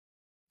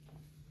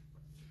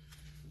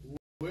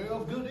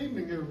Well, good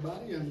evening,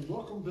 everybody, and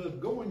welcome to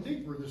Going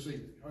Deeper this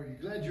evening. Are you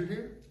glad you're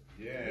here?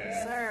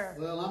 Yes, sir.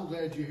 Well, I'm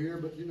glad you're here,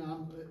 but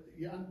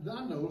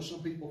I know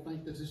some people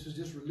think that this is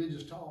just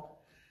religious talk.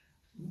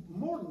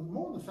 More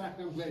than the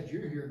fact I'm glad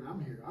you're here and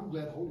I'm here, I'm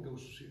glad the Holy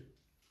Ghost is here.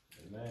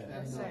 Amen.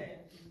 And, Yes, sir.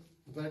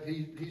 in fact,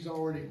 he's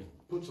already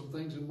put some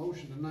things in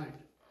motion tonight.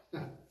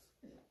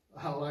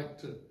 I like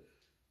to.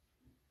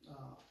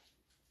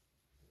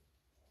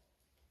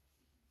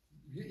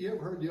 You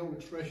ever heard the old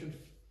expression,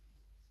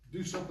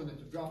 do something at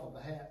the drop of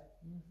a hat?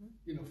 Mm-hmm.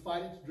 You know,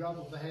 fight at the drop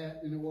of a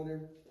hat,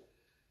 whatever.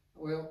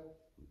 Well,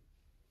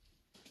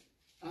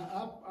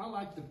 I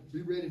like to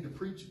be ready to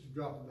preach at the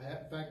drop of a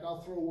hat. In fact,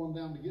 I'll throw one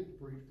down to get to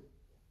preach.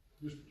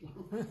 Just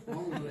as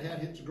long as the hat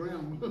hits the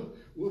ground,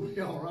 we'll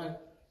be all right.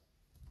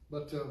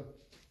 But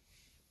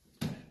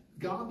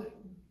God,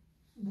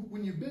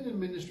 when you've been in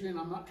ministry, and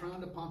I'm not trying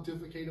to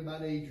pontificate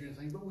about age or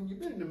anything, but when you've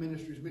been in the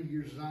ministry as many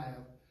years as I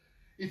have,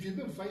 if you've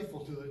been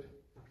faithful to it,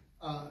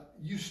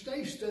 you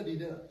stay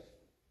studied up.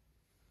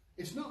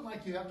 It's not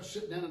like you have to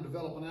sit down and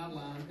develop an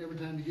outline every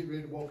time you get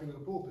ready to walk into the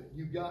pulpit.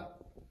 You're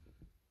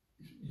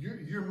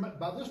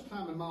by this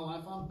time in my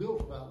life, I'm built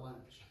of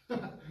outlines.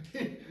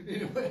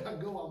 Anyway, I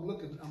go, I'm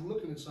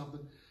looking at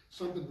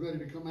something's ready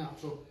to come out.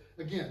 So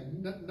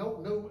again,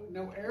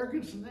 no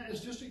arrogance in that.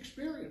 It's just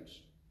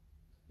experience.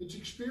 It's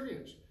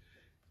experience.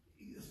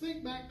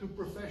 Think back to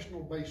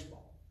professional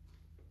baseball.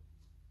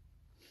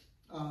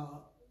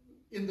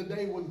 In the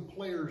day when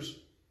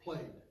players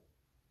played,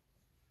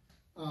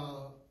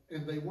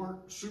 and they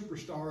weren't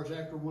superstars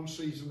after one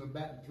season of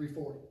batting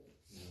 340.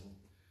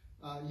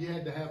 You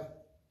had to have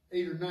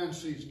 8 or 9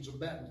 seasons of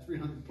batting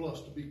 300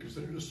 plus to be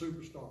considered a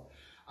superstar.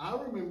 I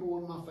remember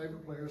one of my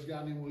favorite players, a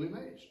guy named Willie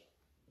Mays.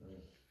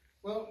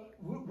 Well,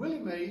 Willie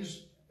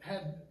Mays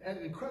had an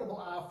incredible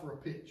eye for a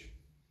pitch.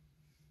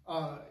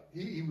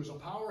 He was a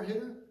power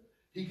hitter.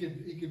 He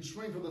could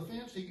swing for the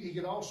fence. He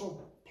could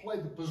also play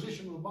the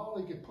position of the ball.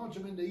 He could punch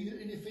him into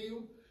any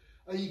field.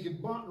 He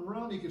could bunt and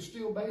run. He could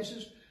steal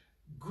bases.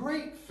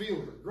 Great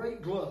fielder,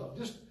 great glove,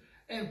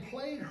 and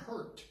played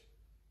hurt.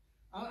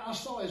 I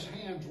saw his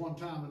hands one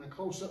time in a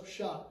close-up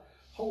shot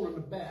holding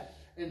the bat,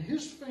 and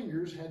his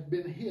fingers had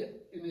been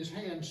hit in his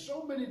hand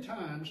so many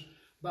times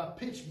by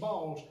pitched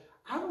balls.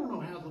 I don't know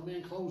how the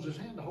man closed his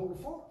hand to hold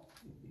a fork.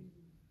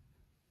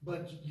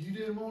 But you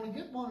didn't want to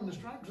get one in the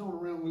strike zone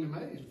around Willie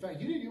Mays. In fact,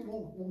 you didn't get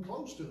one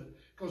close to it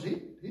because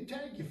he'd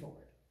tag you for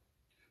it.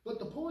 But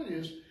the point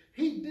is,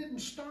 he didn't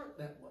start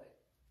that way.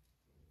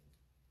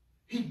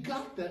 He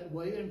got that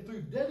way, and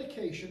through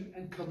dedication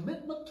and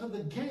commitment to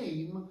the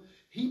game,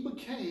 he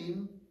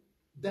became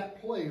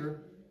that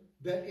player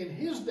that in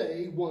his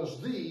day was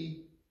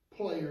the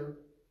player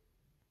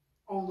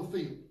on the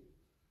field.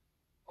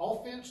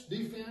 Offense,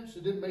 defense,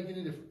 it didn't make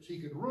any difference. He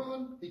could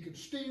run, he could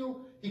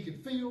steal, he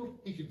could field,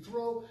 he could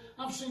throw.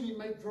 I've seen him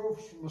make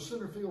throws from a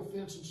center field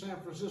fence in San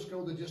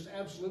Francisco that just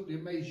absolutely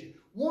amaze you.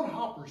 One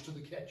hoppers to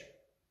the catcher.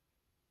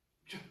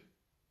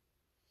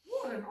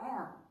 What an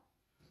arm.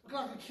 Looked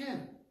like a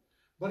cannon.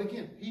 But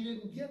again, he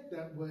didn't get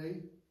that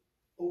way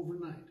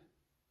overnight.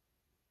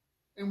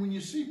 And when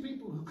you see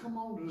people who come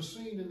onto the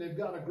scene and they've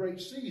got a great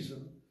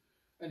season,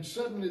 and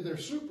suddenly they're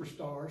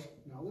superstars,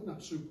 no, they're not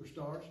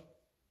superstars.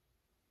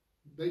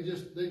 They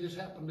just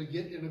happen to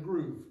get in a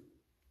groove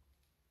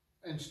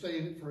and stay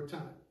in it for a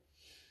time.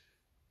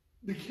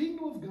 The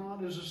kingdom of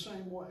God is the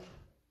same way.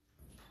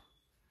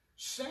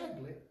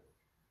 Sadly,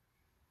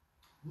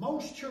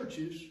 most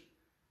churches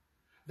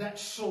that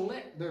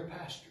select their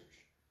pastors,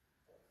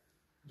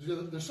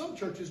 some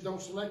churches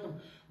don't select them,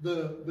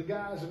 the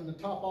guys in the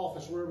top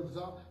office, wherever the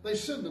top, they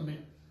send them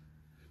in.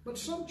 But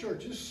some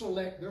churches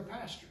select their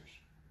pastors.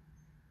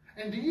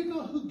 And do you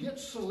know who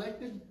gets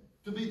selected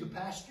to be the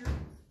pastor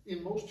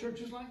in most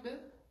churches like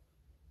that?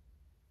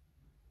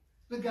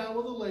 The guy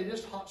with the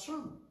latest hot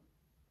sermon.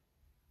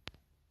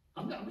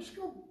 I'm just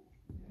going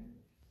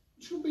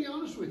to be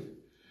honest with you.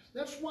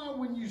 That's why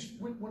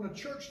when a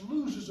church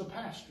loses a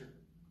pastor,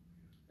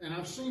 and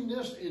I've seen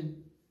this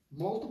in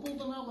multiple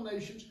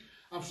denominations,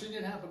 I've seen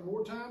it happen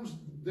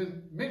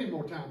many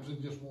more times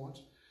than just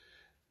once.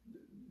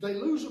 They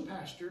lose a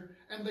pastor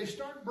and they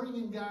start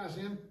bringing guys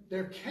in.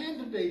 They're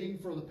candidating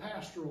for the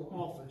pastoral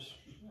office.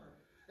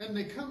 And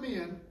they come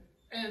in,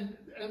 and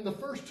the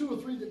first 2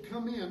 or 3 that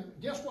come in,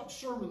 guess what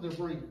sermon they're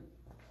bringing?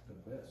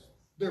 The best.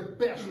 Their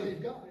best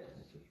they've got.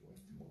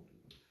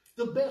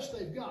 The best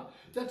they've got.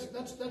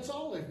 That's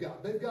all they've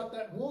got. They've got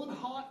that one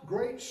hot,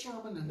 great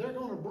sermon, and they're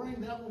going to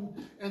bring that one,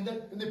 and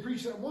they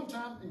preach that one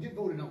time and get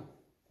voted on.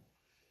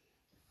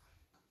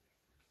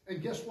 And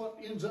guess what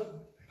ends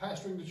up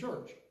pastoring the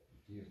church?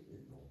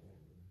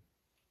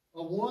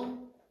 A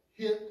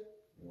one-hit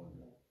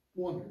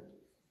wonder.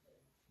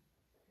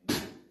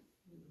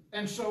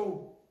 And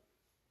so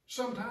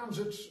sometimes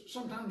it's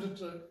in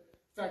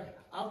fact,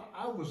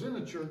 I was in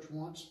a church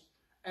once,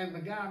 and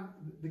the guy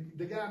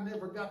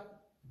never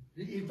got.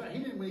 In fact,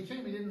 when he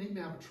came, he didn't even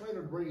have a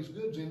trailer to bring his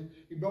goods in.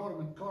 He brought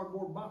them in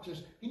cardboard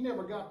boxes. He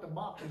never got the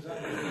boxes out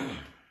of it.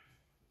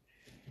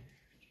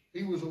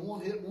 He was a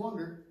one-hit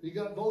wonder. He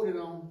got voted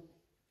on.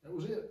 That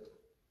was it.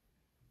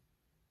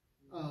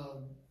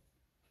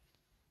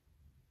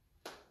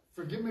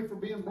 Forgive me for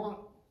being blunt,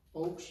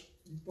 folks.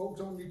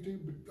 Folks on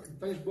YouTube and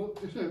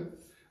Facebook.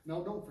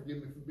 No, don't forgive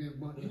me for being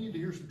blunt. You need to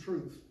hear some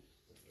truth.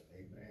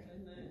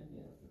 Amen.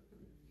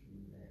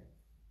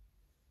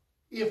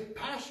 If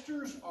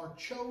pastors are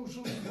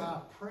chosen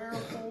by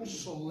prayerful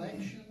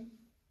selection,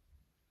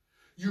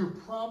 you're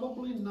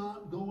probably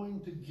not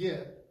going to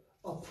get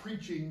a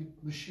preaching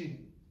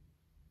machine.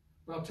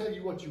 But I'll tell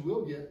you what you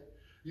will get.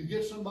 You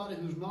get somebody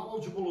who's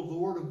knowledgeable of the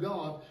Word of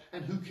God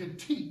and who can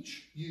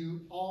teach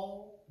you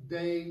all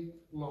day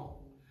long.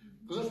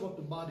 Because that's what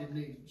the body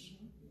needs.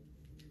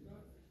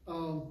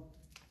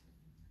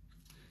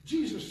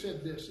 Jesus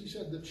said this. He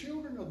said, the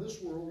children of this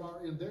world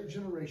are in their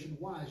generation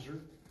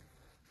wiser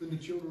than the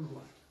children of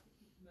light.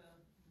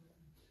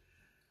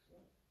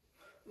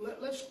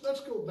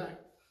 Let's go back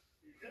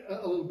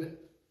a little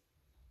bit.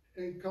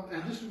 And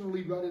this is going to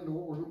lead right into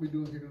what we're going to be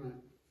doing here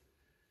tonight.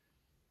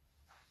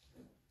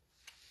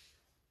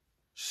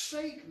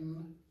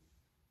 Satan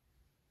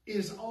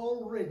is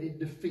already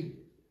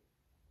defeated.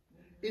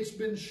 It's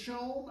been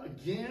shown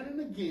again and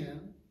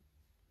again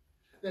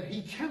that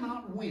he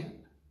cannot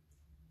win.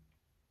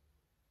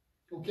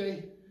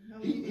 Okay?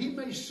 He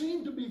may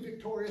seem to be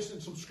victorious in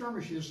some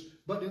skirmishes,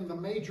 but in the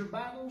major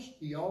battles,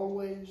 he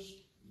always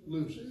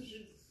loses.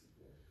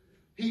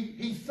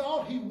 He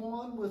thought he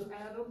won with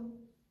Adam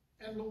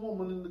and the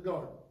woman in the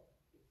garden.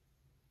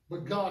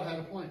 But God had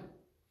a plan.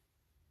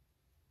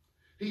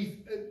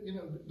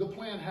 The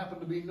plan happened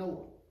to be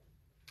Noah,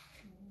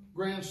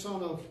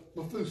 grandson of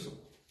Methuselah.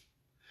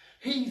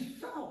 He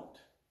thought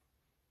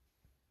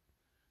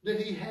that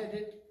he had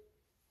it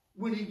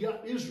when he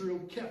got Israel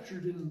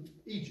captured in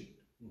Egypt.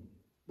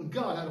 But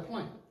God had a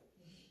plan.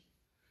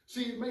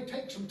 See, it may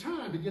take some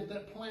time to get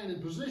that plan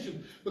in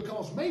position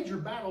because major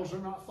battles are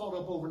not fought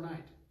up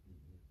overnight.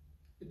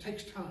 It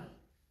takes time.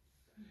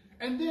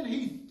 And then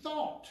he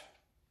thought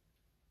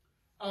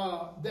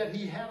that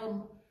he had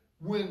them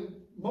when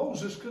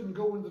Moses couldn't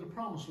go into the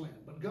promised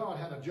land, but God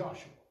had a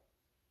Joshua.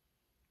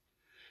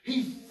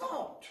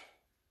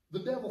 The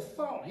devil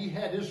thought he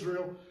had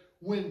Israel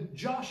when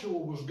Joshua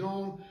was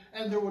gone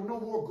and there were no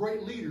more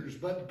great leaders,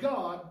 but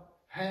God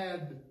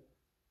had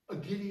a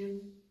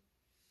Gideon,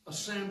 a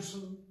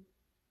Samson,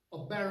 a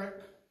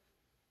Barak,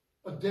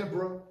 a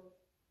Deborah,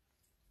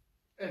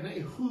 an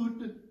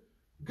Ehud.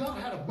 God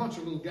had a bunch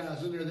of little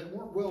guys in there that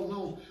weren't well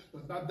known,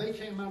 but they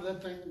came out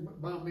of that thing,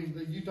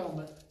 you talking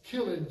about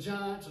killing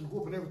giants and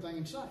whooping everything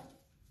in sight.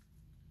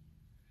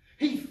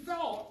 He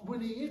thought when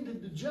he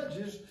ended the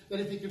judges that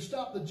if he could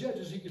stop the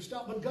judges, he could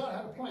stop, but God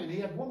had a plan. He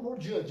had one more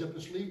judge up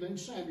his sleeve named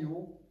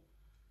Samuel,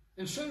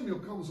 and Samuel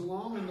comes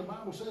along, and the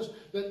Bible says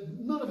that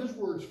none of his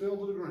words fell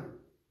to the ground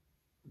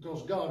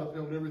because God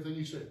upheld everything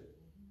he said.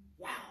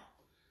 Wow.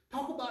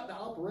 Talk about the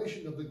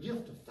operation of the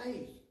gift of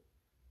faith.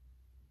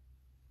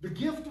 The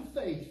gift of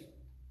faith,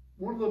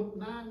 one of the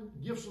 9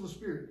 gifts of the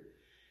Spirit,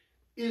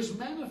 is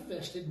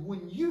manifested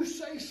when you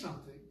say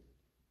something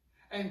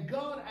and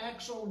God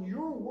acts on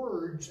your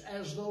words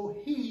as though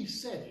he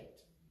said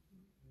it.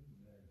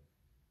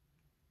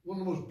 One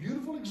of the most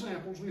beautiful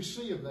examples we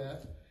see of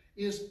that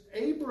is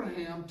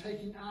Abraham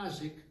taking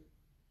Isaac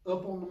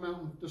up on the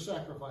mountain to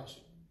sacrifice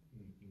him.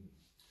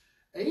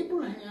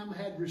 Abraham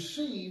had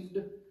received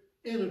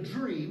in a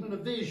dream, in a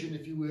vision,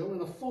 if you will,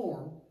 in a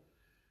form,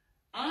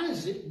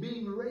 Isaac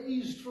being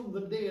raised from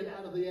the dead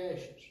out of the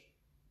ashes.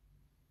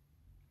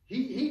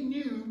 He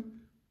knew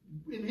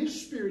in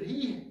his spirit,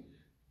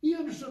 he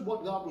understood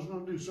what God was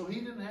going to do, so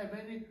he didn't have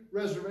any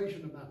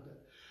reservation about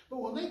that.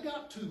 But when they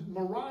got to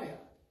Moriah,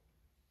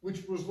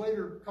 which was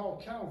later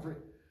called Calvary,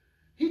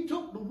 he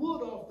took the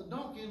wood off the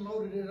donkey and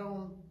loaded it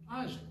on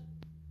Isaac.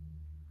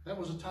 That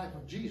was a type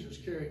of Jesus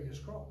carrying his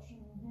cross.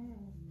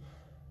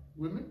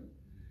 With me?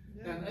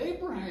 Yeah. And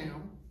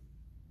Abraham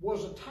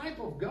was a type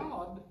of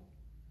God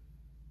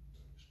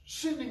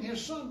sending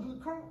his son to the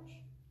cross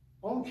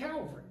on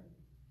Calvary.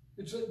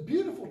 It's a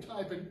beautiful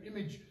type and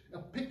image, a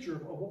picture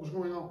of what was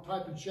going on.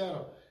 Type and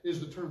shadow is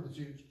the term that's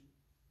used.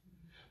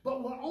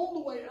 But when on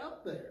the way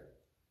up there,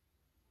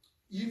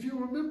 if you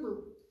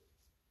remember,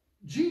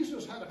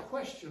 Jesus had a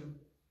question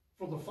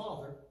for the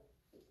Father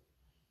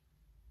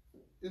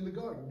in the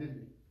garden, didn't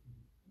he?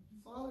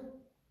 Father,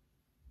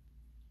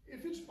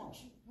 if it's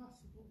possible.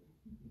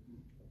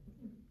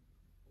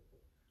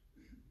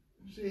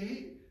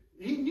 See,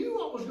 he knew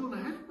what was going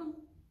to happen,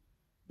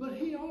 but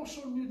he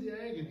also knew the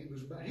agony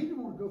was about. He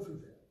didn't want to go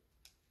through that.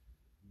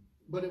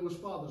 But it was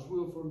Father's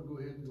will for him to go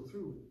ahead and go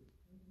through it.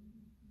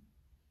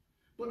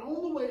 But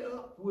on the way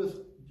up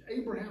with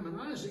Abraham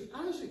and Isaac,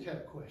 Isaac had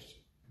a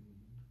question.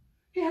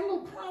 He had a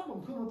little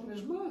problem come up in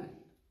his mind.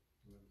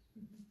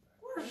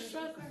 Where's the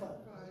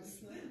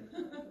sacrifice?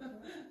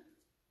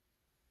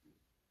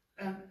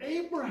 And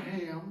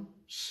Abraham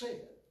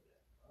said,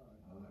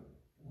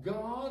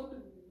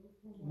 God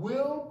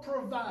will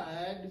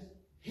provide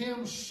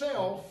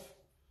himself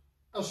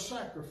a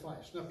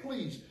sacrifice. Now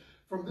please,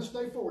 from this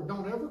day forward,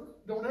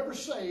 don't ever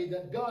say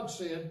that God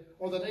said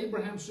or that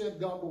Abraham said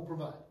God will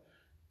provide.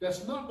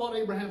 That's not what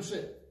Abraham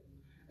said.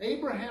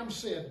 Abraham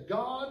said,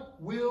 God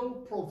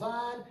will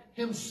provide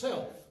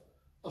himself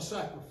a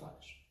sacrifice.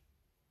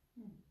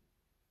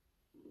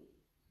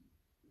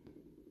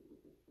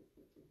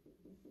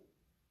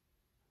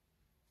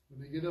 When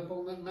they get up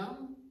on that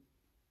mountain,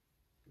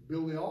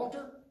 build the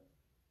altar,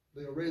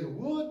 they array the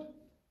wood.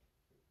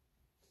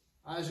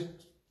 Isaac,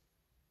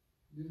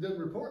 it doesn't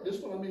report this,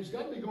 but I mean, it's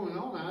got to be going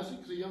on.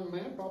 Isaac's a young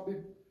man, probably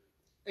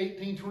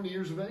 18, 20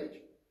 years of age.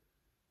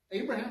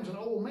 Abraham's an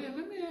old man.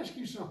 Let me ask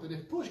you something.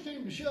 If push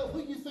came to shove,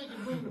 who do you think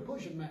would win the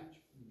pushing match?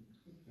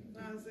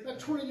 That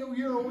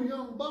 20-year-old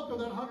young buck or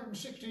that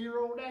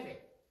 160-year-old daddy?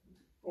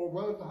 Or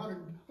well,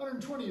 the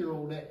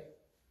 120-year-old daddy?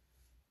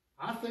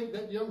 I think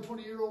that young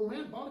 20-year-old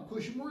man probably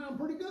pushed him around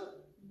pretty good.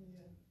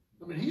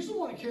 I mean, he's the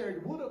one that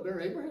carried the wood up there.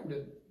 Abraham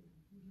didn't.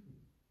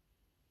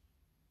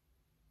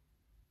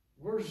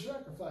 Where's the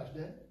sacrifice,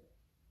 Dad?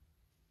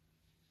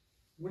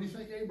 What do you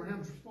think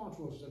Abraham's response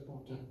was at that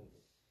point in time?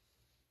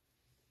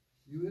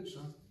 You it,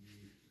 son.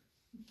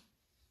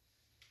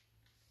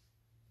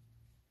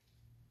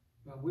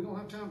 Now, we don't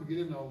have time to get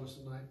into all this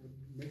tonight, but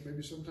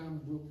maybe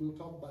sometime we'll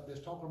talk about this,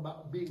 talking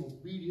about being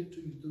obedient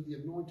to you through the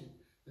anointing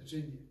that's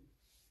in you.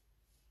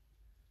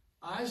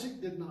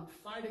 Isaac did not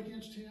fight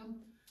against him.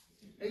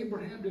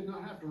 Abraham did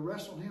not have to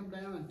wrestle him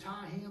down and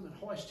tie him and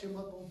hoist him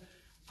up on.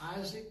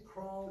 Isaac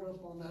crawled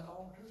up on that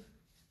altar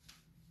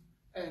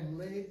and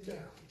laid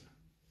down,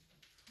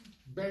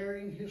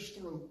 baring his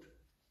throat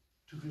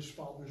to his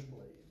father's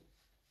blade.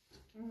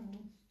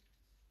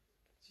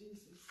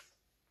 Jesus.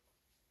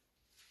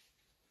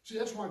 See,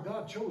 that's why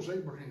God chose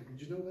Abraham.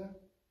 Did you know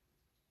that?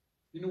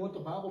 You know what the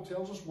Bible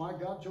tells us why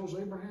God chose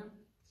Abraham?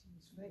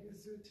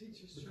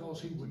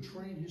 Because he would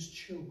train his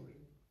children.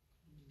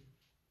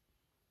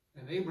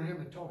 And Abraham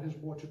had taught his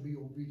boy to be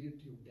obedient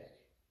to your daddy.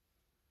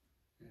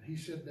 And he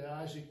said to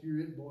Isaac, you're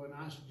it, boy. And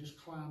Isaac just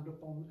climbed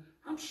up on.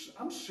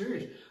 I'm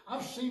serious.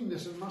 I've seen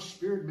this in my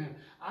spirit, man.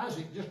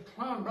 Isaac just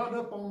climbed right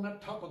up on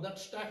that top of that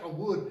stack of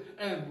wood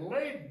and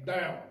laid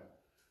down.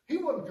 He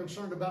wasn't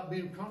concerned about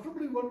being comfortable.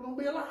 He wasn't going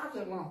to be alive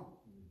that long.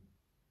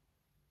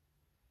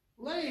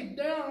 Laid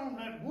down on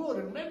that wood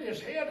and let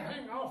his head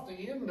hang off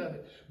the end of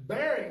it,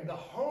 bearing the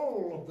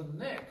whole of the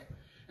neck.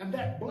 And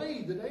that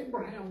blade that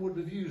Abraham would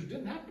have used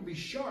didn't have to be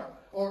sharp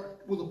or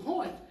with a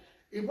point.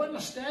 It wasn't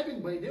a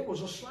stabbing blade. It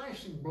was a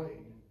slicing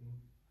blade.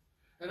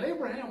 And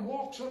Abraham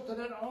walks up to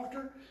that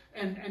altar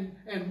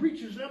and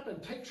reaches up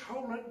and takes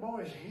hold of that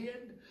boy's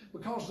head,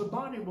 because the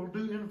body will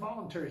do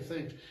involuntary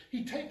things.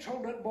 He takes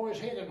hold of that boy's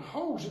head and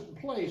holds it in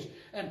place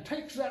and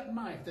takes that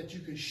knife that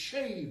you could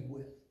shave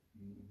with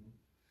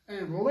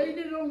and laid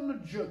it on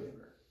the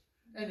jugular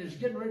and is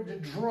getting ready to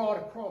draw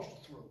it across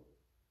the throat.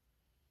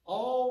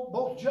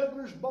 Both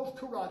jugulars, both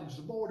carotids.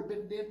 The boy would have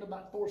been dead in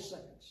about 4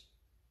 seconds.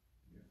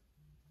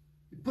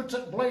 He puts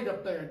that blade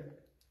up there and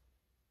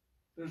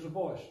there's a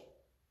voice.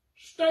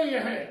 Stay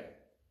ahead.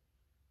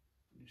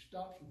 And he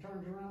stops and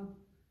turns around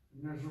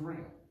and there's a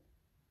ram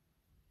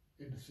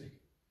in the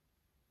thicket.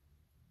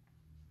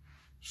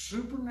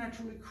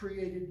 Supernaturally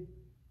created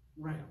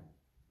ram.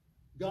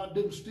 God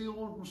didn't steal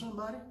one from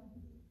somebody.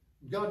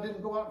 God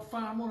didn't go out and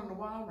find one in the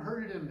wild and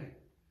herd it in there.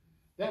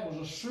 That was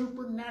a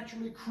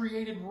supernaturally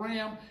created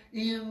ram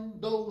in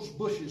those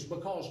bushes,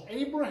 because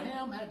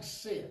Abraham had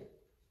said,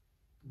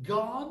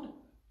 God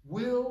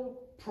will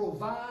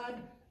provide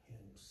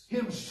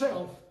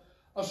himself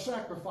a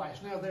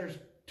sacrifice. Now there's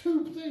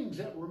 2 things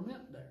that were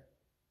meant there.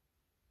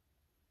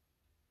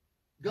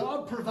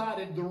 God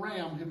provided the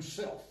ram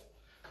himself.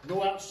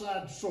 No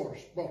outside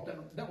source brought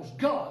that. That was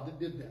God that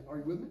did that. Are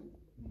you with me?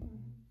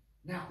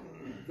 Now,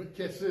 but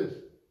catch this.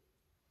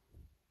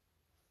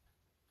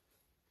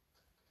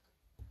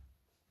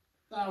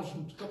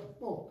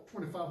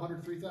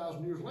 2,500,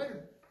 3,000 years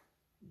later,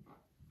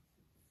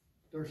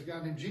 there's a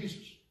guy named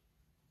Jesus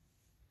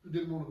who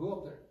didn't want to go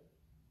up there.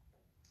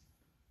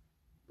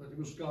 But it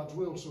was God's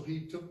will, so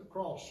he took the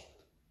cross.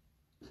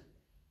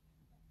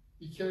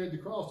 He carried the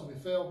cross and he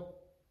fell.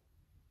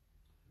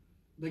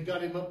 They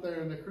got him up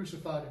there and they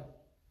crucified him.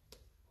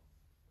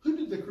 Who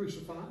did they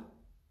crucify?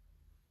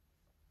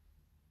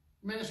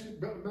 Let me ask you,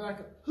 back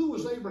up. Who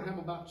was Abraham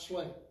about to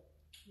slay?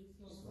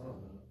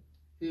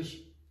 His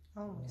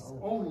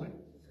only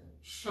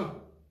son,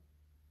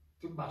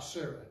 by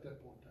Sarah at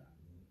that point in time.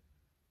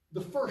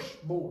 The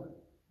firstborn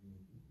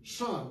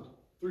son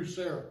through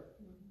Sarah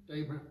to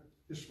Abraham.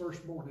 His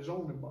firstborn, his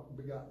only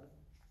begotten.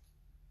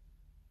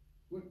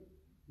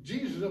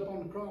 Jesus up on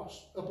the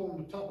cross, up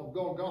on the top of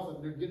Golgotha,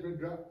 and they're getting ready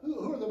to drive.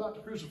 Who are they about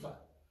to crucify?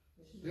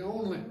 The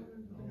only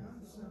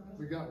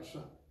begotten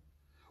son.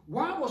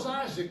 Why was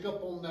Isaac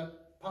up on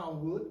that pile of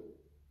wood?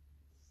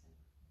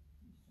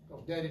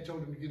 Because Daddy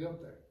told him to get up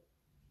there.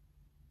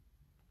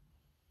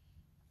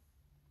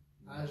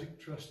 Isaac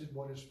trusted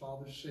what his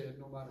father said,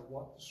 no matter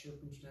what the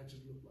circumstances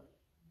looked like.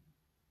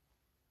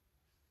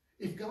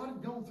 If God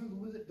had gone through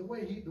with it the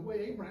way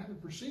Abraham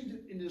had perceived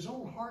it in his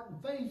own heart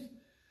and faith,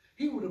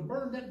 he would have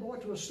burned that boy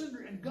to a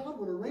cinder, and God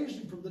would have raised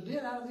him from the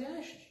dead out of the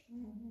ashes.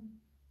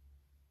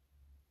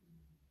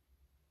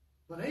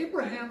 But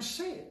Abraham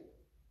said,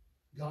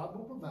 God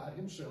will provide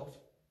himself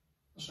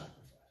a sacrifice.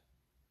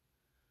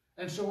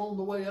 And so on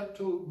the way up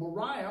to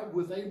Moriah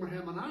with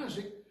Abraham and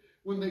Isaac,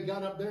 when they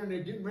got up there and they're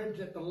getting ready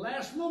to, at the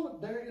last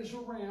moment, there is a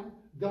ram.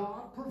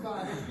 God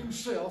provided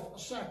himself a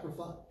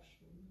sacrifice.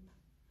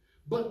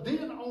 But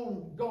then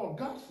on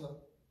Golgotha,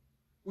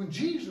 when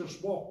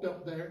Jesus walked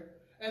up there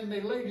and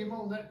they laid him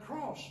on that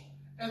cross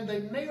and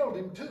they nailed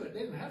him to it.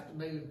 They didn't have to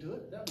nail him to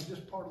it. That was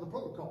just part of the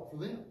protocol for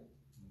them.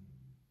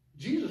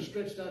 Jesus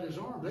stretched out his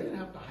arm. They didn't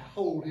have to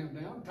hold him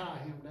down, tie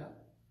him down.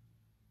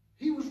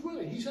 He was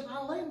willing. He said,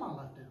 I lay my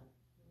life down.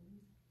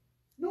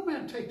 No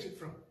man takes it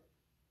from me.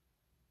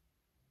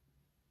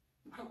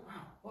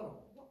 Wow,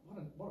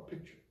 what a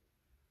picture.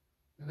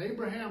 And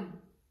Abraham,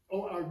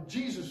 or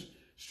Jesus,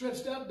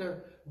 stretched out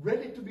there,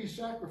 ready to be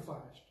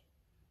sacrificed.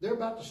 They're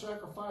about to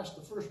sacrifice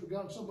the first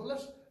begotten son. But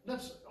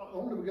let's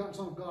only begotten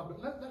son of God.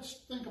 But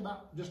let's think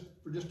about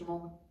for just a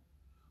moment.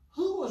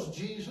 Who was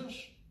Jesus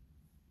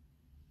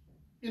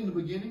in the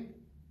beginning?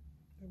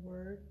 The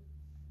Word.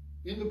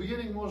 In the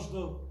beginning was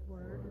the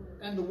Word.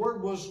 And the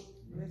Word was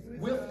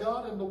with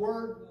God, and the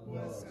Word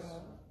Was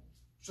God.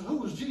 So who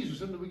was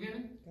Jesus in the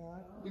beginning?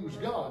 God. He was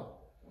God.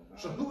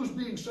 So who was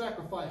being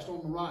sacrificed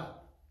on Moriah?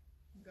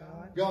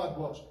 God. God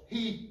was.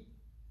 He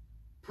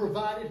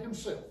provided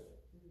himself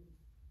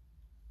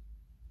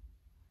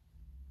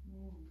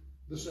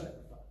the sacrifice.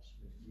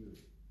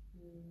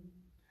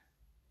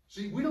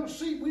 See, when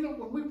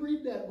we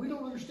read that, we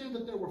don't understand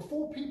that there were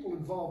 4 people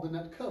involved in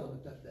that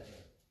covenant that day.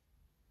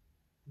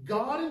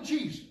 God and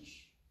Jesus,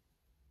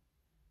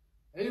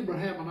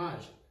 Abraham and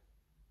Isaac.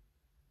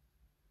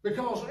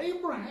 Because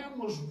Abraham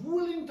was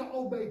willing to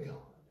obey God,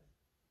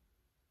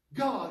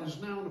 God is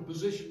now in a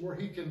position where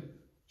he can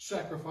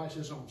sacrifice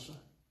his own son.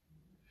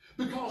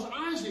 Because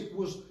Isaac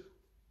was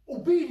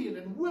obedient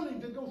and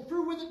willing to go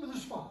through with it with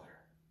his father,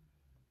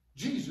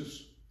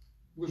 Jesus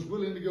was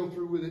willing to go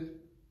through with it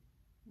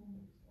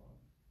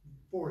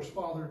for his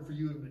father and for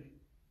you and me.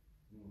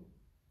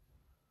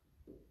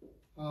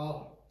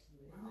 Oh,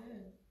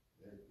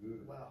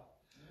 wow.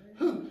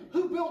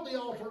 Who built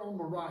the altar on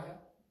Moriah?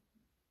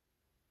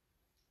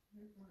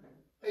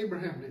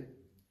 Abraham did.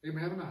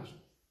 Abraham and Isaac.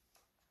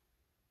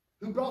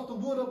 Who brought the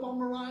wood up on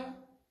Moriah?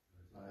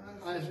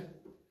 Isaac.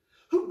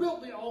 Who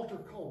built the altar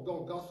called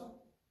Golgotha?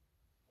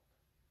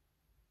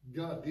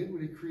 God did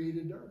when he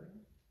created the earth.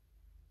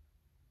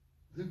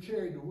 Who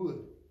carried the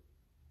wood?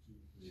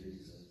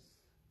 Jesus.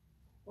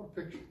 What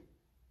a picture.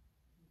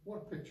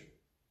 What a picture.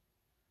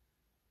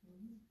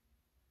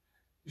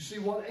 You see,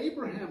 what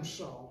Abraham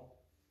saw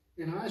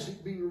in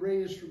Isaac being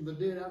raised from the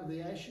dead out of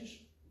the ashes,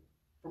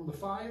 from the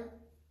fire,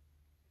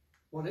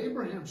 what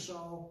Abraham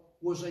saw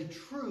was a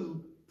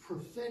true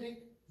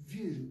prophetic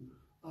view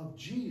of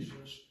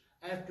Jesus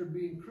after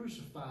being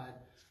crucified,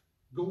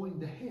 going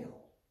to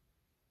hell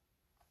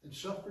and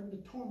suffering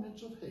the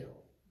torments of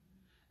hell,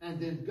 and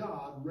then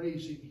God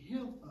raising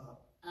him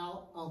up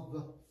out of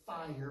the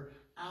fire,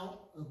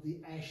 out of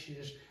the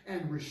ashes,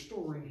 and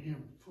restoring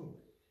him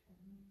fully.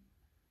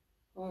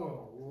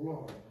 Oh,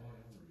 Lord.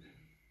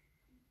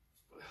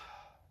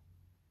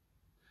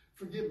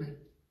 Forgive me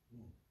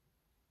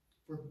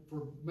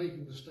for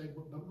making the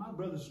statement, but my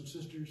brothers and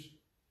sisters,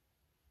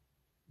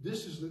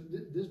 this is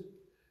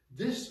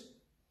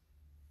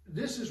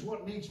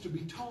what needs to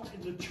be taught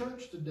in the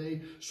church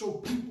today, so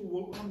people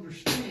will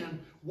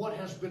understand what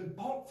has been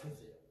bought for them.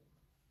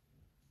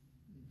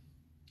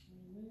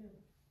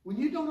 When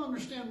you don't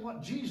understand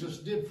what Jesus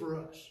did for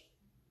us,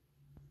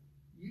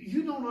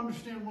 you don't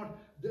understand what...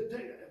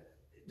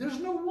 There's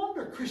no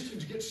wonder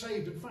Christians get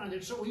saved and find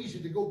it so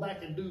easy to go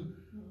back and do...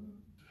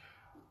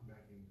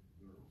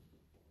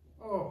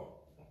 Oh.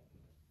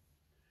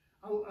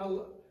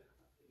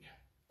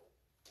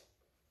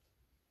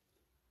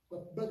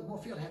 But Brother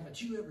Moorefield, haven't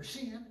you ever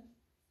sinned?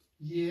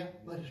 Yeah,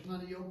 but it's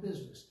none of your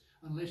business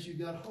unless you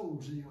got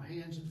holes in your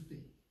hands and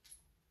feet.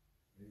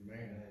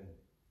 Amen.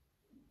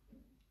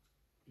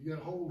 You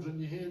got holes in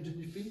your hands and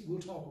your feet, we'll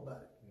talk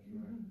about it.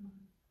 That's right.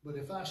 But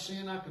if I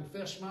sin, I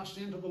confess my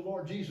sin to the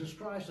Lord Jesus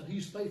Christ, and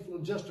he's faithful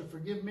and just to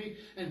forgive me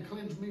and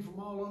cleanse me from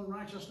all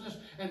unrighteousness.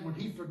 And when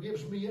he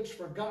forgives me, it's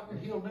forgotten.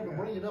 He'll never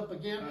bring it up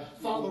again.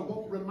 Father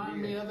won't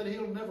remind me of it.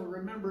 He'll never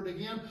remember it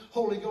again.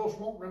 Holy Ghost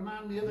won't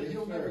remind me of it.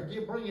 He'll never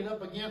bring it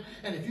up again.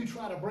 And if you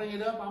try to bring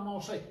it up, I'm going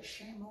to say,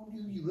 shame on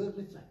you, you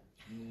ugly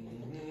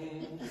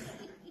thing.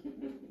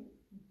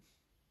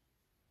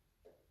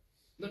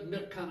 Letting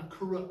that kind of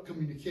corrupt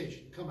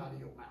communication come out of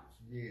your mouth.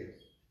 Yes.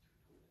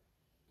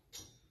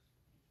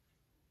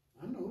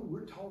 I know,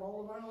 we're taught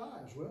all of our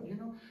lives. Well,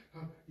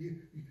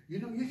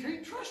 you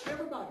can't trust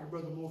everybody,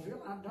 Brother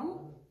Moorefield. I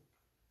don't.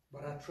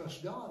 But I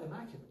trust God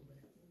immaculately.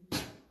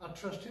 I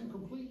trust him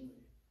completely.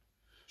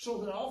 So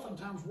that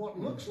oftentimes what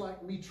looks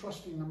like me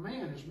trusting a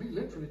man is me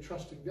literally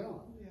trusting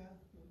God.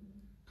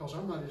 Because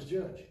I'm not his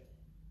judge.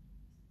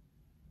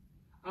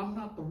 I'm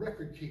not the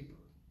record keeper.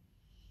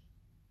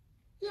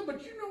 Yeah,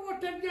 but you know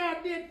what that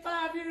guy did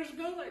 5 years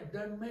ago? It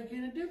doesn't make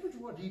any difference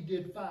what he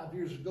did 5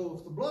 years ago.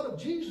 If the blood of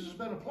Jesus has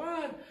been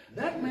applied,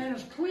 that man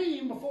is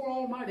clean before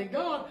Almighty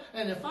God.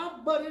 And if I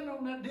butt in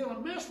on that deal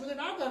and mess with it,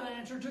 I've got to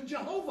answer to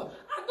Jehovah.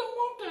 I don't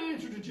want to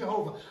answer to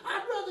Jehovah.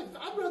 I'd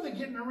I'd rather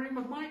get in the ring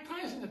with Mike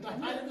Tyson at the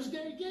height of his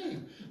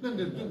game than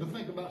to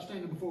think about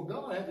standing before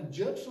God having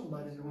judged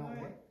somebody the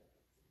wrong way.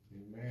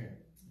 Amen.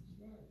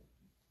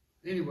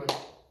 Anyway.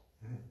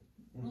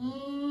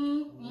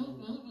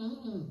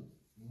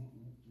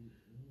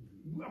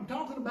 I'm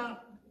talking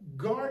about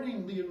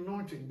guarding the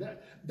anointing.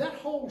 That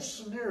whole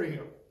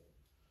scenario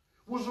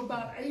was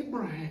about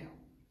Abraham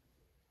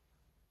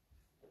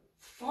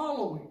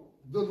following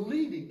the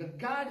leading, the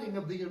guiding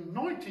of the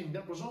anointing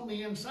that was on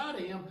the inside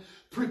of him,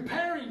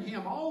 preparing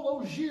him all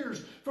those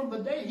years from the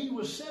day he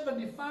was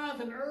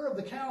 75 in Ur of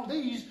the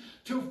Chaldees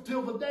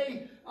till the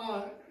day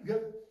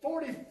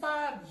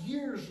 45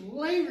 years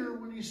later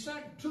when he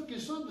took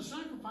his son to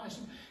sacrifice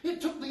him. It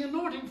took the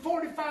anointing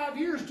 45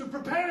 years to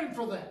prepare him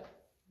for that.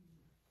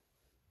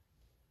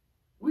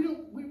 We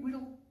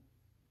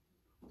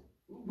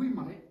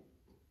might.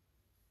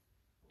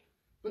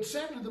 But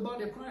sadly, the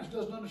body of Christ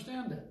doesn't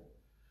understand that.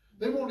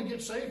 They want to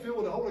get saved, filled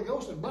with the Holy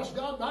Ghost, and bless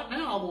God, right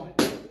now I want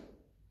it.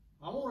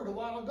 I wanted it a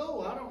while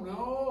ago. I don't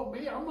know.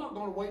 I'm not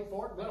going to wait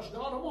for it. Bless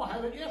God, I'm going to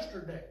have it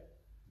yesterday.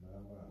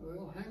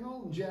 Well, hang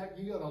on, Jack.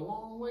 You got a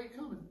long way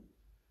coming.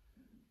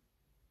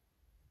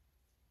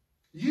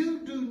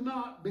 You do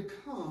not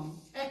become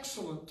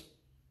excellent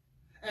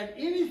at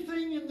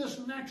anything in this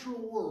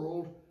natural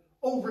world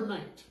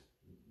overnight.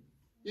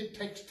 It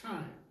takes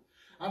time.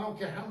 I don't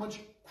care how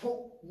much,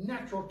 quote,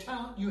 natural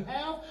talent you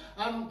have.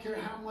 I don't care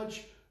how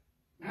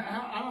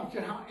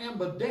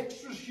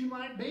ambidextrous you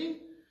might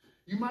be.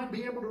 You might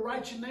be able to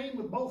write your name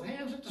with both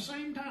hands at the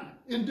same time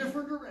in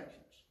different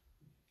directions.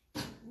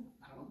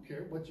 I don't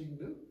care what you can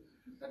do.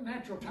 That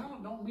natural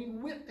talent don't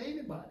mean whit to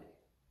anybody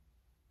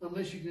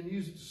unless you can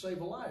use it to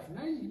save a life.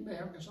 Now you may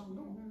have something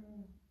going.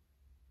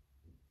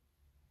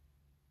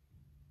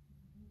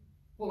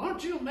 Well,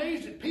 aren't you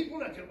amazed at people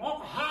that can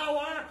walk a high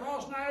wire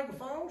across Niagara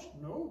Falls?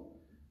 No.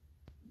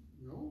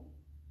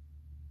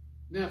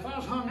 Now, if I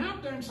was hung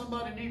out there and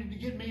somebody needed to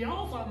get me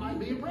off, I might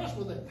be impressed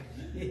with it.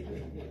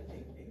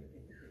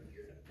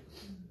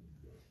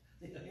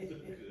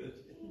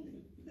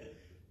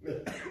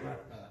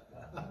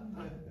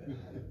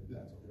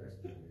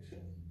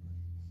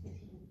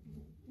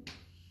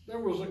 There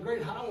was a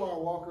great high wire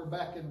walker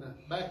back in the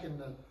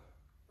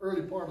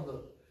early part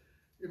of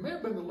it may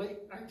have been the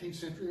late 19th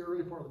century or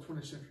early part of the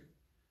 20th century.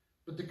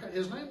 But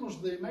his name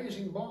was the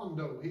Amazing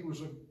Bondo. He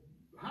was a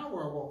high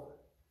wire walker.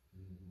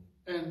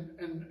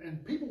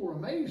 And people were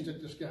amazed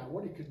at this guy,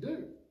 what he could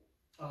do.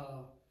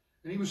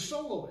 And he was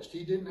soloist.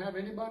 He didn't have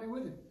anybody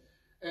with him.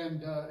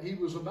 And he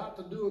was about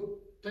to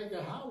take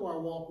a high wire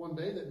walk one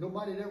day that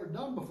nobody had ever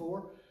done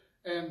before.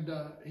 And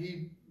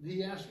he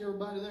asked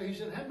everybody there, he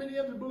said, how many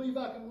of you believe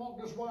I can walk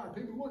this wire?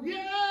 People were going,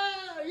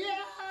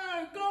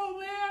 yeah, go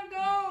man,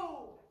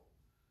 go.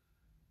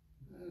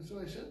 And so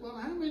he said, well,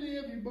 how many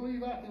of you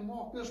believe I can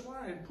walk this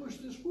wire and push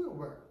this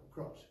wheelbarrow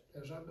across it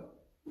as I go?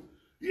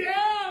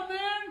 Yeah,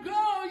 man,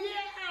 go,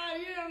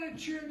 yeah, they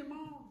cheered him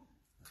on.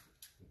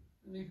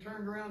 And he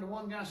turned around to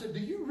one guy and said,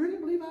 do you really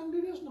believe I can do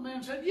this? And the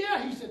man said,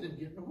 yeah. He said, then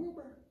get in the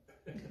wheelbarrow.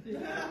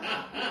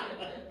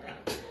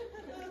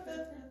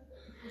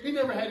 He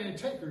never had any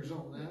takers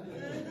on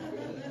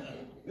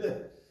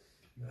that.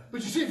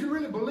 But you see, if you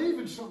really believe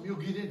in something, you'll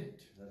get in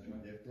it. That's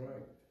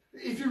right.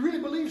 If you really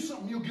believe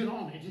something, you'll get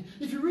on it.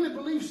 If you really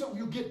believe something,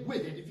 you'll get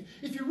with it.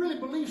 If you really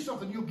believe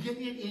something, you'll get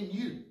it in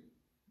you.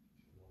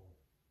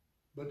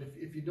 But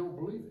if you don't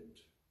believe it,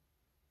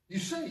 you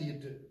say you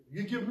do.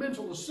 You give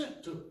mental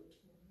assent to it.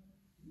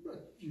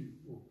 But you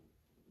won't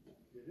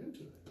get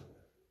into it.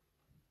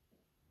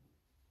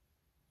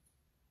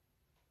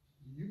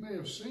 You may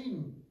have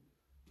seen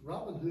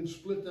Robin Hood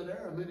split that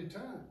arrow many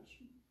times.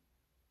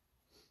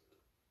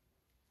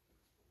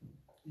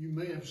 You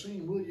may have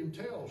seen William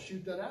Tell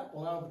shoot that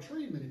apple out of a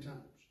tree many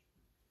times.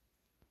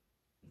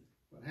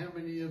 But how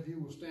many of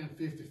you will stand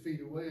 50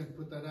 feet away and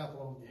put that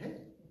apple on your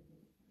head?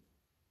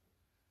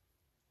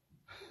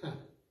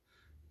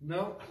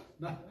 No.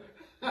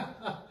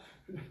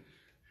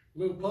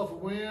 Little puff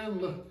of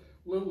wind,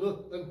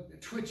 little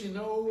twitchy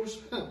nose,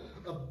 a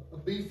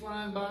bee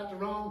flying by at the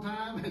wrong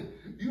time, and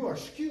you are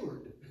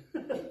skewered.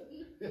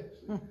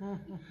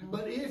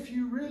 But if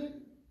you really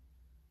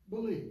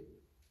believe,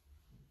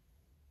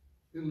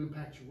 it'll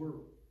impact your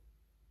world.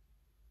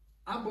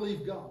 I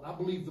believe God. I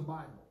believe the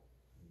Bible.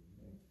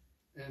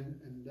 And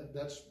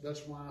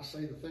that's why I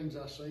say the things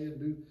I say and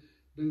do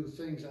the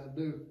things I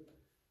do.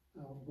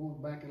 I was going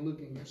back and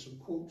looking at some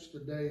quotes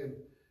today, and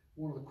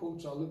one of the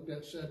quotes I looked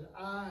at said,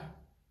 I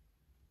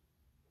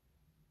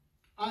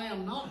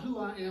am not who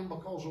I am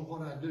because of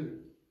what I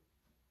do.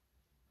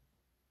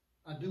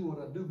 I do what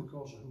I do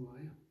because of who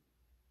I am.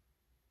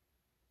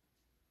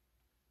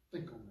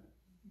 Think on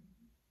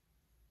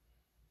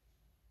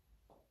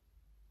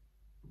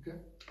that. Okay?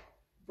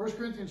 1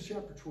 Corinthians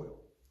chapter 12.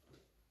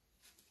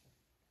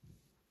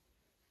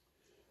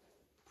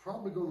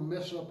 Probably going to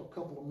mess up a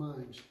couple of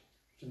minds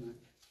tonight.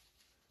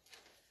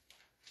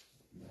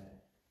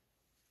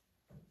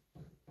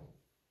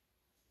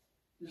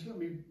 Just let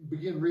me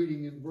begin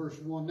reading in verse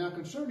 1. Now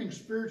concerning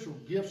spiritual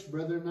gifts,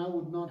 brethren, I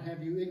would not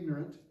have you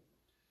ignorant.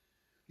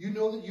 You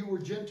know that you were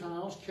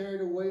Gentiles carried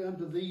away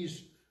unto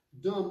these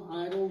dumb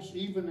idols,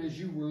 even as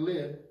you were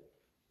led.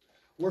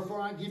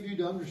 Wherefore I give you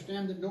to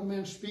understand that no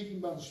man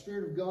speaking by the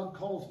Spirit of God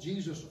calleth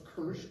Jesus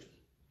accursed,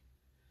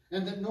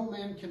 and that no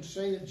man can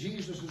say that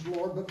Jesus is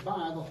Lord but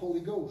by the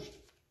Holy Ghost.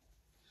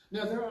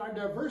 Now there are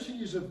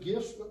diversities of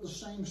gifts, but the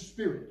same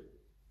Spirit.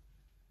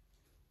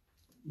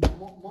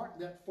 Mark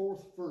that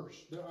fourth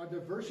verse. There are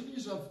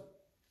diversities of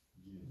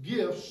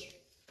gifts,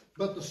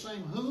 but the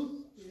same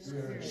who?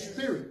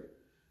 Spirit.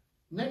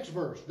 Next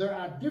verse. There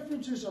are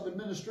differences of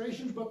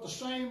administrations, but the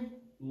same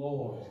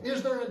Lord.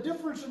 Is there a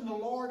difference in the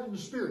Lord and the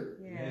Spirit?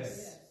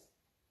 Yes.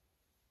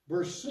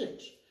 Verse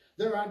 6.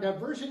 There are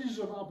diversities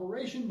of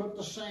operation, but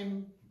the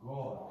same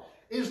God.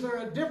 Is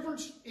there a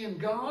difference in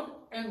God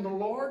and the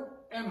Lord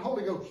and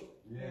Holy Ghost?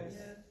 Yes.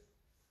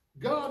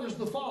 God is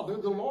the Father,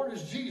 the Lord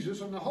is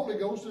Jesus, and the Holy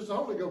Ghost is the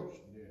Holy Ghost.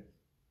 Yes.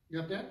 You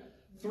got that?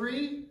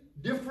 3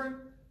 different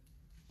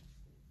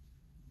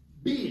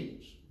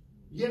beings,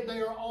 yet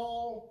they are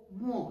all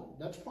one.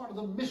 That's part of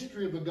the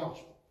mystery of the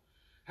gospel.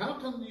 How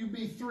can you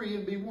be 3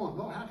 and be 1?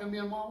 Well, how can me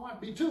and my wife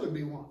be 2 and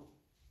be 1?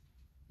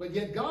 But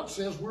yet God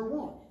says we're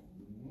one.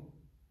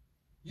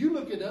 You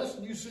look at us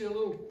and you see a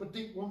little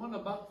petite woman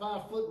about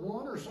 5'1"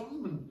 or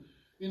something,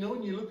 and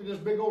and you look at this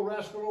big old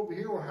rascal over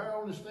here with hair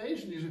on his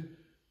face, and you say,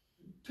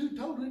 2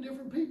 totally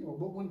different people.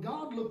 But when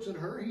God looks at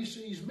her, he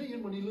sees me,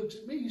 and when he looks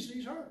at me, he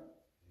sees her.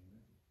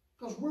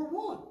 Because we're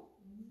one.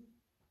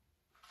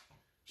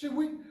 See,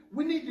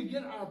 we need to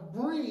get our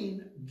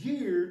brain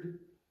geared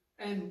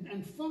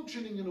and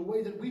functioning in a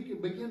way that we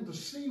can begin to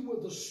see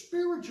with the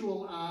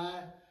spiritual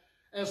eye,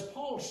 as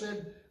Paul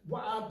said,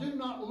 well, I do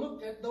not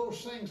look at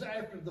those things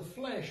after the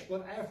flesh,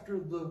 but after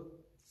the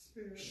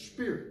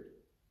Spirit.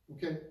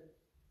 Okay?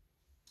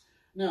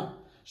 Now,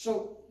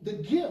 so the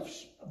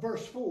gifts,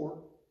 verse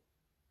 4,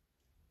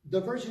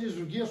 diversities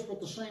of gifts,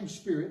 but the same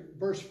Spirit.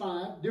 Verse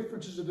 5,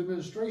 differences of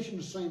administration,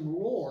 the same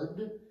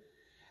Lord.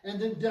 And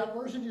then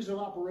diversities of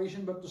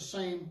operation, but the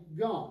same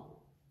God.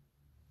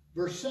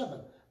 Verse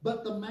 7,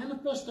 but the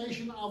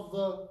manifestation of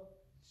the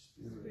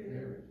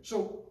Spirit.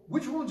 So,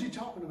 which one's he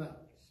talking about?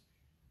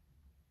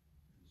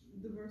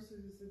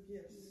 Diversities of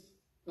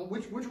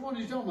gifts. Which one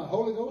is he talking about?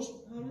 Holy Ghost?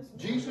 Holy Spirit.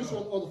 Jesus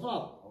or the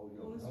Father?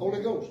 Holy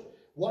Holy Ghost.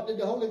 What did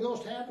the Holy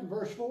Ghost have in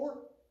verse 4?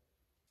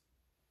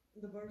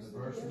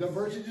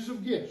 Diversities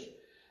of gifts.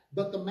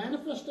 But the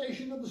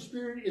manifestation of the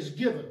Spirit is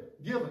given.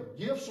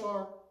 Gifts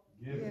are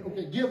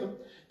given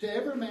to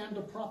every man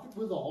to profit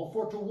withal.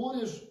 For to one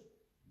is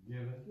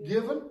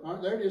given. All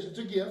right, there it is. It's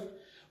a gift.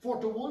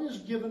 For to one is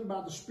given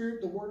by the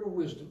Spirit the word of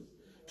wisdom.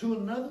 To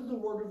another the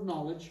word of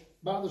knowledge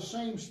by the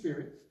same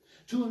Spirit.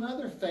 To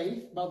another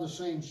faith by the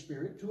same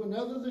Spirit. To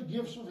another the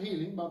gifts of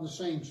healing by the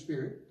same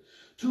Spirit.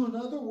 To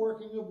another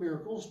working of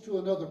miracles. To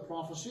another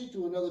prophecy.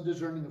 To another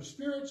discerning of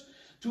spirits.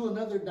 To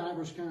another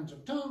divers kinds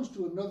of tongues.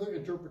 To another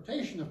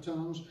interpretation of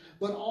tongues.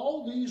 But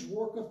all these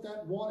worketh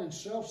that one and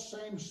self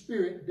same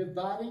Spirit,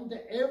 dividing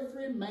to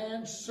every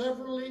man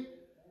severally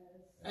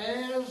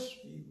as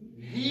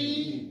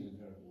he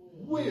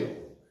will.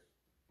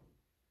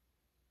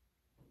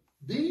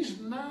 These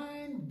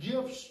 9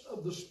 gifts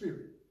of the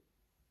Spirit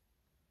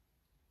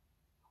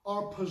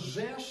are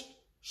possessed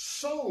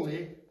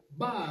solely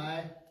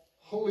by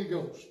Holy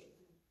Ghost.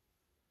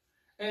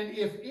 And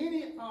if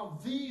any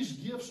of these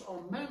gifts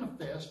are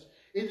manifest,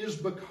 it is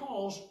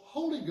because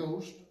Holy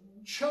Ghost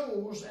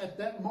chose at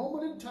that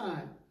moment in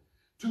time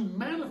to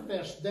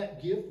manifest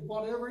that gift,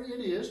 whatever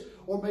it is,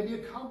 or maybe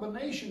a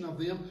combination of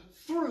them,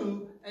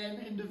 through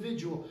an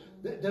individual.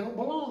 They don't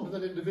belong to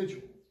that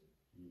individual.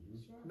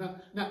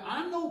 Now,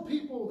 I know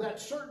people that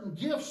certain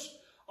gifts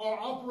are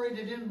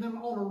operated in them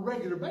on a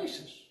regular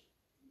basis.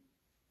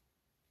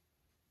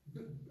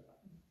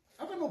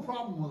 I've got no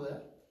problem with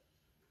that.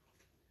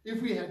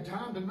 If we had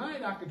time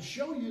tonight, I could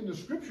show you in the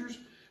scriptures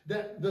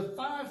that the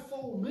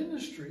 5-fold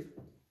ministry,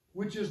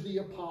 which is the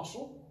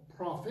apostle,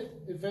 prophet,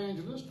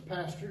 evangelist,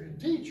 pastor, and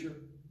teacher,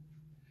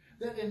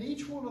 that in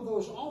each one of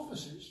those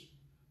offices,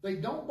 they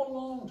don't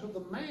belong to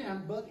the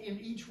man, but in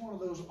each one of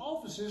those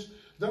offices,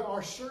 there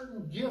are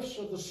certain gifts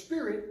of the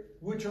Spirit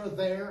which are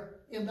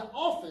there in the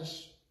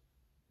office,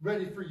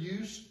 ready for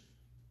use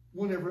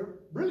whenever,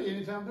 really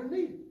anytime they're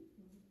needed.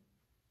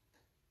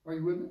 Are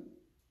you with me?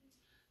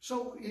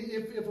 So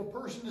if a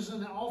person is in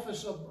the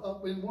office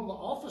in one of the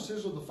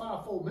offices of the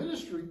 5-fold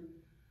ministry,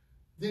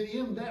 then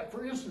in that,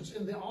 for instance,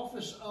 in the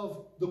office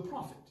of the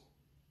prophet,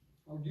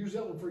 I'll use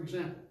that one for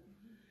example.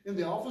 In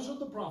the office of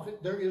the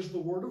prophet, there is the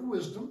word of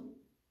wisdom,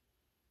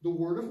 the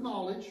word of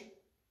knowledge,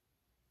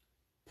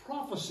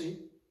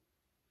 prophecy,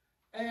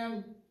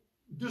 and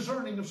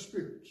discerning of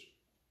spirits.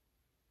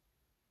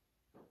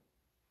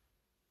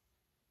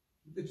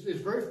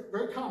 It's very,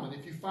 very common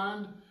if you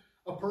find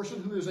a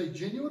person who is a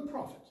genuine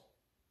prophet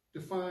to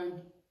find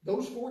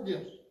those 4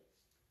 gifts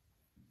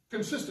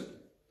consistently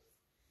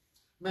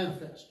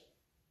manifest.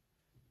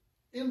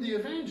 In the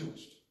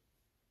evangelist,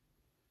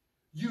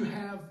 you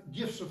have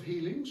gifts of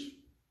healings,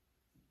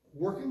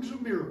 workings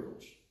of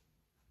miracles.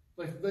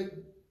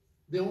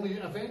 The only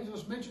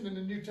evangelist mentioned in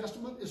the New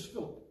Testament is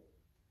Philip.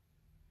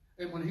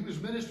 And when he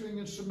was ministering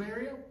in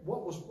Samaria,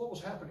 what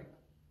was happening?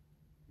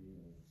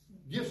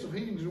 Gifts of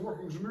healings and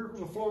workings of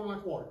miracles are flowing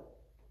like water.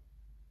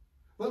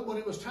 But when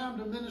it was time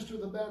to minister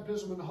the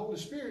baptism in the Holy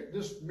Spirit,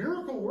 this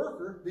miracle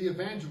worker, the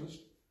evangelist,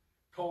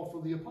 called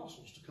for the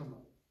apostles to come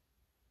up.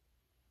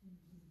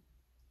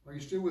 Are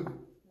you still with me?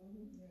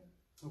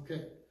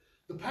 Okay.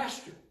 The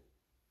pastor.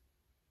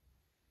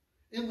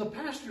 In the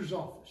pastor's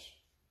office,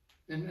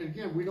 and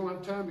again, we don't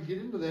have time to get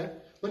into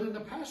that, but in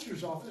the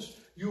pastor's office,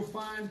 you'll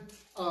find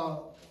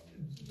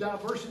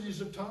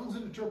diversities of tongues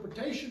and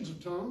interpretations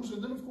of tongues,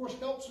 and then, of course,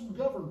 helps and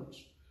governments.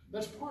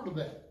 That's part of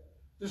that.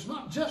 There's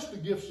not just the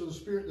gifts of the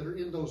Spirit that are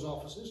in those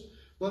offices,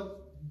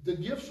 but the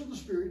gifts of the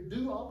Spirit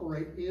do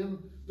operate in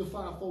the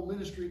fivefold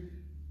ministry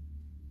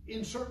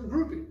in certain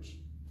groupings.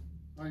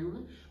 Are you with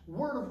me?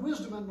 Word of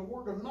wisdom and the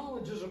word of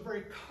knowledge is a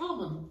very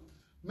common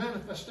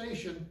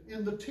manifestation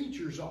in the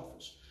teacher's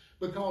office,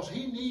 because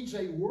he needs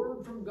a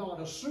word from God,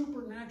 a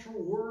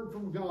supernatural word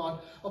from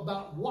God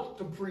about what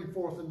to bring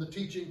forth in the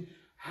teaching,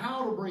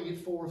 how to bring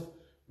it forth,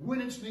 when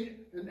it's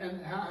needed,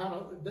 and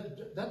how to,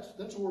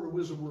 that's a word of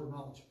wisdom, word of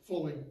knowledge,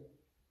 flowing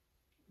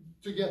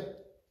together.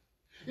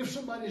 If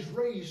somebody's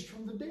raised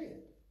from the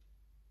dead,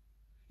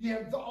 you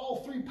have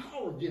all three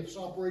power gifts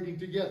operating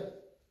together.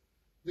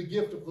 The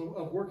gift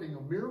of working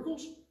of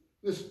miracles.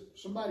 Listen,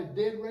 somebody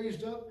dead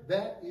raised up,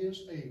 that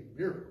is a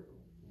miracle.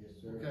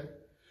 Yes, sir. Okay?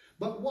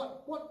 But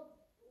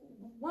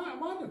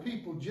why do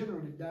people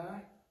generally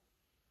die?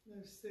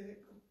 They're sick.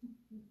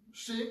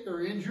 Sick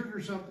or injured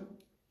or something.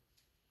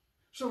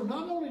 So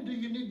not only do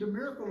you need the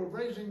miracle of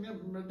raising them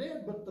from the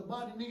dead, but the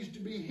body needs to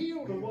be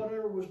healed of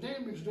whatever was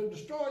damaged or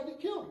destroyed that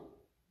killed them.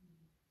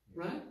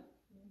 Right?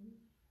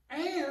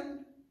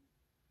 And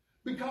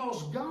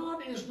because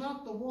God is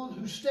not the one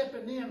who's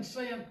stepping in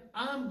saying,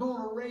 I'm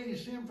going to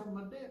raise him from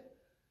the dead.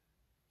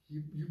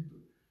 We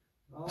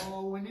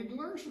need to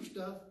learn some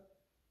stuff.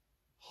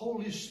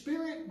 Holy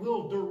Spirit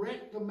will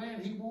direct the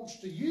man he wants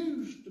to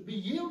use to be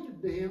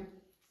yielded to him.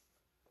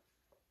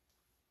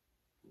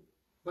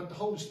 But the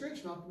Holy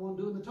Spirit's not the one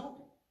doing the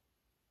talking.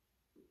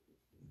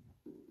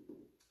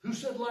 Who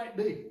said light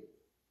be?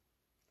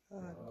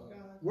 God.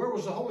 Where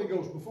was the Holy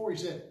Ghost before he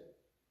said it?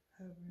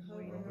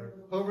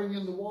 Hovering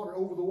in the water,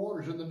 over the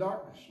waters in the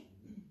darkness.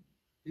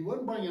 He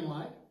wasn't bringing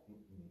light.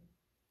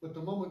 But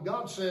the moment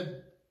God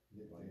said,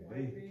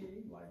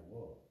 Like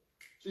what?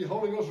 see, the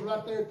Holy Ghost was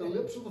right there at the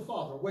lips of the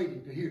Father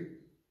waiting to hear.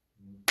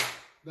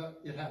 That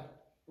it happened.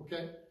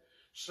 Okay?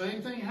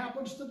 Same thing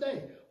happens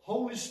today.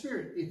 Holy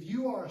Spirit, if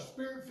you are a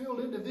Spirit-filled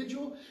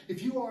individual,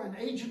 if you are an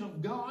agent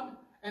of God,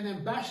 an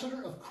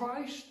ambassador of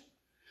Christ,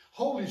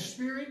 Holy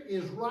Spirit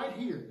is right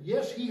here.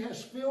 Yes, he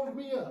has filled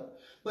me up.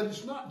 But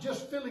it's not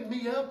just filling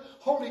me up.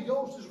 Holy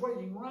Ghost is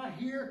waiting right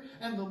here.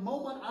 And the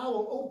moment I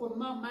will open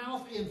my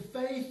mouth in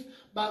faith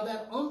by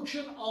that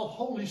unction of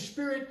Holy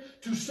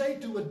Spirit to say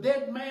to a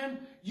dead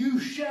man, you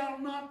shall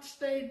not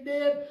stay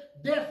dead.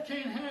 Death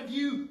can't have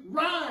you.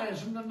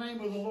 Rise in the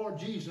name of the Lord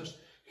Jesus.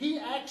 He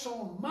acts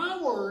on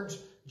my words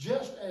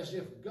just as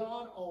if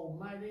God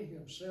Almighty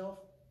himself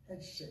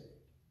had said it.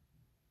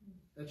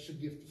 That's the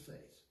gift of faith.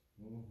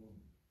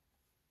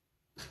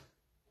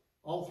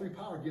 All three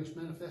power gifts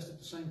manifest at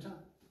the same time.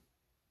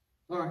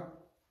 All right.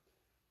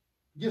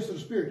 Gifts of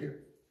the Spirit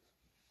here.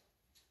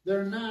 There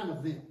are 9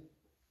 of them.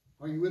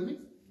 Are you with me?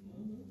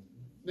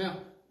 Now,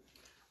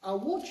 I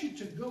want you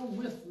to go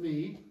with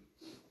me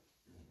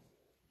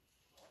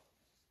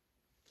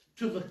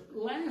to the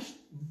last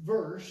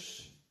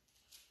verse.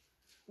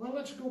 Well,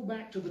 let's go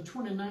back to the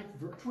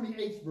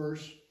 28th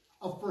verse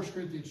of 1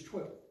 Corinthians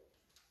 12.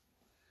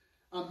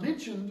 I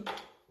mentioned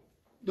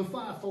the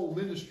fivefold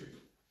ministry.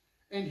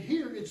 And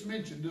here it's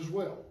mentioned as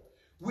well,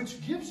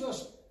 which gives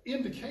us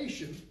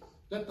indication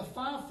that the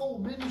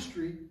fivefold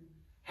ministry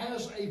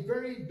has a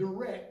very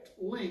direct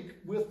link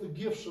with the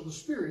gifts of the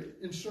Spirit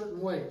in certain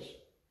ways.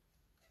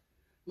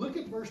 Look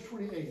at verse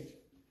 28.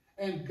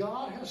 And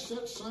God has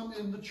set some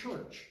in the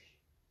church.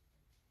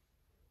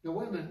 Now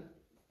wait a minute.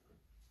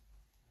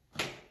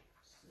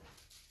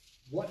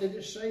 What did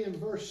it say in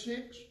verse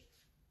 6?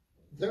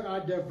 There are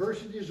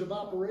diversities of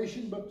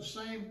operation, but the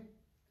same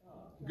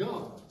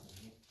God.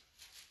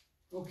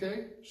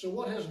 Okay, so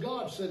what has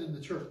God said in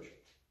the church?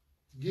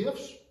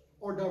 Gifts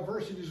or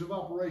diversities of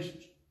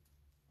operations?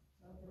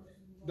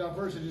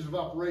 Diversities of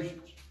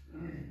operations.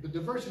 The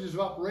diversities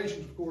of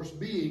operations, of course,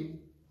 being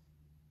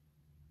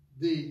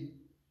the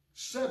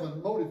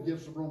 7 motive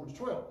gifts of Romans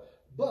 12.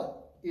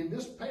 But in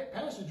this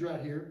passage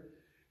right here,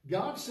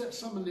 God set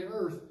some in the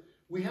earth.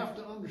 We have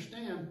to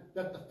understand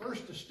that the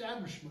first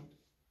establishment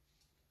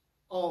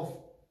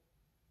of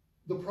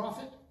the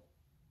prophet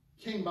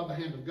came by the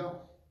hand of God.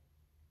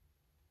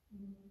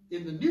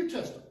 In the New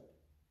Testament,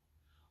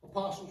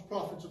 apostles,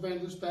 prophets,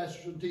 evangelists,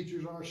 pastors, and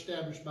teachers are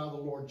established by the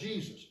Lord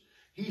Jesus.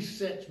 He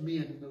sets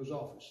men in those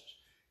offices.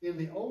 In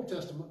the Old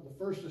Testament, the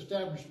first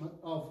establishment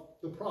of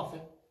the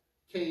prophet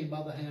came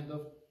by the hand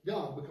of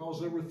God, because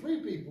there were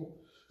 3 people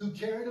who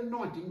carried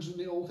anointings in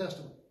the Old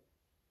Testament.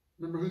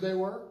 Remember who they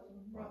were?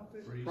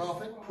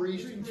 Prophet,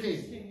 priest, and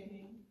king.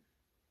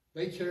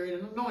 They carried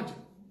an anointing.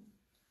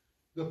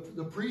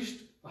 The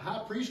priest, a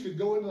high priest could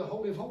go into the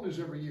Holy of Holies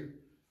every year.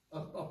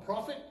 A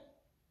prophet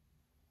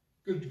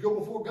could go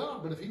before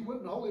God, but if he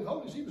went in the Holy of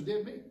Holies, he was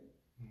dead meat.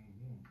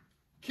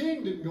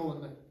 King didn't go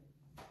in there.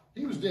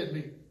 He was dead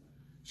meat.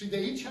 See,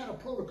 they each had a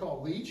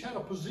protocol. They each had a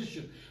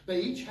position.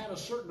 They each had a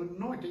certain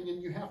anointing,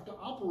 and you have to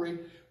operate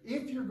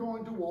if you're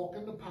going to walk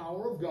in the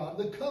power of God,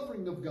 the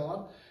covering of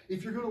God.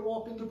 If you're going to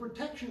walk in the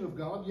protection of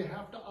God, you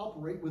have to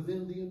operate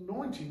within the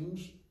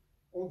anointings,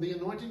 or the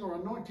anointing or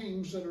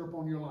anointings that are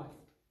upon your life.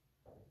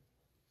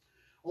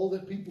 Oh,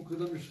 that people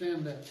could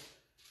understand that.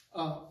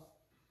 I'm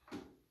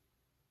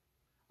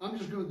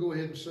just going to go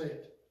ahead and say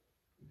it.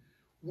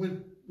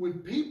 When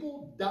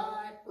people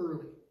die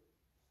early,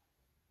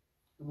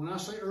 and when I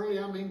say early,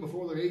 I mean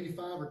before they're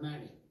 85 or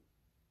 90.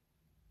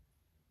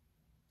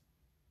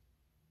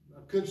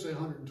 I could say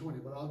 120,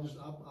 but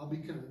I'll be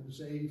kind and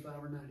say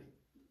 85 or 90.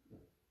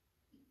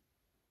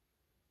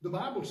 The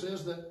Bible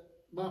says that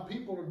my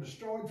people are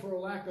destroyed for a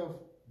lack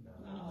of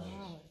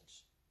knowledge.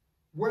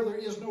 Where there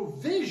is no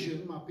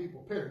vision, my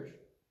people perish.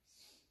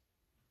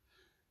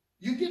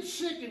 You get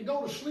sick and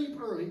go to sleep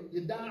early,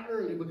 you die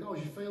early because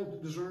you failed to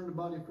discern the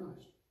body of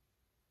Christ.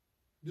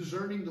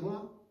 Discerning the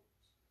what?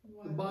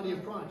 The body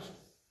of Christ.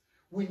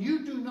 When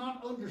you do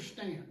not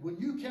understand, when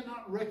you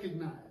cannot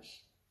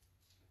recognize,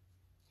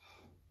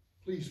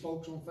 please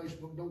folks on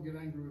Facebook, don't get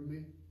angry with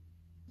me.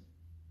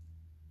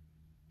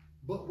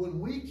 But when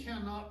we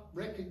cannot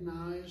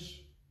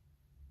recognize,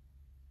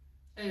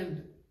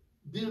 and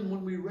then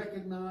when we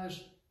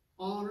recognize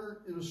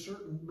honor in a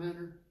certain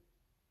manner,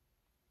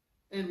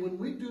 and when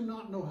we do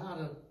not know how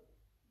to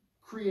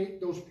create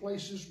those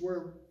places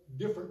where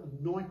different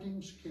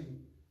anointings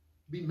can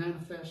be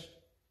manifest,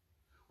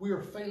 we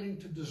are failing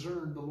to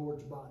discern the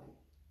Lord's body.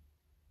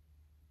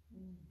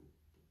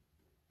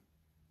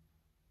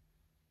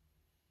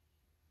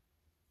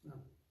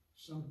 Now,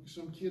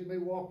 some kid may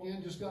walk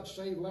in, just got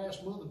saved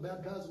last month and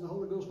baptized in the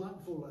Holy Ghost night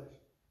before last.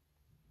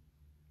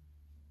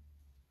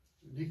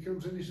 And he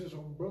comes in and he says,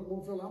 "Oh, Brother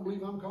Moorefield, I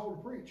believe I'm called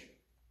to preach."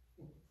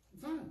 Well,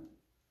 fine.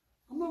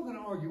 I'm not going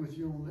to argue with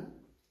you on that.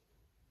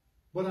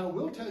 But I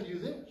will tell you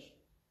this.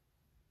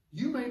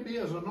 You may be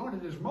as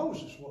anointed as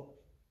Moses was,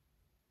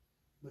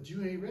 but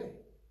you ain't ready.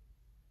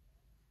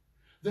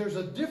 There's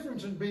a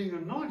difference in being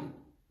anointed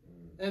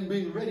and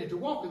being ready to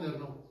walk in that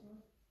anointing.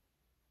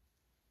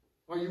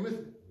 Are you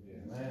with me?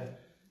 Amen.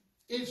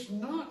 It's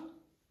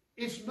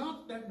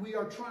not that we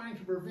are trying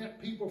to prevent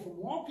people from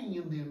walking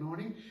in the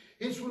anointing.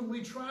 It's when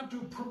we try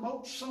to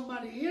promote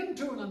somebody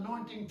into an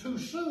anointing too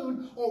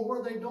soon, or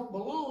where they don't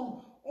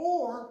belong,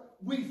 or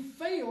we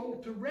fail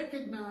to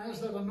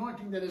recognize that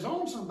anointing that is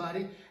on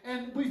somebody,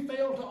 and we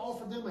fail to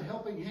offer them a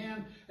helping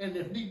hand, and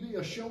if need be,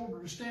 a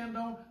shoulder to stand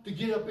on to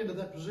get up into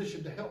that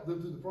position to help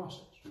them through the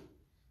process.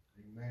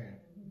 Amen.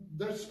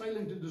 That's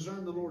failing to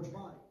discern the Lord's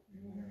body.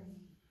 Amen.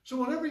 So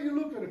whenever you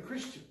look at a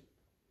Christian,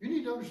 you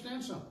need to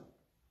understand something.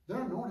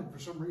 They're anointed for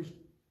some reason.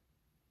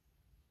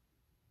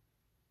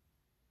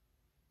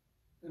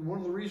 And one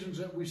of the reasons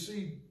that we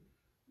see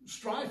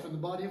strife in the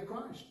body of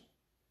Christ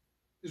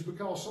is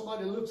because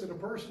somebody looks at a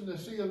person to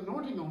see an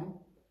anointing on them,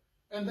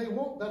 and they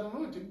want that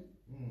anointing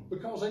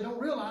because they don't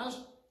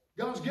realize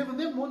God's given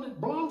them one that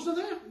belongs to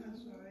them.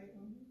 That's right.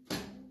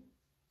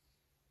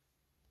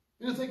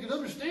 And if they could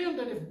understand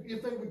that,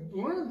 if they would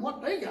learn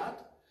what they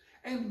got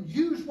and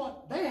use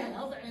what they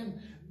have and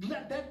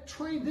let that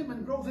train them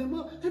and grow them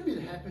up, they'd be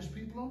the happiest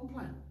people on the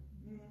planet.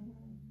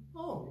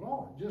 Oh,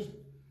 Lord, just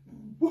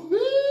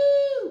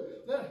woohoo!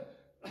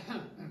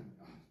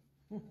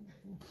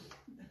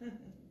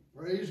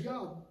 Praise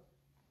God.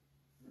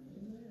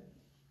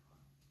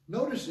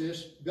 Notice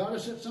this. God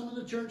has set some of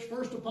the church,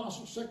 first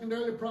apostles,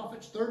 secondarily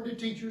prophets, thirdly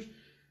teachers.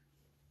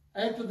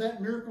 After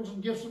that, miracles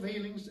and gifts of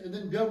healings, and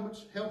then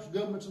governments, helps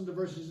governments and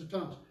diversities of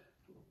tongues.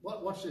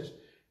 Watch this.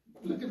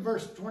 Look at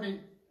verse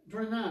 29.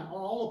 Are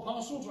all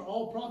apostles, are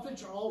all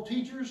prophets, are all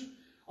teachers,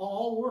 are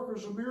all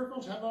workers of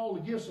miracles, have all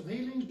the gifts of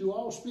healings, do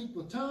all speak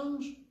with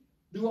tongues,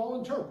 do all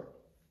interpret?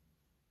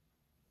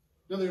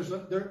 Now there's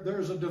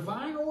a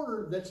divine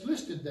order that's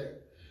listed there.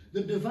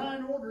 The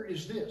divine order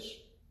is this.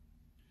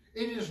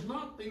 It is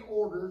not the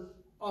order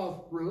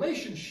of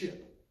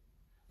relationship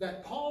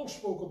that Paul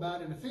spoke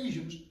about in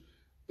Ephesians,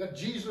 that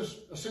Jesus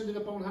ascended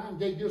up on high and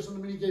gave gifts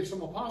unto men. He gave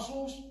some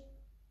apostles,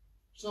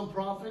 some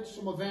prophets,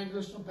 some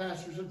evangelists, some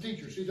pastors, and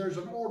teachers. See, there's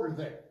an order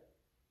there.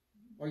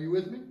 Are you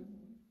with me?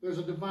 There's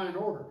a divine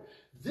order.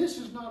 This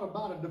is not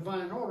about a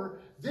divine order.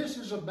 This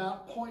is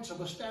about points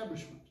of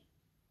establishment.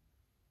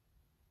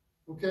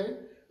 Okay?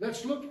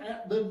 Let's look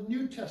at the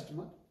New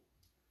Testament.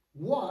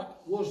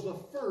 What was the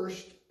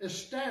first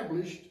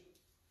established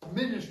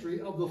ministry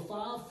of the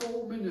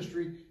fivefold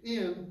ministry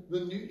in the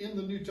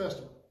New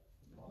Testament?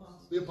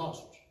 The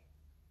apostles.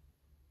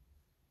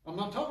 I'm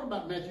not talking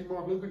about Matthew,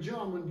 Mark, Luke, and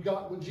John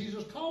when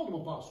Jesus called them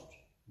apostles.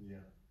 Yeah.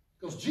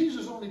 Because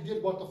Jesus only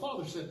did what the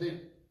Father said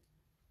then.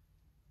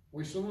 Are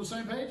we still on the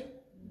same page?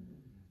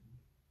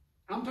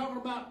 I'm talking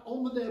about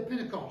on the day of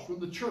Pentecost, when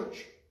the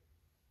church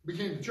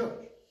became the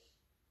church.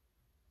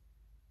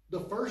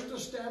 The first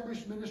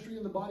established ministry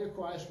in the body of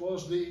Christ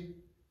was the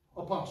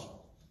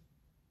Apostle.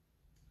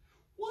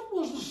 What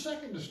was the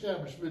second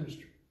established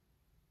ministry?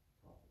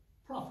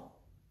 Prophet.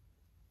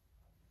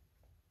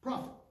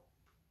 Prophet.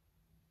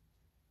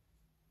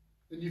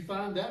 And you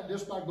find that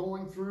just by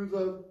going through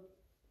the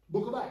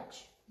book of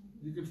Acts.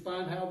 You can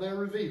find how they're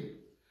revealed.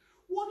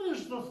 What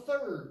is the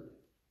third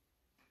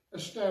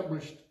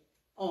established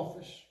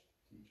office?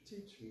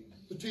 Teacher.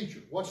 The teacher.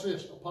 What's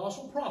this?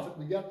 Apostle, prophet.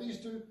 We got these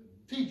two.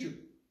 Teacher.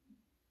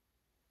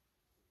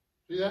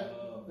 See that?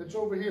 That's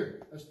over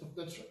here.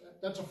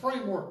 That's a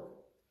framework.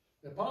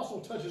 The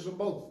apostle touches them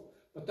both.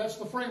 But that's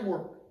the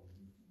framework.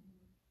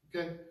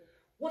 Okay?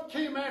 What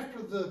came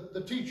after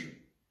the teacher?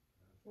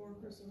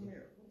 Workers of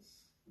miracles.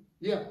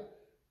 Yeah.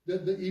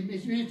 He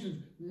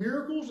mentioned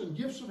miracles and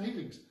gifts of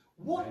healings.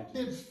 What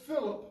did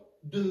Philip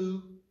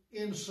do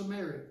in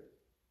Samaria?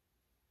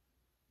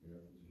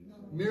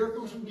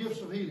 Miracles and gifts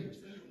of healings.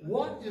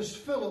 What is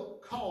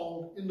Philip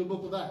called in the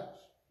book of Acts?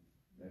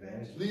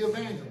 The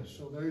evangelist.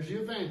 So there's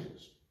the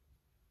evangelist.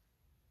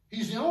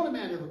 He's the only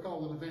man ever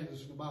called an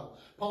evangelist in the Bible.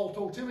 Paul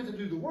told Timothy to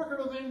do the work of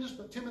an evangelist,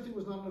 but Timothy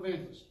was not an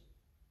evangelist.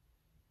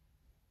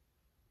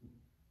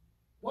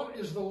 What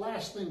is the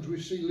last things we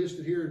see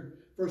listed here in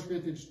 1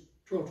 Corinthians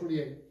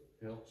 12:28?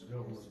 Helps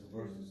governments and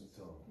diversities of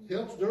tongues.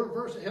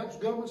 Helps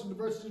governments and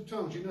diversity of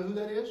tongues. You know who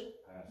that is?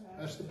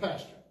 That's the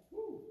pastor.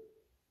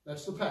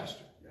 That's the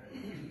pastor.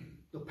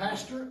 The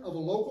pastor of a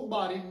local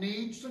body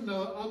needs to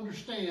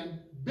understand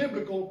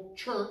biblical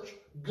church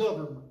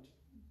government.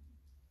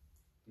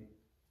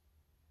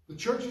 The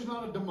church is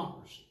not a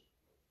democracy.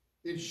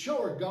 It's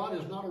sure God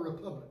is not a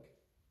republic.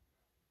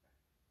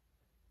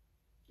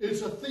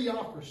 It's a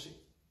theocracy.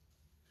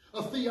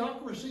 A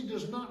theocracy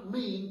does not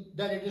mean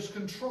that it is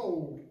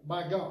controlled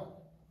by God.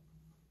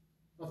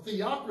 A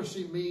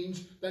theocracy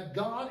means that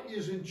God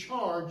is in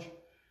charge,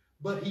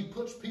 but he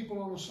puts people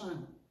on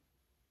assignment.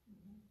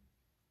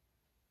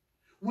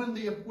 When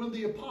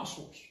the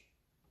apostles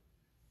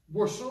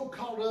were so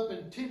caught up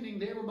in tending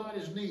to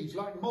everybody's needs,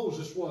 like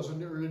Moses was in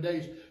the early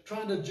days,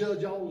 trying to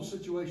judge all the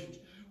situations,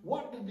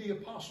 what did the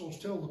apostles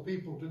tell the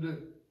people to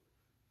do?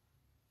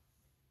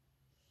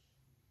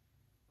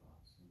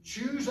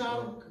 Choose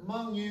out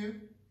among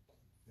you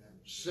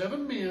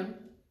 7 men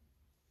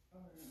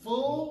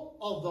full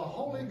of the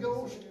Holy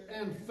Ghost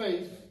and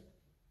faith,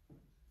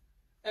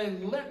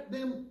 and let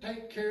them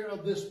take care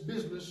of this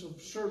business of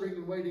serving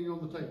and waiting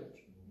on the tables.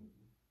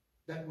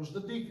 That was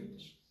the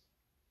deacons.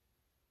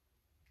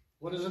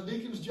 What is a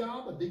deacon's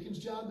job? A deacon's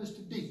job is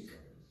to deacon.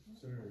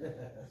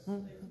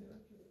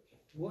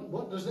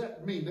 What does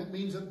that mean? That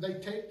means that they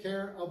take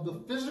care of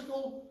the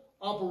physical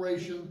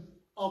operation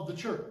of the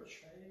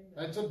church.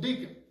 That's a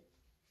deacon.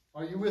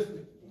 Are you with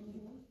me?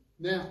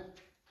 Now,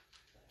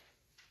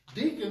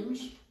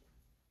 deacons,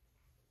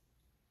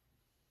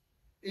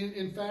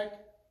 in fact,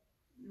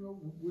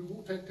 we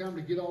won't take time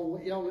to get all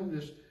into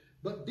this,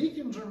 but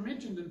deacons are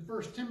mentioned in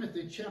 1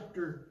 Timothy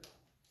chapter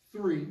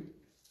 3.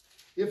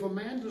 If a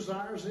man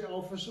desires the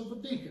office of a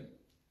deacon.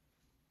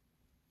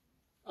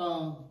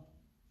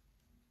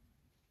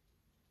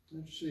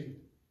 Let's see.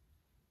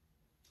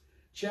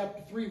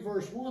 Chapter 3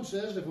 verse 1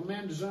 says, if a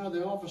man desire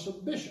the office of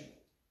a bishop.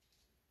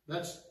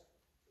 That's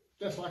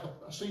like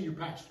a senior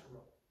pastor.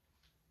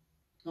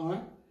 All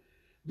right.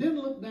 Then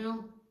look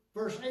down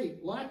verse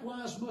 8.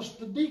 Likewise must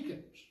the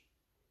deacons.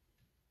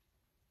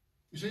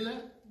 You see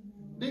that?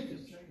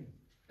 Deacons.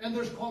 And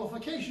there's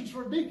qualifications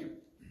for a deacon.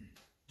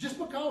 Just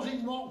because he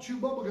can walk and chew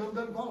bubblegum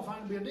doesn't qualify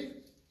him to be a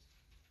deacon.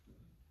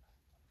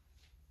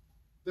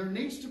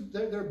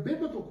 There are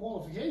biblical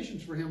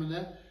qualifications for him in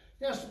that.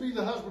 He has to be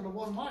the husband of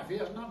one wife. He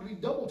has not to be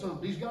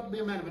double-tongued. He's got to be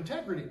a man of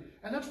integrity.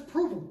 And that's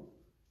provable.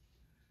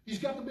 He's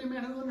got to be a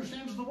man who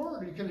understands the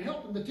Word and can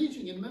help in the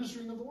teaching and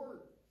ministering of the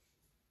Word.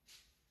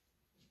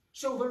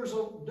 So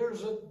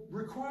there's a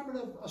requirement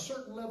of a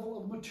certain level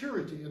of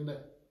maturity in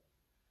that.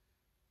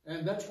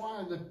 And that's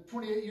why in the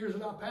 28 years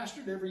that I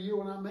pastored, every year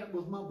when I met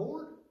with my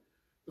board,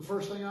 the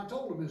first thing I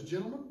told them is,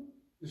 gentlemen,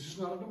 this is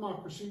not a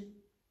democracy.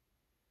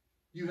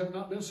 You have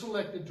not been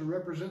selected to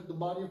represent the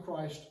body of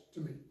Christ to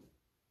me.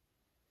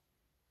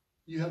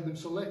 You have been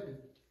selected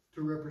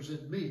to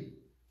represent me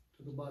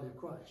to the body of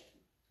Christ.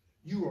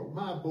 You are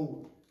my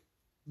board,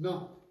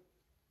 not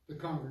the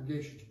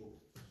congregation's board.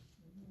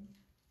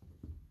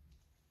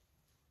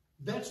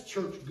 That's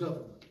church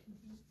government.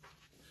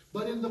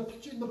 But in the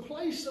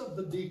place of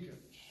the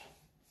deacons,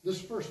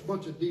 this first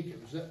bunch of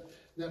deacons that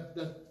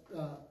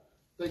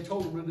they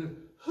told them to do,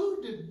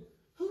 who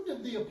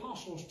did the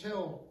apostles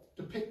tell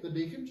to pick the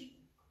deacons?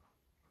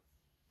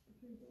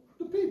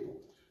 The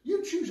people.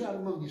 You choose out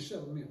among you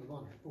 7 men of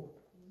honor report.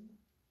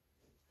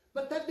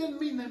 But that didn't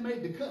mean they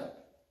made the cut.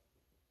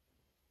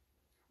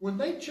 When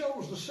they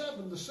chose the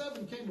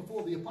seven came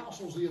before the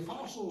apostles. The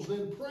apostles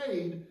then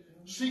prayed,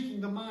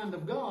 seeking the mind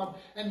of God,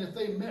 and if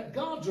they met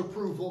God's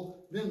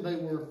approval, then they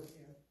were.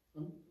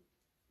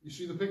 You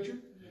see the picture?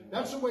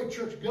 That's the way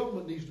church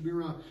government needs to be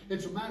run.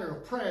 It's a matter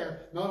of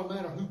prayer, not a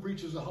matter of who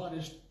preaches the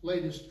hottest,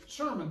 latest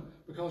sermon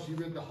because he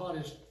read the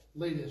hottest,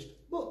 latest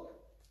book.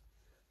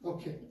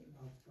 Okay.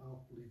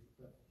 I'll leave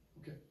that.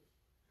 Okay.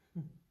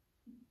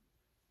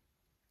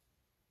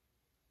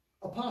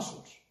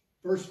 apostles.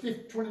 Verse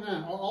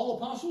 29. Are all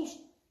apostles?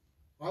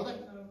 Are they?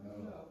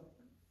 No.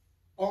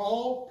 Are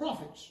all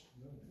prophets?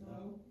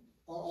 No.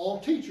 Are all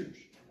teachers?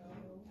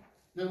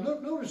 No. Now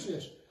notice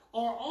this.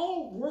 Are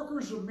all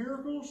workers of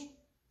miracles?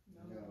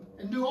 No.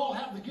 And do all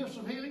have the gifts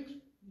of healings?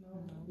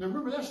 No. Now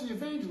remember, that's the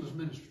evangelist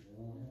ministry.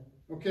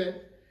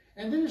 Okay?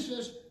 And then it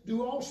says,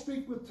 do all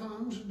speak with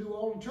tongues and do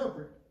all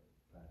interpret?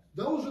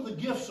 Those are the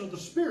gifts of the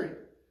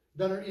Spirit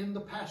that are in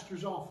the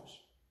pastor's office.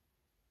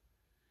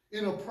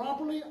 In a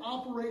properly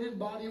operated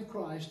body of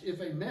Christ, if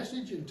a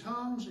message in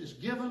tongues is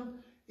given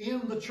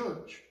in the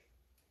church,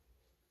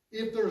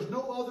 if there's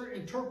no other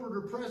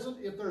interpreter present,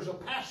 if there's a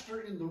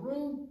pastor in the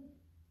room,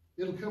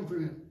 it'll come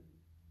through him.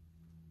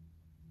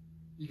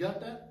 You got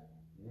that?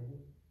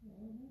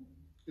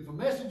 If a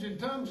message in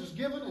tongues is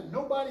given and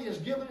nobody is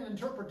given an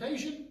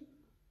interpretation,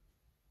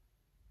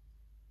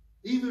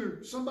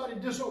 either somebody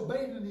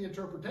disobeyed in the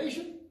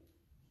interpretation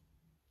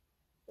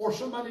or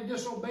somebody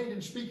disobeyed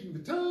in speaking the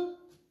tongue,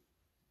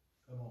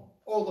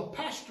 or the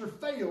pastor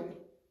failed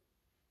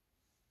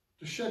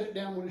to shut it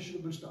down when it should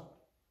have been stopped.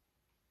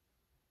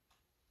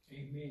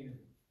 Amen.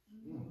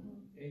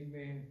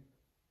 Amen.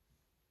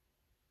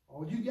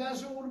 All you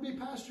guys that want to be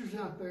pastors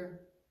out there,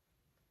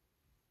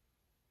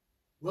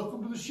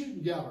 welcome to the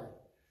shooting gallery.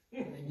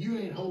 And you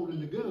ain't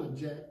holding the gun,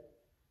 Jack.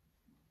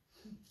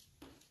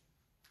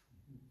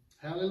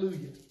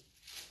 Hallelujah.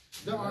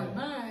 There are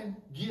 9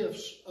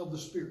 gifts of the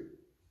Spirit.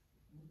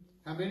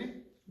 How many?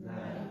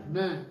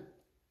 9.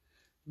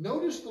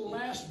 Notice the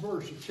last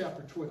verse of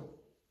chapter 12.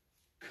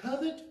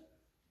 Covet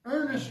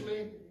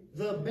earnestly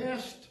the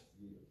best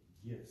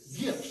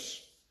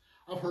gifts.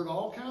 I've heard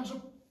all kinds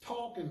of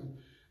talk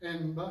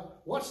and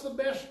what's the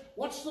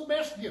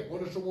best gift?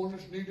 What is the one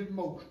that's needed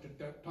most at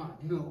that time?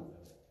 No.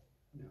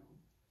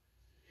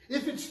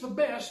 If it's the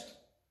best,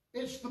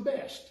 it's the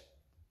best.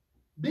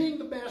 Being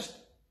the best,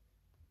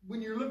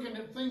 when you're looking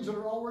at things that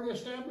are already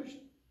established,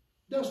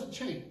 doesn't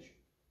change.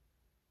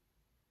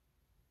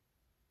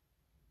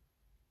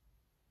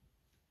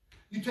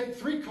 You take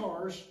 3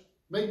 cars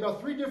made by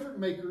 3 different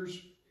makers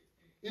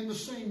in the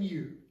same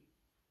year,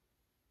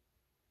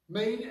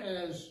 made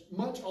as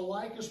much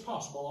alike as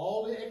possible.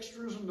 All the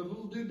extras and the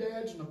little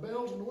doodads and the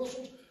bells and the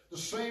whistles, the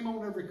same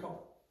on every car.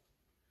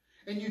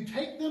 And you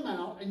take them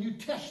out and you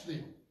test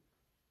them.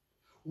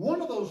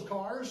 One of those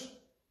cars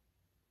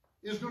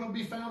is going to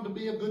be found to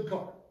be a good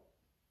car.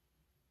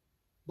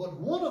 But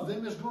one of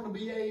them is going to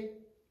be a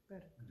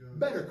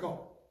better car.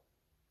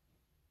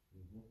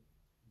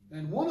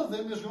 And one of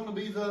them is going to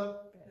be the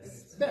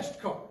best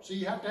car. So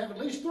you have to have at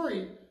least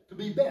 3 to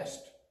be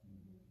best.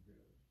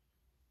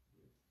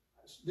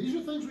 These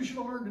are things we should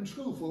have learned in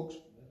school, folks.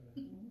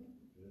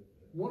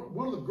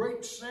 One of the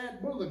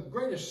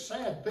greatest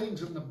sad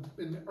things in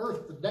the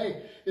earth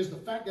today is the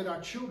fact that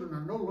our children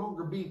are no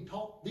longer being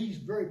taught these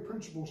very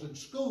principles in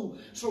school.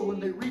 So when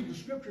they read the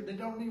scripture, they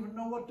don't even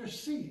know what they're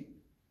seeing.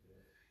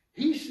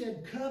 He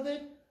said,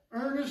 covet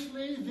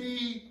earnestly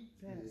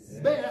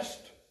the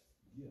best.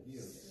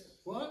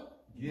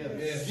 What?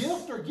 Yes.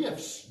 Gift or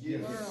gifts?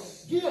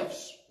 Yes.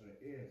 Gifts.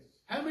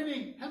 How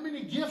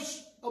many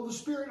gifts of the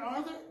Spirit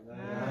are there?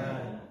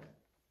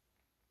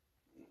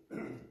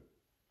 9.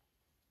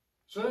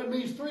 So that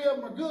means 3 of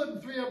them are good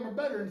and 3 of them are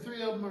better and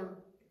 3 of them are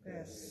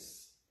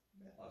Yes.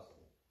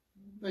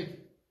 Thank you.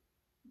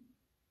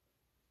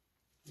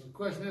 The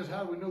question is,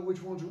 how do we know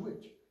which ones are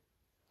which?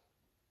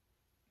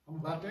 I'm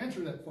about to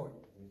answer that for you.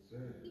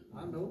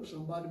 I know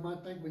somebody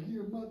might think, well,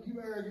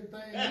 you arrogant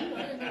thing.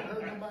 I ain't never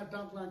heard nobody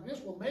talk like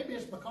this. Well, maybe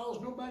it's because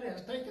nobody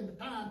has taken the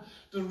time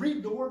to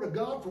read the Word of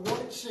God for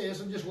what it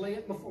says and just lay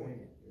it before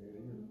you.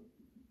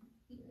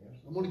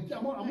 I'm going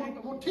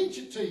to teach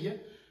it to you,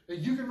 that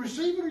you can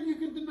receive it or you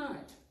can deny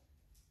it.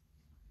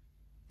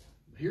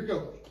 Here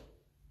goes.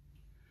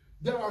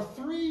 There are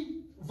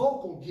 3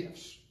 vocal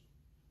gifts.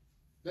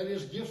 That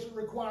is, gifts that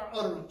require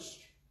utterance.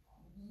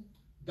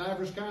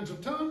 Divers kinds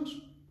of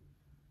tongues,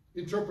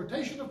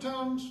 interpretation of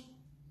tongues,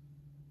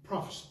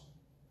 prophecy.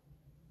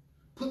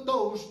 Put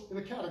those in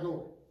a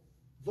category.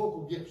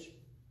 Vocal gifts.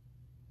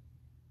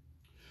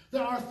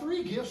 There are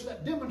 3 gifts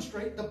that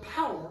demonstrate the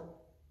power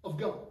of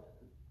God.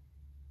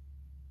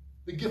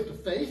 The gift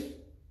of faith,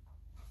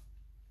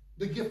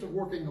 the gift of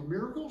working of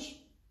miracles,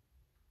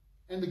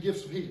 and the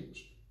gifts of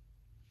healings.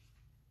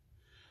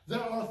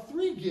 There are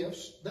 3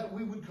 gifts that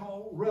we would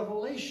call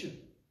revelation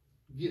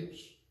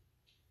gifts.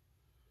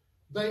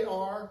 They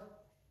are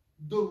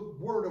the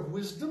word of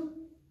wisdom,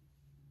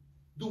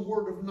 the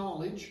word of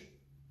knowledge,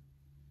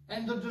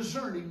 and the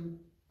discerning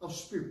of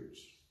spirits.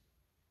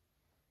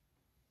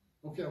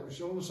 Okay, are we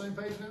still on the same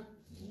page now?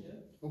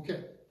 Yeah.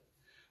 Okay.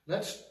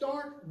 Let's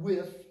start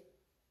with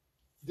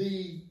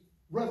the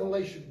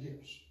revelation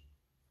gifts.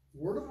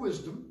 Word of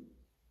wisdom,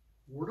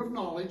 word of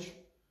knowledge,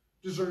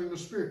 discerning of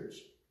spirits.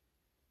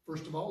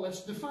 First of all,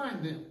 let's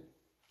define them.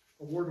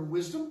 A word of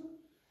wisdom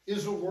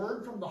is a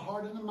word from the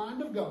heart and the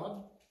mind of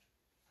God,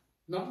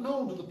 not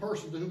known to the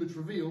person to whom it's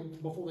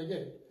revealed before they get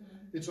it.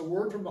 It's a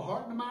word from the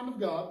heart and the mind of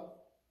God,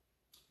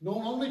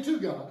 known only to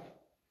God,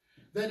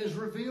 that is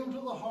revealed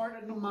to the heart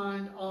and the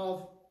mind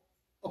of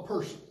a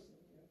person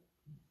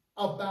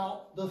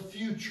about the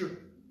future.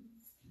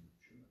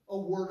 A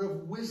word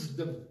of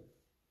wisdom.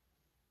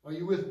 Are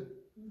you with me?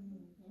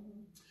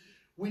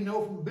 We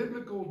know from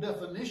biblical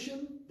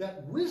definition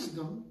that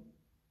wisdom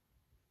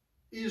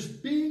is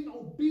being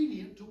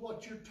obedient to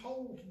what you're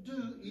told to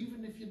do,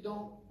 even if you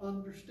don't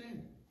understand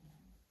it.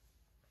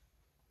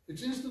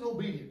 It's instant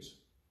obedience.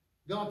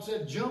 God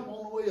said, jump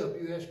on the way up.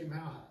 You ask him how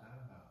high.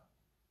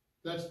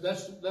 That's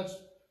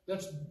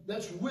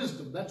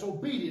wisdom. That's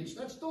obedience.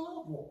 That's the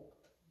love walk.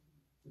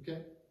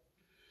 Okay?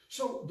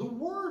 So the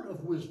word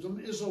of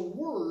wisdom is a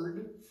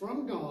word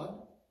from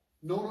God,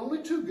 known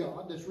only to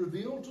God, that's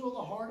revealed to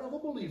the heart of a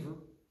believer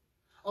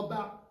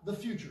about the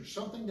future,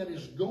 something that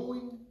is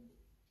going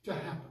to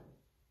happen.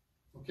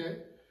 Okay?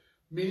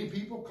 Many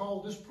people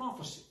call this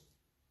prophecy.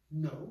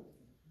 No.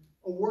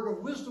 A word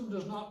of wisdom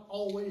does not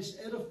always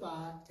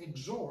edify,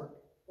 exhort,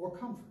 or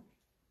comfort.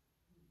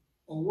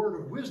 A word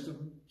of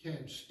wisdom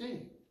can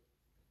sting.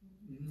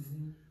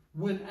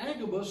 When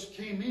Agabus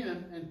came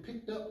in and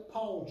picked up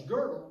Paul's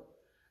girdle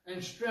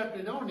and strapped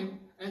it on him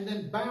and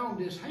then bound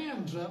his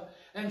hands up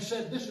and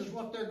said, this is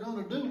what they're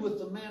going to do with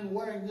the man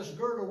wearing this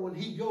girdle when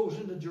he goes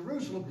into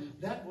Jerusalem,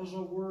 that was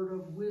a word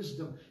of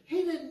wisdom.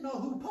 He didn't know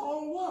who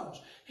Paul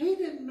was. He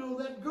didn't know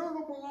that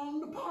girdle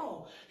belonged to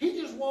Paul. He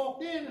just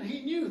walked in and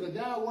he knew the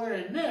guy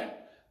wearing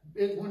that,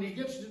 when he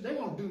gets to, they're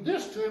going to do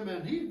this to him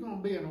and he's going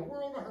to be in a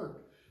world of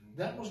hurt.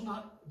 That was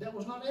not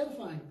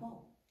edifying to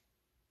Paul.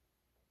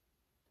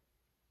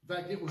 In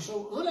fact, it was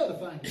so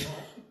unedifying to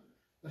Paul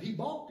that he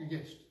balked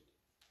against it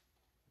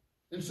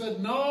and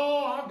said, no,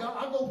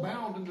 I go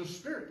bound in the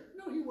Spirit.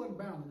 No, he wasn't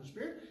bound in the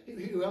Spirit.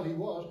 He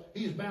was.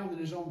 He's bound in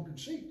his own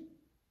conceit.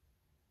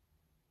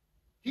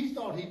 He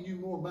thought he knew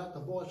more about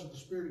the voice of the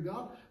Spirit of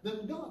God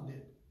than God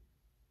did.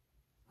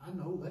 I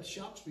know that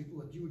shocks people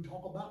that you would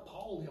talk about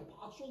Paul the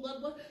Apostle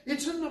that way.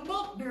 It's in the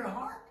book, dear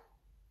heart.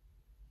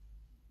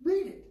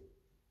 Read it.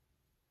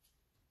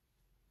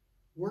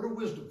 Word of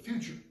wisdom,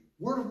 future.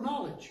 Word of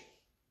knowledge.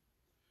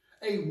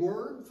 A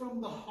word from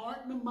the heart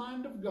and the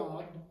mind of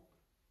God,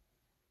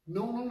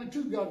 known only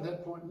to God at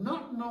that point,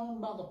 not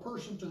known by the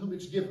person to whom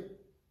it's given,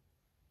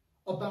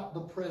 about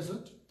the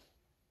present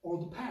or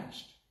the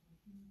past.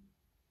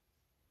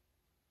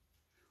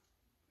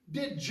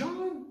 Did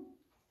John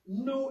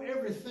know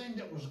everything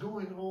that was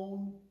going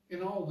on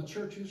in all the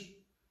churches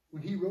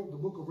when he wrote the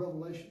book of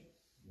Revelation?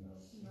 No.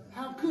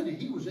 How could he?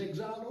 He was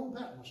exiled on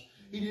Patmos.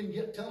 He didn't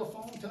get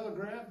telephone,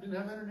 telegraph, didn't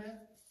have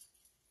internet.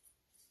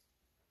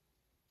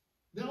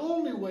 The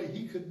only way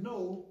he could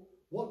know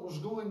what was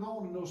going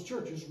on in those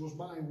churches was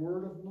by a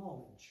word of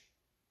knowledge.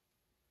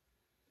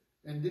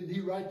 And didn't he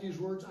write these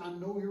words, I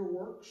know your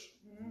works?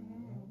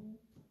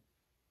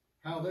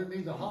 How they're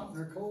neither hot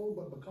nor cold,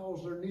 but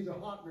because they're neither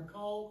hot nor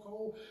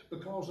cold,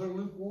 because they're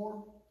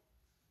lukewarm,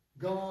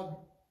 God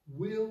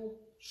will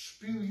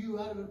spew you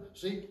out of it.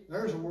 See,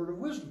 there's a word of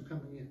wisdom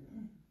coming in.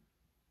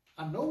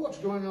 I know what's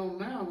going on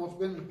now and what's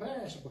been in the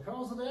past. And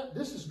because of that,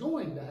 this is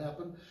going to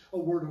happen. A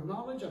word of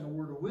knowledge and a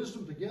word of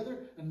wisdom together,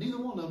 and neither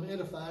one of them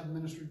edified and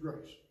ministered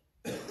grace.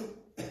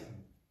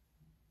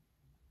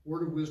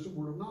 Word of wisdom,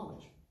 word of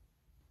knowledge.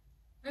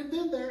 And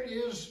then there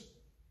is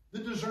the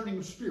discerning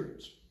of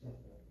spirits.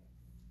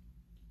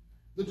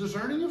 The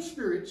discerning of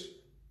spirits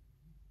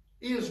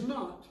is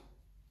not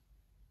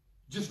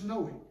just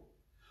knowing.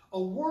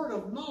 A word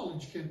of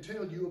knowledge can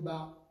tell you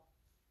about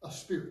a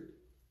spirit.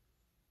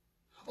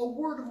 A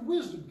word of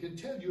wisdom can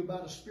tell you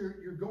about a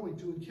spirit you're going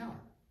to encounter.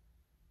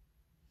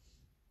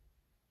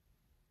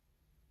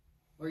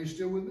 Are you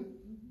still with me?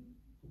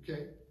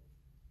 Okay.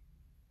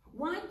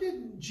 Why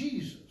didn't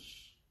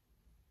Jesus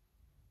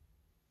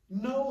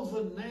know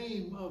the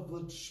name of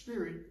the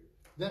spirit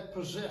that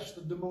possessed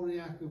the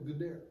demoniac of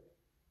Gadara?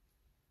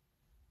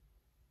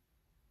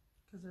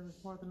 Because there was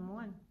more than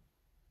one.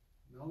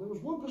 No, there was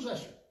one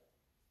possessor.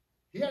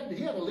 He had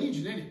a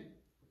legion in him.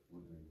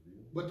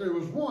 But there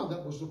was one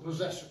that was the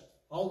possessor.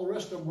 All the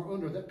rest of them were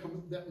under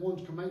that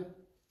one's command.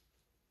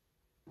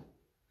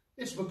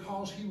 It's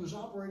because he was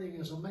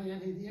operating as a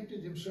man. He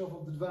emptied himself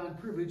of the divine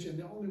privilege, and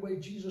the only way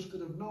Jesus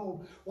could have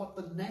known what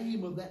the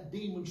name of that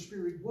demon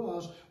spirit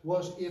was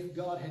if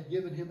God had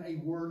given him a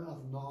word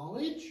of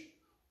knowledge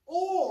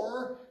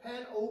or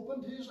had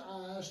opened his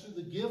eyes to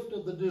the gift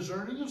of the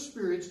discerning of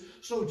spirits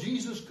so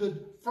Jesus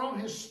could, from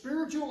his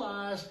spiritual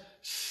eyes,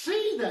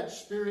 see that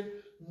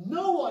spirit,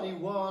 know what he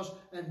was,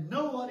 and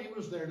know what he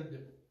was there to do.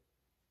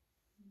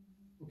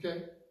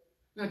 Okay?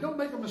 Now, don't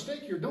make a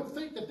mistake here. Don't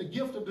think that the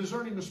gift of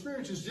discerning the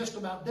spirits is just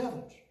about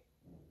devils.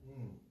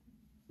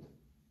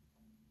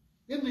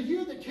 In the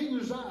year that King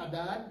Uzziah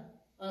died,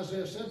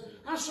 Isaiah said,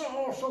 I saw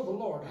also the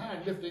Lord high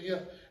and lifting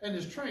up, and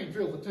his train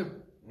filled the temple.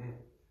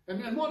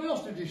 And what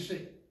else did he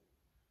see?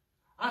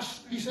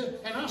 He said,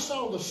 and I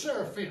saw the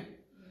seraphim.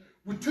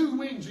 With 2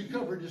 wings he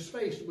covered his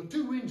face, and with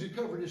 2 wings he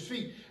covered his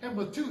feet, and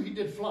with 2 he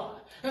did fly.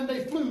 And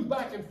they flew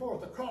back and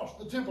forth across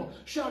the temple,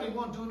 shouting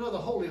one to another,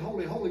 Holy,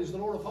 holy, holy is the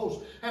Lord of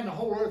hosts, and the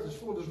whole earth is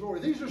full of his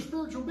glory. These are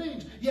spiritual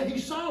beings, yet he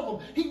saw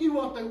them. He knew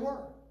what they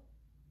were.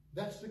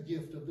 That's the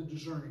gift of the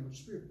discerning of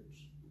spirits.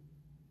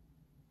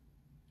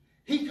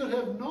 He could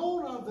have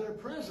known of their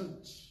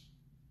presence.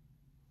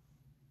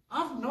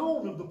 I've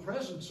known of the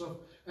presence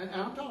of, and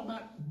I'm talking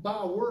about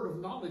by a word of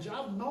knowledge,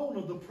 I've known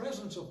of the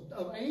presence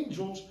of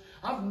angels.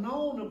 I've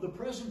known of the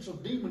presence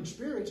of demon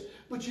spirits,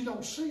 but you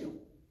don't see them.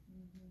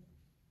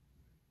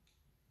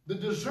 The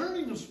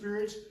discerning of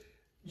spirits,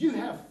 you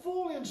have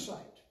full insight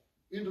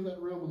into that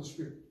realm of the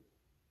spirit.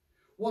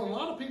 What a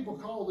lot of people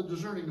call the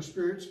discerning of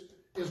spirits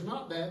is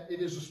not that.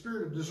 It is a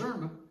spirit of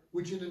discernment,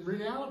 which in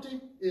reality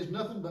is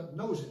nothing but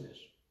nosiness.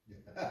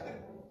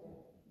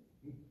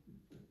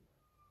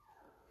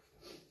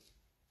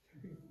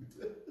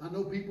 I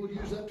know people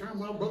use that term,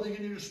 well, brother, you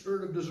need a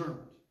spirit of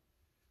discernment.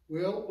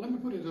 Well, let me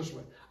put it this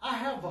way. I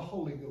have the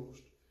Holy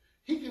Ghost.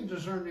 He can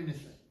discern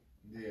anything.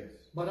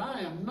 Yes. But I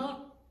am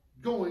not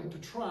going to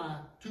try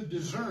to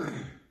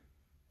discern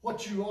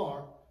what you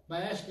are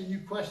by asking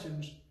you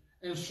questions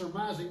and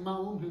surmising my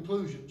own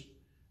conclusions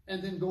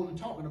and then going and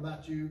talking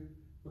about you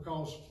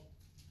because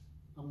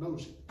I'm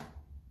nosy.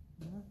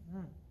 No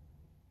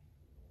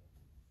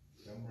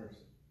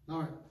mercy.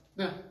 All right.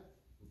 Now,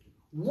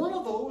 one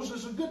of those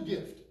is a good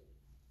gift.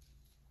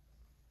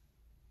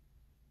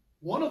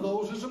 One of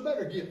those is a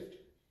better gift.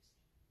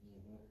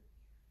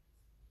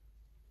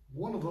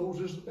 One of those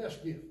is the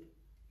best gift.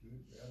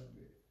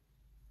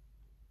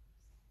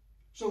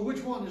 So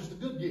which one is the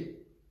good gift?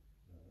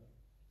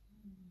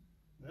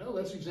 Well,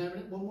 let's examine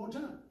it one more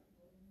time.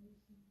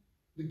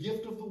 The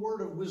gift of the word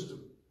of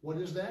wisdom. What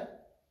is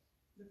that?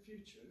 The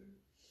future.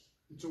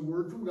 It's a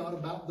word from God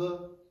about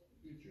the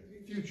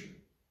future.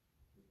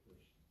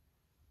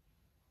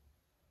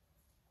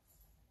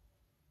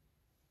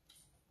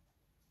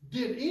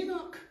 Did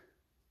Enoch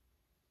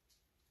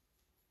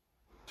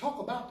talk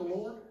about the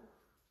Lord?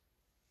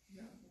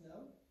 No.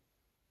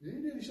 Yeah,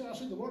 he did. He said, I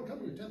see the Lord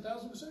coming with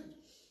 10,000 saints.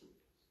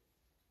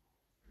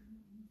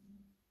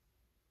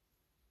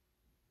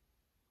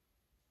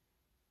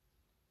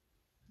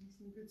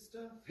 Some good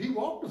stuff. He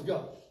walked with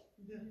God.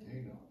 Yeah.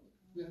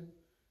 Yeah.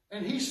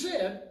 And he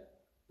said,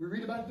 we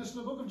read about this in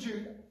the book of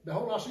Jude,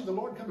 behold, I see the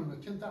Lord coming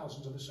with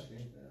 10,000s of his saints.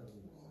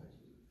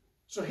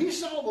 So he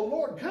saw the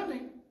Lord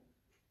coming,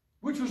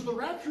 which was the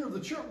rapture of the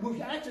church,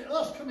 which actually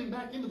us coming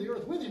back into the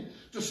earth with him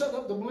to set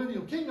up the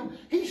millennial kingdom.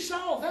 He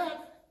saw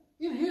that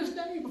in his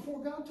day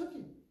before God took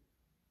him.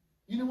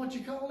 You know what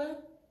you call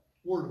that?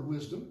 Word of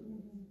wisdom.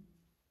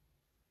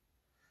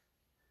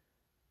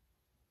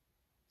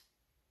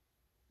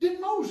 Did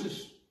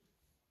Moses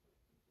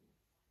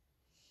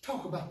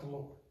talk about the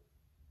Lord?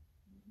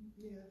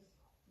 Yes.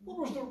 What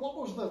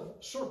was the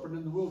serpent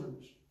in the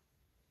wilderness?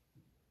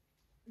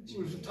 It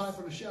was a type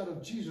and a shadow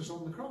of Jesus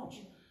on the cross.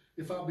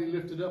 If I be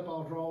lifted up,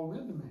 I'll draw all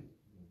men to me.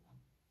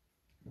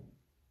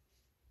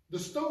 The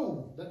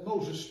stone that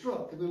Moses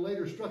struck and then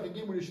later struck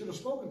again when he should have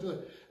spoken to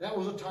it, that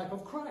was a type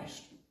of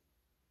Christ.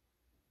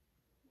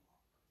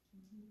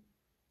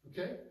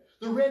 Okay?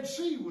 The Red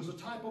Sea was a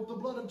type of the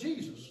blood of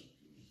Jesus.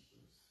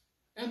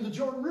 And the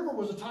Jordan River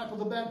was a type of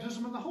the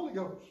baptism in the Holy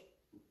Ghost.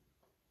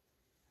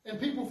 And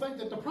people think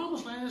that the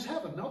promised land is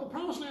heaven. No, the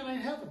promised land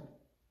ain't heaven.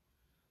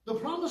 The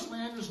promised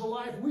land is the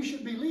life we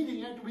should be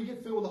leading after we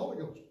get filled with the Holy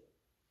Ghost.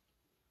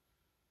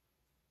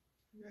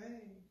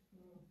 Right.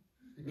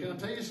 And can I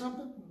tell you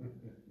something?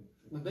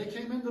 When they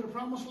came into the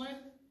promised land,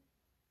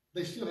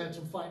 they still had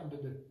some fighting to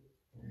do.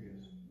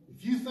 Yes.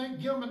 If you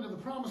think getting into the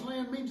promised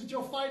land means that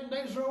your fighting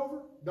days are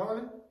over,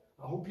 darling,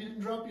 I hope you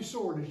didn't drop your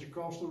sword as you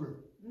cross the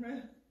river.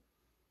 Right.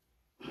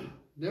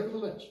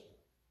 Nevertheless,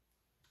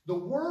 the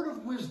word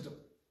of wisdom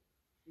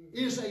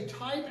is a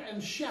type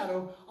and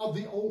shadow of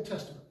the Old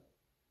Testament.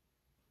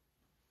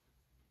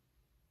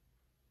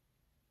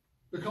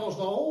 Because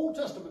the Old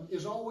Testament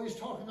is always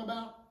talking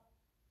about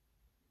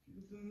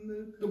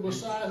the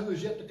Messiah who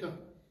is yet to come.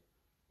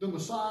 The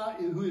Messiah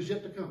who is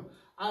yet to come.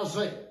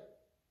 Isaiah.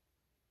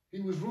 He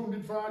was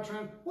wounded for our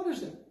trans. What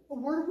is that? A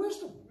word of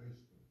wisdom.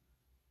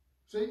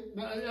 See,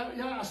 now,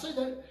 yeah, I say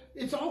that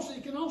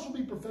it can also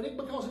be prophetic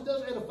because it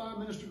does edify,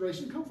 minister grace,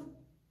 and comfort.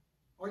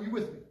 Are you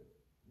with me?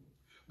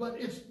 But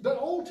the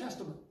Old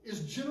Testament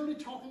is generally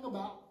talking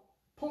about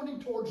pointing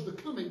towards the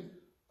coming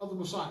of the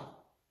Messiah.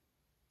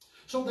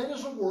 So that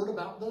is a word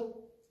about the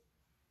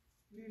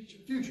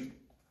future.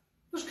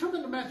 Let's come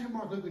into Matthew,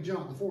 Mark, Luke, and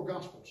John, the four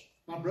Gospels.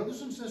 My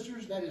brothers and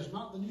sisters, that is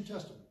not the New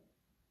Testament.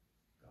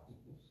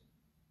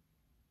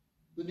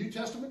 The New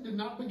Testament did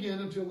not begin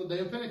until the day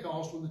of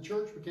Pentecost when the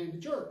church became the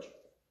church.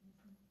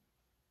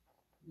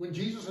 When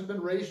Jesus had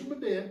been raised from the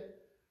dead,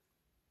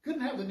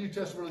 couldn't have the New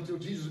Testament until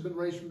Jesus had been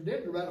raised from the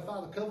dead to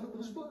ratify the covenant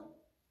with his blood.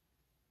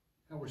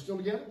 Now we're still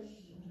together?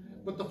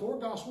 But the four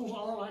Gospels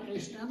are like a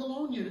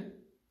standalone unit.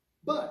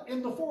 But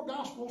in the four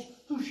Gospels,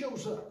 who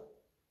shows up?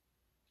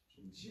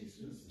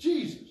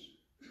 Jesus.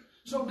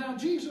 So now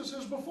Jesus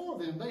is before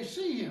them. They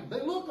see him.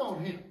 They look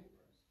on him.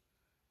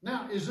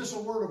 Now, is this a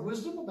word of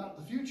wisdom about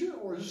the future,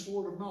 or is this a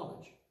word of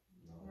knowledge?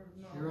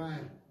 Here I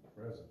am.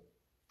 Present.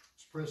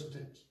 It's present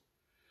tense.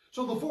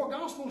 So the four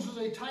Gospels is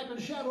a type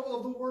and shadow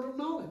of the word of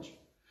knowledge.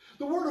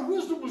 The word of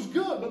wisdom was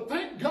good, but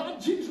thank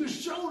God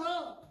Jesus showed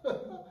up.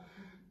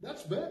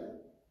 That's better.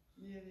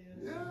 Yeah.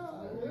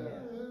 Yeah.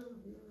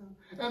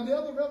 And the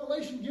other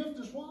revelation gift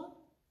is what?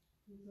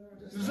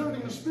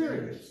 Discerning of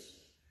spirits.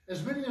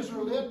 As many as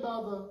are led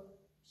by the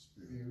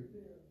Spirit.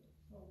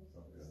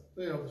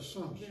 they are the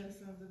sons They're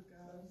sons of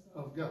God.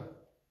 of God.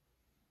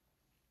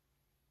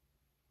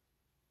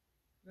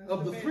 That's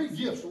Of the three best.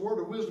 gifts, the word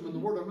of wisdom and the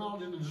word of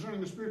knowledge and the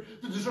discerning of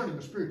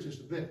spirits is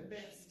the best.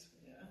 Best.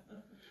 Yeah.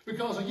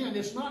 Because again,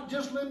 it's not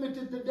just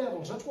limited to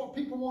devils. That's what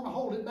people want to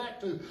hold it back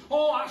to.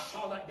 Oh, I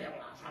saw that devil.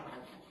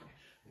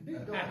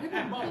 It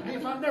wouldn't bother me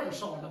if I never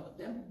saw another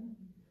devil.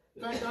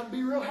 In fact, I'd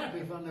be real happy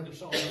if I never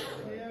saw another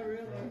devil. Yeah,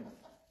 really.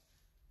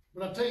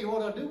 But I tell you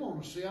what I do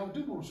want to see. I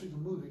do want to see the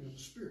moving of the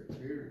Spirit.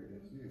 Spirit,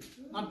 that's it.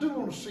 I do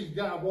want to see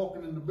God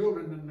walking in the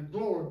building and the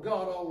glory of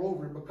God all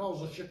over him because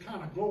the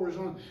Shekinah glory is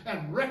on him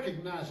and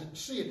recognize it and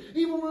see it,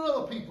 even when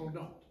other people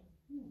don't.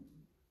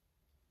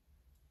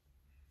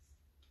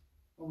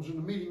 I was in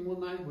a meeting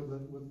one night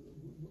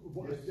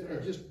Yes,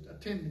 just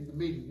attending the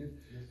meeting and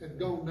had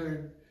gone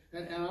there,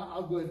 and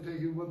I'll go ahead and tell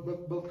you what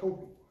Brother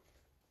Copeland was.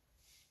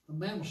 The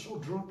man was so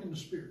drunk in the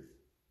Spirit.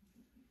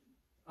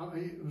 I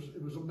mean,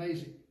 it was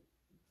amazing.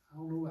 I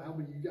don't know how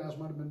many of you guys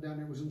might have been down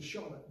there. It was in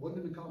Charlotte.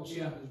 Wasn't in the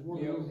Coliseum. It was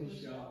one of those.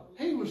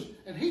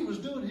 He was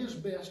doing his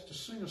best to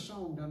sing a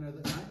song down there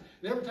that night.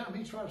 And every time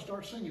he tried to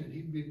start singing it,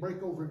 he'd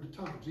break over into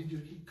tongues.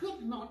 He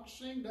could not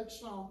sing that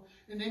song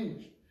in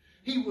English.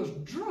 He was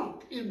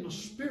drunk in the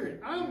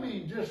Spirit. I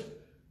mean, just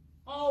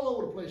all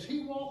over the place.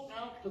 He walked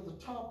out to the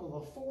top of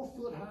a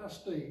 4-foot high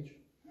stage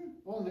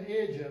on the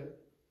edge of it.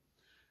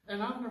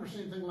 And I've never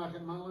seen anything like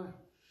it in my life.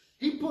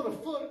 He put a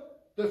foot,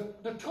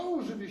 the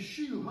toes of his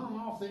shoe hung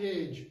off the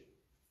edge.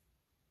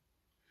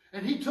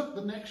 And he took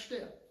the next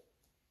step.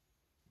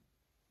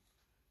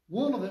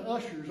 One of the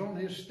ushers on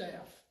his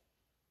staff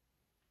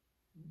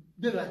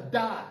did a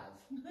dive.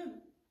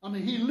 I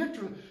mean,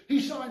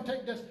 he saw him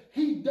take this.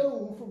 He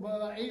dove from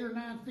about 8 or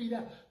 9 feet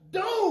out.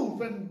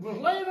 Dove and was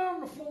laying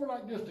on the floor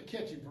like this to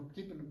catch him from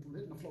keeping him from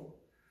hitting the floor.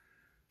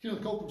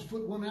 Kenneth Copeland's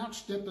foot went out,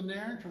 stepped in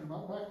there, and turned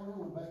right back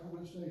around and back on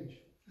that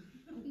stage.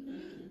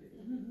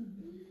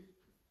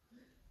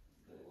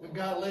 The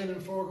guy laying on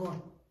the floor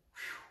going,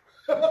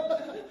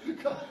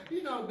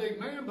 you're not a big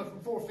man, but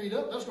from 4 feet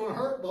up, that's going to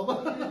hurt,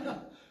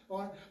 Bubba. All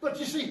right. But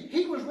you see,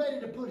 he was ready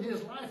to put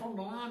his life on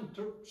the line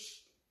to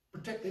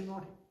protect the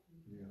anointing.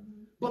 Yeah.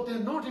 But the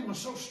anointing was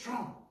so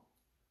strong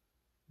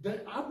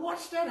that I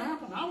watched that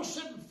happen. I was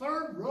sitting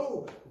 3rd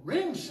row,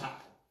 ringside.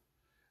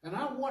 And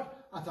I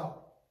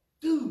thought,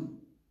 dude,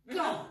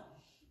 God,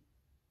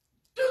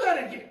 do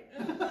that again.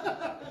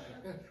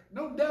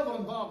 No devil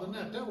involved in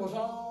that. That was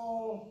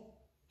all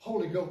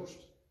Holy Ghost.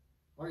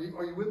 Are you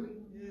with me?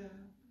 Yeah.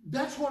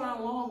 That's what I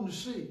long to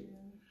see.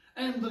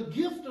 And the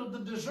gift of the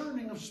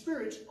discerning of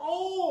spirits,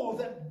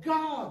 that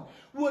God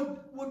would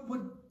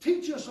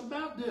teach us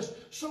about this,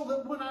 so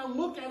that when I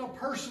look at a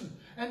person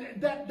and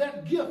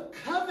that gift,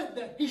 covet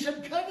that. He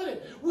said, covet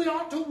it. We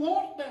ought to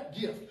want that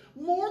gift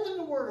more than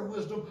the word of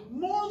wisdom,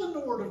 more than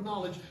the word of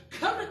knowledge.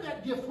 Covet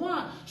that gift.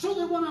 Why? So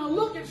that when I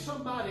look at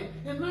somebody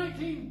in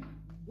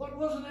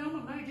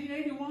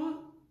 1981?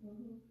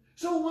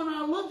 So when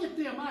I look at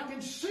them, I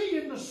can see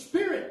in the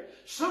Spirit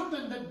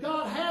something that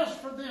God has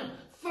for them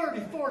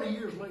 30, 40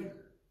 years later.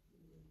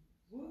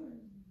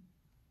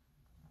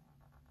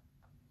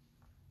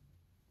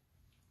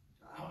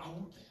 I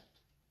want that.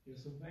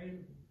 It's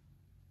available.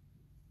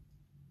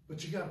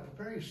 But you got to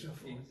prepare yourself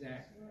for it.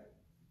 Exactly.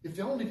 If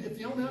the only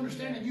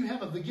understanding you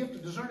have of the gift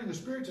of discerning the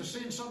spirits is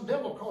seeing some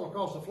devil crawl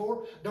across the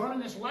floor,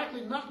 darling, it's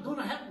likely not going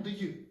to happen to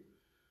you.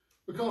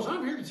 Because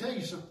I'm here to tell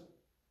you something.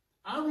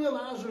 I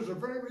realize there's a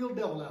very real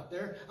devil out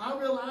there. I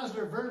realize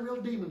there are very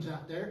real demons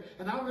out there.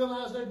 And I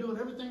realize they're doing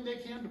everything they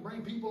can to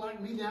bring people like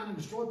me down and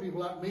destroy people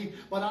like me.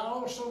 But I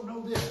also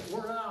know this,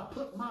 where I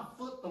put my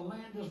foot, the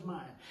land is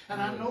mine.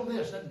 And I know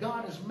this, that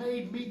God has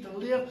made me to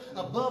live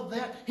above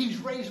that. He's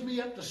raised me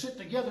up to sit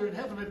together in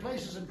heavenly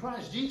places in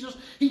Christ Jesus.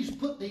 He's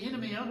put the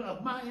enemy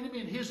of my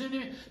enemy and his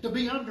enemy to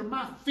be under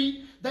my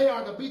feet. They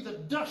are to be the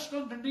dust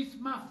underneath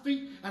my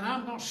feet. And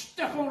I'm going to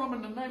step on them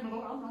in the name of the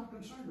Lord. I'm not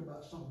concerned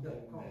about some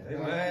devil calling.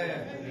 Amen.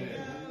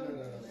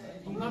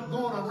 I'm not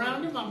going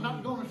around him. I'm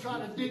not going to try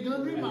to dig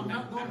under him. I'm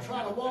not going to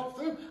try to walk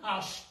through.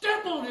 I'll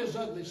step on his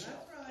ugly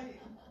self. That's right.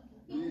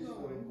 Yes.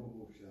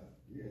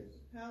 Yes.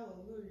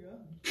 Hallelujah.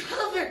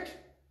 Covet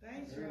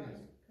Thanks, right.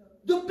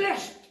 the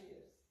best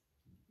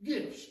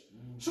gifts.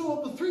 So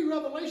of the 3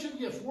 revelation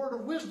gifts, word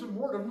of wisdom,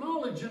 word of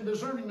knowledge, and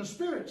discerning of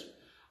spirits,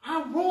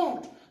 I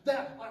want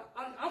that.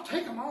 I'll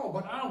take them all,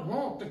 but I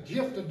want the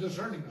gift of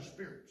discerning of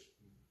spirits.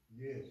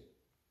 Yes.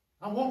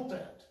 I want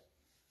that.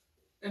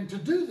 And to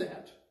do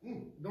that,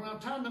 we don't have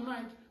time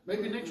tonight.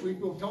 Maybe next week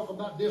we'll talk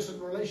about this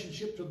in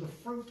relationship to the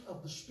fruit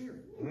of the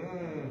Spirit.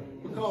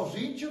 Because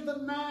each of the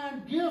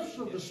 9 gifts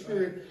of the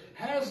Spirit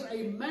has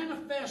a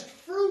manifest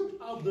fruit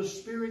of the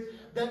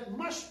Spirit that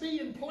must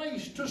be in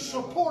place to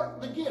support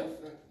the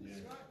gift.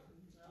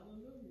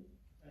 Hallelujah.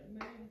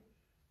 Amen.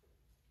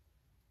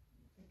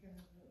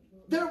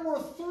 There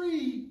were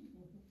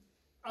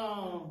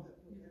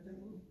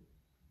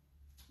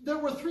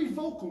 3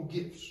 vocal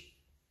gifts.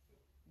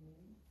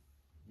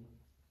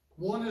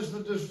 One is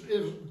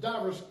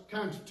diverse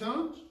kinds of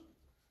tongues.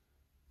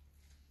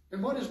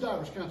 And what is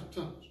diverse kinds of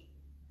tongues?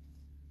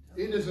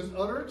 It is an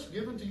utterance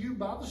given to you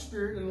by the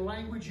Spirit in a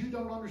language you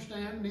don't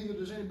understand, neither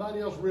does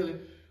anybody else really,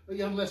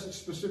 unless it's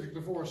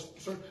specifically for us.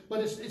 But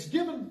it's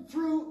given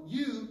through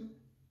you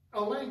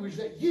a language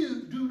that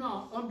you do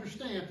not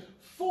understand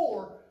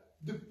for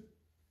the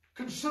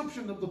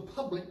consumption of the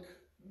public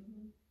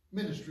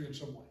ministry in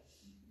some way.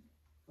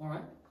 All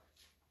right?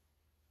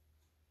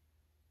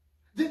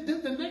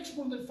 The next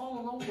one that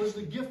followed on was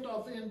the gift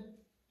of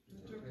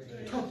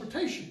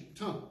interpretation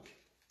tongue.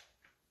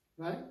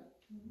 Right?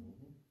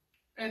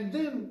 And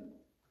then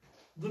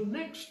the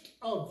next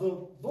of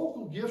the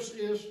vocal gifts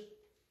is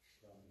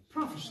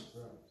prophecy.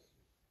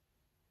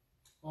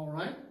 All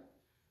right?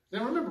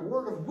 Now remember,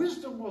 word of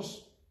wisdom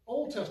was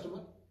Old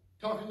Testament,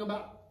 talking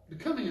about the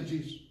coming of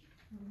Jesus.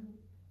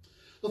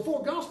 The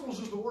four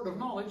Gospels is the word of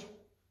knowledge.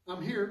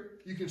 I'm here.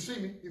 You can see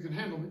me. You can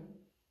handle me.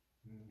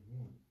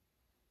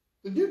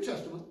 The New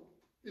Testament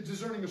is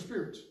discerning of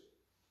spirits.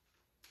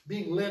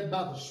 Being led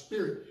by the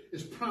Spirit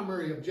is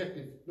primary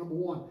objective, number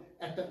one,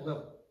 at that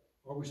level.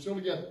 Are we still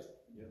together?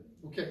 Yeah.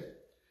 Okay.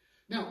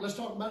 Now, let's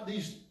talk about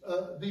these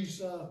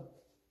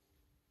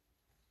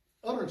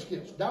utterance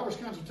gifts, diverse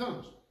kinds of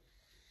tongues.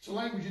 It's a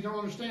language you don't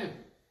understand.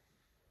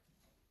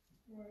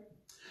 Right.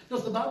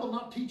 Does the Bible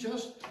not teach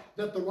us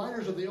that the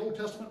writers of the Old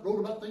Testament wrote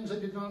about things they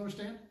did not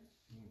understand?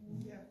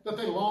 Yeah. That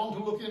they longed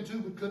to look into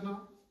but could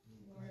not?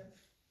 Right.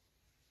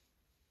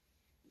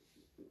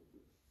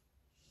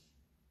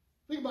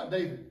 Think about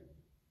David.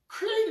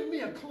 Created me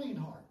a clean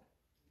heart.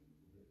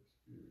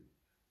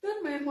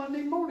 That man wasn't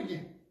even born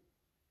again.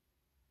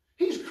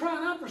 He's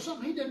crying out for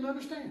something he didn't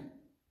understand.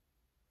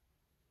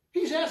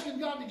 He's asking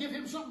God to give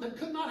him something that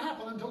could not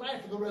happen until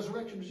after the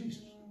resurrection of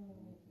Jesus.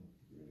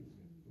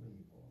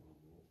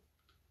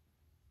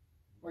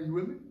 Are you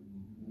with me?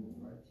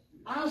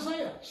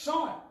 Isaiah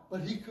saw it,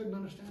 but he couldn't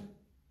understand it.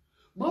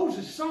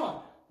 Moses saw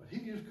it, but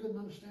he just couldn't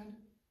understand it.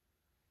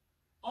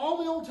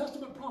 All the Old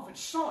Testament prophets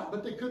saw it,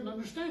 but they couldn't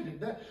understand it.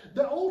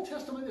 The Old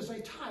Testament is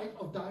a type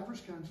of diverse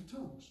kinds of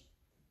tongues.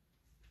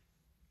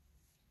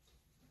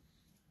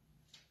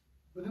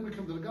 But then we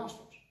come to the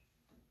Gospels.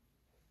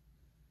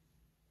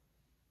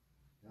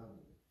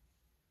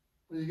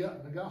 What do you got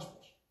in the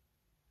Gospels?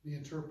 The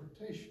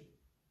interpretation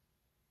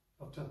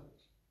of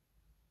tongues.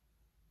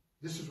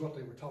 This is what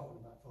they were talking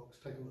about, folks.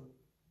 Take a look.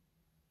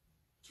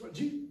 That's what,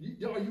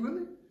 are you with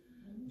me?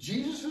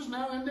 Jesus is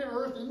now in the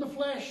earth, in the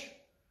flesh.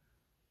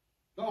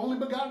 The only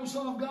begotten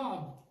Son of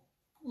God,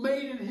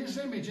 made in his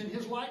image, in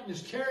his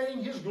likeness,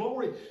 carrying his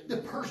glory, the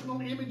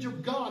personal image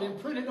of God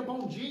imprinted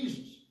upon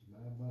Jesus.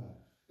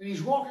 And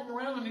he's walking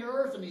around on the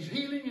earth, and he's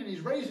healing, and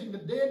he's raising the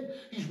dead.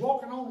 He's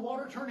walking on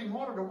water, turning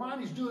water to wine.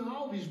 He's doing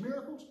all these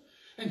miracles.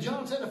 And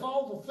John said if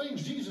all the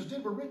things Jesus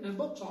did were written in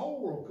books, the whole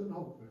world couldn't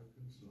hold it.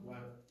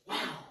 Wow.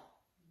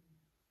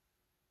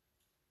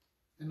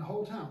 And the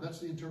whole time, that's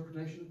the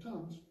interpretation of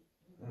tongues.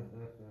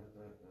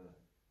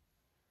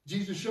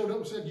 Jesus showed up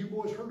and said, you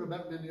boys heard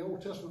about it in the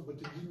Old Testament, but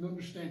you didn't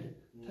understand it.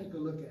 Take a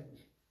look at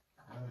it.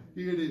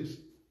 Here it is.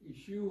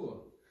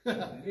 Yeshua,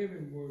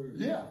 living word.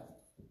 Yeah.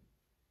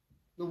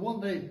 The one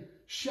they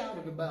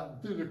shouted about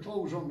and threw their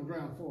clothes on the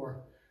ground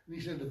for. And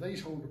he said, if they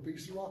hold a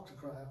piece, the rocks will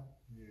cry out.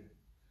 Yeah.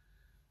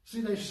 See,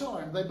 they saw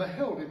him, they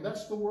beheld him.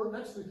 That's the word,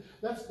 that's the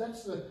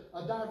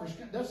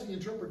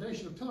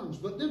interpretation of tongues.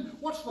 But then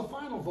what's the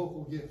final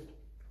vocal gift?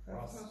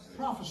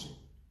 Prophecy.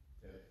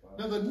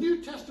 Now, the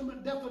New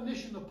Testament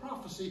definition of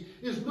prophecy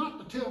is not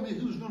to tell me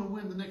who's going to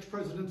win the next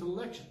presidential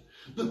election.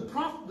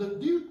 The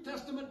New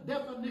Testament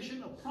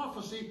definition of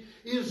prophecy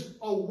is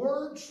a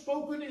word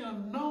spoken in a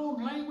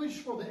known language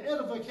for the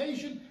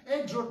edification,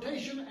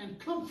 exhortation, and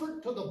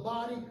comfort to the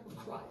body of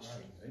Christ.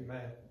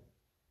 Amen.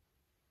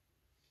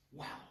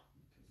 Wow.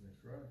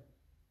 That's right.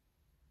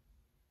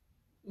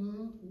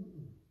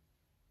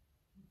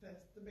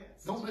 That's the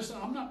best. Don't miss it.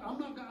 I'm not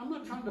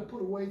trying to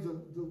put away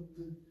the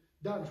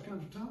diverse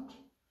kinds of tongues.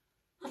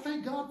 I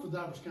thank God for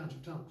diverse kinds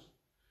of tongues.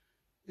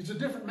 It's a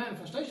different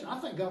manifestation. I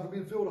thank God for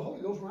being filled with the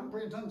Holy Ghost when I'm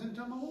praying tongues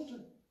anytime I want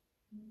to.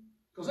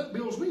 Because that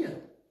builds me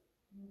up.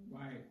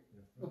 Right.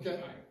 Okay?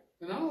 Right.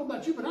 And I don't know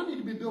about you, but I need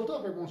to be built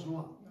up every once in a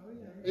while. Oh,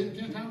 yeah. 8 or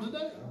 10 times a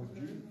day.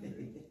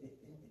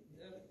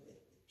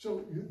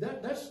 So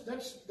that's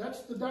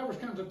the diverse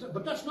kinds of tongues.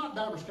 But that's not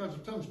diverse kinds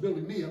of tongues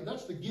building me up.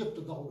 That's the gift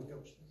of the Holy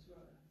Ghost. That's right.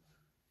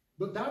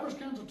 But diverse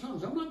kinds of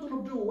tongues, I'm not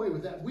going to do away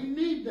with that. We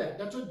need that.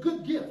 That's a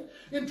good gift.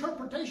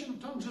 Interpretation of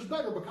tongues is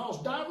better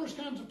because diverse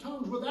kinds of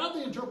tongues without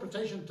the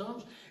interpretation of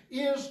tongues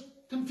is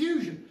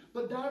confusion.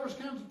 But diverse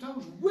kinds of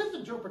tongues with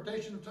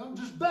interpretation of tongues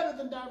is better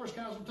than diverse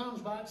kinds of tongues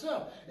by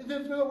itself. And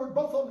then, in other words,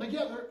 both of them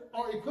together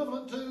are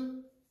equivalent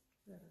to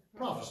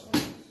prophecy.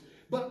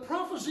 But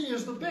prophecy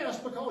is the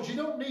best because you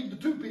don't need the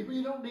two people.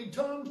 You don't need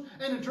tongues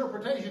and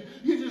interpretation.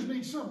 You just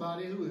need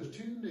somebody who is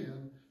tuned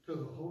in to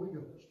the Holy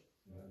Ghost.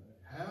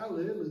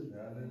 Hallelujah.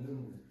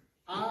 Hallelujah.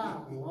 I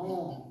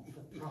long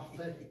for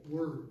prophetic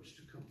words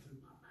to come through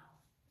my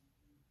mouth.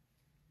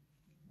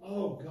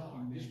 Oh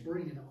God, just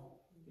bring it on.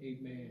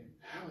 Amen.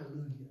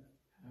 Hallelujah.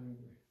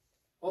 Hallelujah.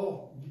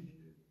 Oh,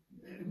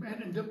 and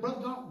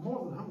Brother Don,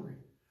 more than hungry.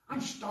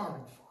 I'm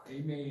starving for it.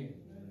 Amen.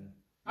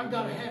 I've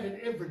got to have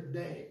it every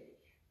day.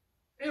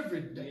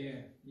 Every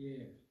day.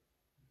 Yeah.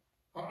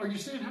 Are you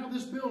seeing how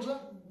this builds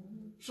up?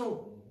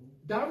 So,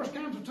 diverse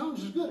kinds of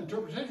tongues is good.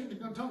 Interpretation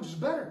of tongues is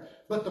better.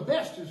 But the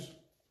best is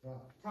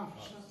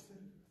prophecy.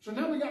 So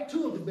now we got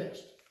two of the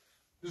best.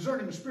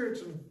 Discerning the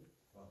spirits and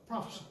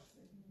prophecy.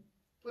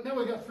 But now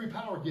we got three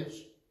power gifts.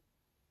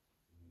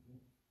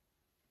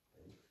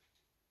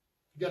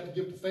 You got the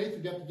gift of faith,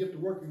 you got the gift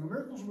of working of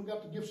miracles, and we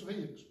got the gifts of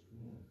healings.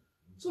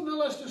 So now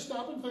let's just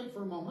stop and think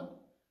for a moment.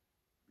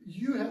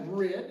 You have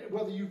read,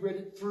 whether you've read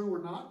it through or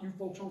not, you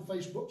folks on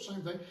Facebook,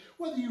 same thing.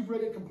 Whether you've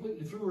read it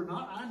completely through or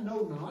not, I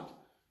know not.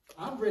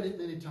 I've read it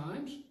many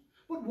times.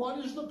 But what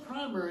is the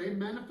primary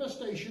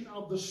manifestation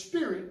of the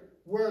Spirit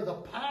where the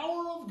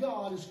power of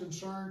God is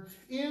concerned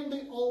in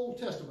the Old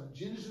Testament?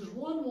 Genesis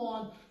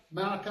 1:1,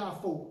 Malachi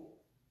 4.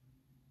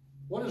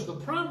 What is the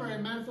primary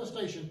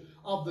manifestation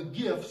of the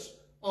gifts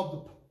of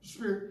the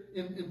Spirit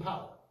in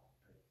power?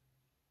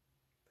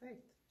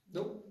 Faith.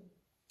 Nope.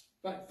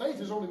 In fact, faith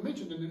is only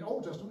mentioned in the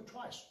Old Testament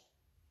twice.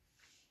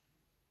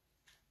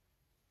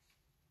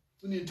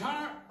 In the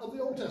entire of the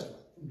Old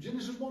Testament, from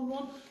Genesis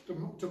 1:1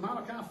 to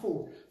Malachi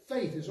 4,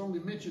 faith is only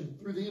mentioned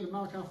through the end of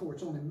Malachi 4.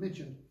 It's only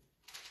mentioned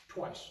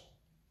twice.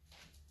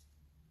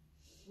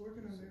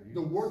 Working on miracles.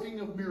 The working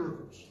of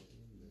miracles.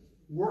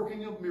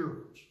 Working of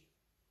miracles.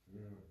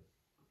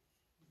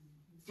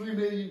 3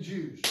 million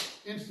Jews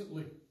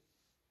instantly.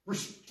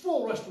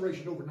 Full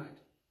restoration overnight.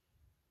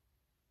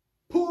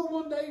 Poor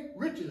one day,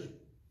 riches,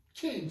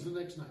 kings the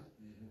next night.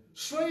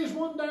 Slaves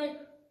one day,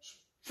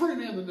 free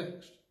men the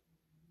next.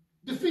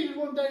 Defeated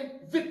one day,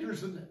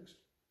 victors the next.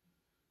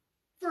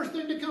 First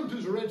thing to come to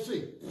is the Red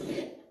Sea.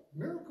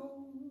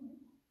 Miracle.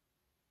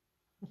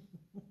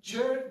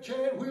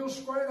 Chariot wheels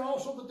squared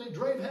off so that they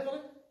drave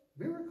heavily.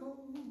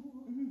 Miracle.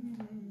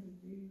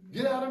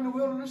 Get out in the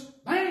wilderness.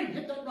 Bang!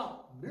 Hit that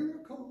rock.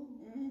 Miracle.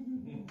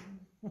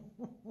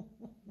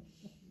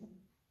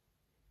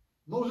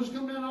 Moses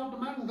come down off the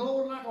mountain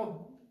glowing like a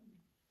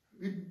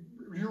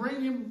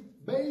uranium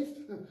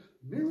bathed.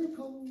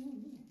 Miracle.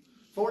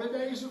 40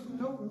 days of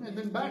no, and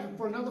then back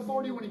for another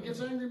 40 when he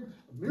gets angry.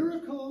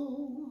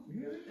 Miracle.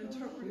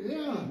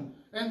 Yeah.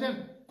 And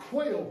then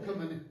quail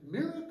coming in.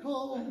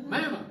 Miracle.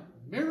 Manna.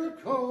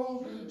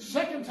 Miracle.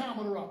 Second time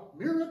on the rock.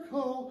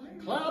 Miracle.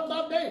 Cloud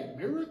by day.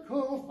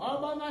 Miracle.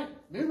 Fire by night.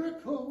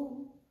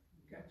 Miracle.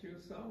 Got your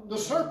soul. The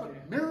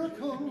serpent.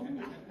 Miracle.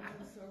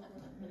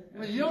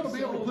 Now, you ought to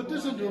be able to put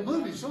this into a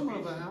movie somewhere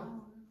about.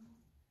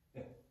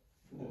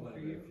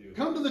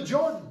 Come to the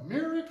Jordan.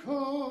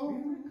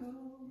 Miracle.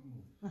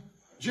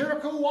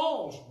 Jericho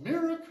walls.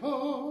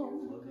 Miracle.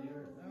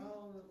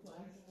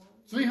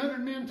 300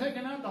 men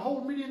taken out the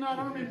whole Midianite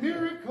army.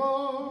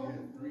 Miracle.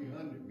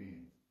 300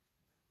 men.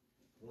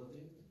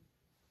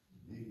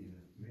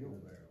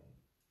 Meal barrel.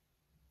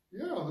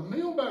 Yeah, the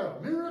meal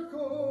barrel.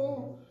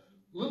 Miracle.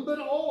 A little bit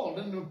of oil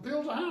in the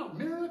fields of house.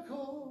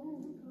 Miracle.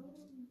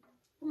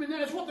 I mean,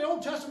 that's what the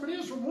Old Testament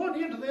is from one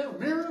end to the other.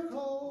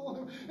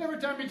 Miracle. Every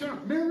time you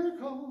turn,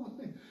 miracle.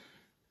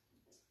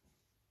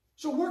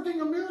 So working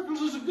of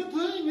miracles is a good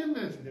thing, isn't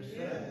it?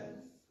 Yes.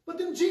 But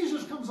then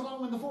Jesus comes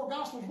along in the four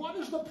Gospels. What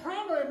is the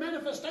primary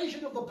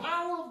manifestation of the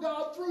power of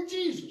God through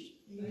Jesus?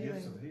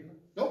 Gifts of healing.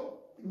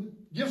 Nope.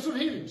 Gifts of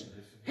healings.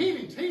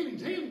 Healings,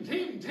 healings, healings,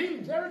 healings,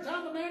 healings. Every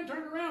time the man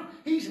turned around,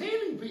 he's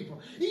healing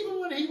people. Even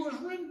when he was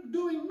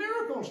doing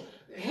miracles,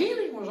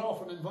 healing was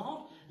often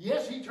involved.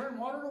 Yes, he turned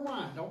water to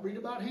wine. Don't read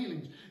about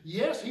healings.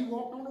 Yes, he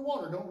walked on the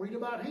water. Don't read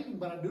about healing,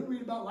 but I do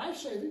read about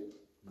life-saving.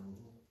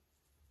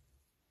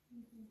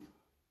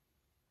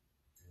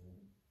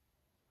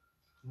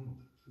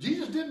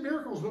 Jesus did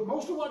miracles, but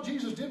most of what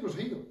Jesus did was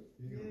heal.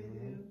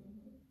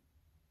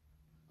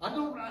 I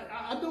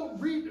don't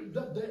read.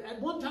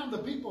 At one time, the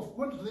people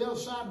went to the other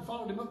side and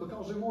followed him up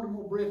because they wanted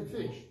more bread and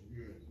fish.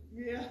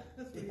 Yeah,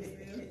 that's what he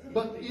said.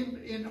 But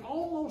in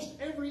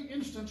almost every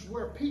instance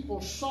where people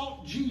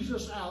sought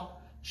Jesus out,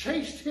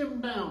 chased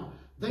him down,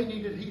 they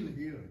needed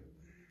healing.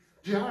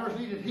 Jairus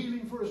needed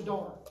healing for his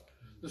daughter.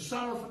 The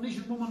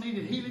Syrophoenician woman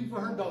needed healing for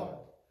her daughter.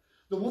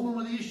 The woman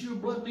with the issue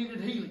of blood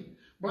needed healing.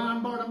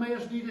 Blind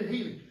Bartimaeus needed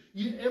healing.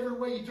 Every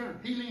way you turn,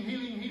 healing,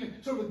 healing, healing.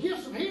 So the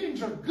gifts of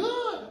healings are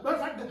good. Matter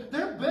of fact,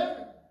 they're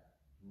better.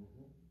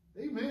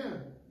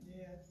 Amen.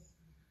 Yes.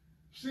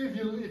 See, if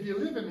you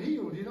live in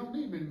healed, you don't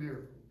need many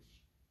miracles.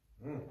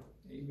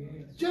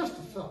 Amen. Just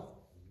a thought.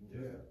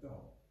 Yeah,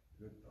 thought.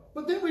 Good thought.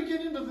 But then we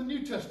get into the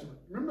New Testament.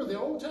 Remember, the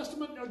Old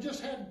Testament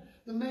just had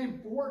the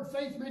word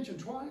faith mentioned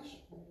twice.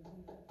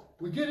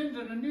 We get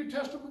into the New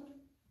Testament.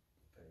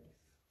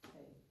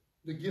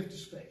 The gift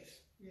is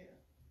faith. Yeah.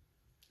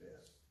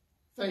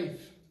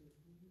 Faith.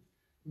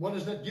 What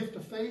is that gift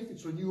of faith?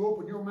 It's when you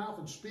open your mouth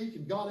and speak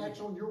and God acts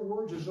on your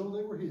words as though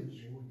they were His.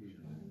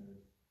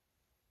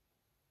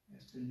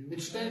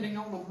 It's standing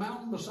on a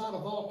mountain beside a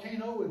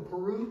volcano in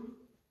Peru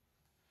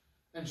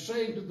and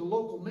saying to the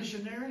local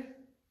missionary,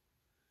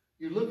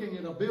 you're looking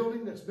at a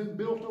building that's been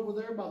built over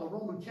there by the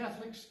Roman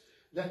Catholics,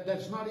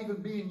 that's not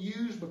even being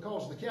used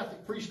because the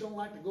Catholic priests don't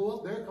like to go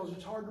up there because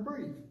it's hard to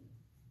breathe.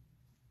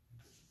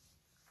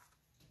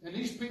 And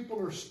these people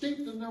are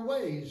steeped in their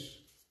ways.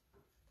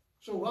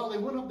 So while they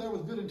went up there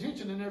with good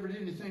intention, they never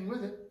did anything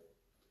with it.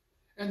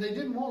 And they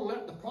didn't want to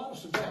let the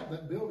Protestants have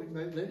that building.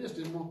 They just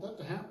didn't want that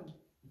to happen.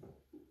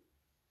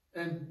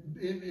 And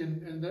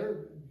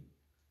they're,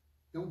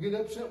 don't get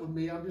upset with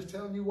me. I'm just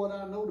telling you what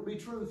I know to be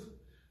truth.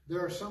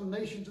 There are some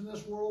nations in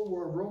this world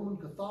where Roman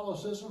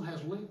Catholicism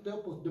has linked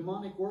up with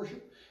demonic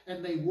worship,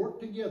 and they work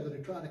together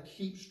to try to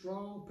keep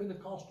strong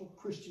Pentecostal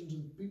Christians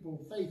and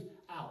people of faith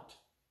out.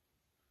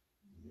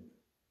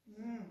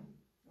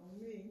 On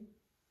me.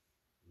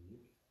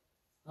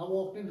 I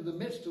walked into the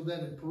midst of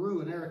that in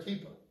Peru, in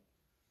Arequipa,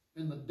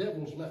 and the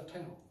devils left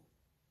town.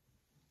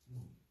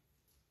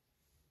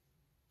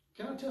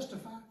 Can I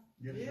testify?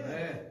 Yes, Yeah,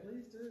 sir.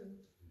 please do.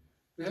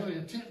 We're having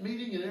a tent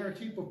meeting in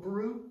Arequipa,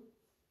 Peru.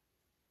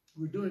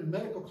 We're doing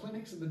medical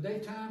clinics in the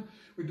daytime.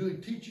 We're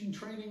doing teaching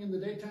training in the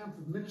daytime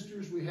for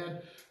ministers. We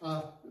had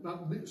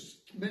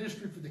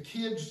ministry for the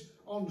kids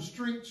on the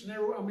streets and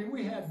everywhere. I mean,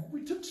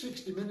 we took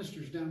 60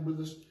 ministers down with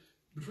us,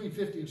 between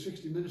 50 and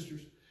 60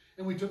 ministers.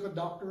 And we took a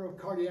doctor, a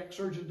cardiac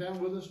surgeon down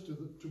with us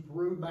to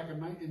Peru back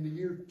in the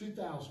year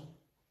 2000.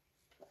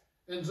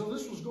 And so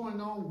this was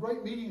going on,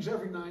 great meetings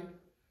every night.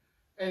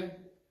 And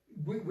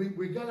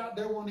we got out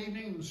there one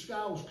evening and the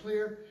sky was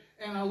clear.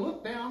 And I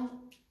looked down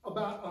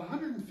about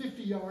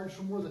 150 yards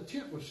from where the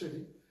tent was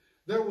sitting.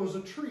 There was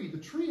a tree. The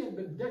tree had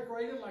been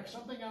decorated like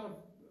something out of,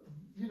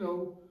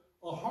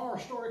 a horror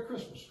story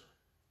Christmas.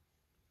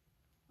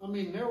 I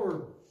mean, there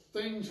were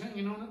things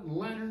hanging on it and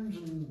lanterns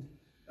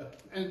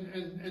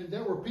and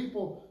there were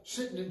people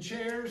sitting in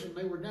chairs and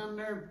they were down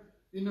there,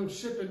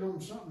 sipping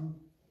on something.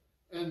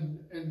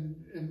 And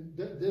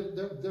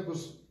there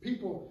was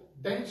people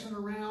dancing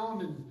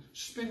around and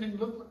spinning.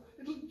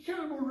 It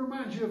kind of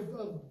reminds you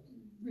of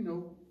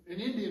an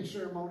Indian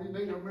ceremony,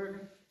 Native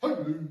American.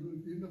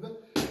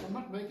 I'm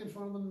not making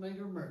fun of the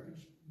Native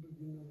Americans.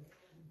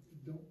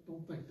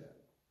 Don't think that.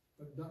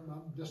 But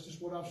that's just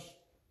what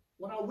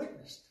I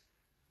witnessed.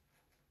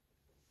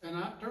 And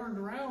I turned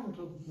around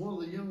to one of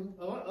the young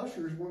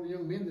ushers, one of the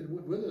young men that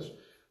went with us.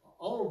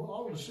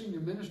 All of the senior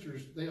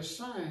ministers, they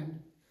assigned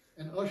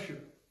an usher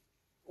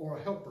or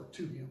a helper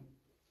to him.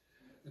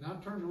 And I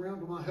turned around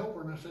to my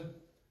helper and I said,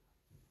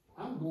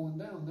 I'm going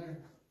down there.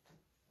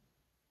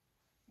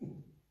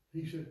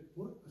 He said,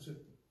 what? I said,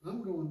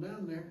 I'm going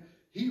down there.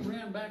 He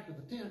ran back to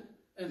the tent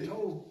and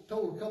told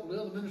a couple of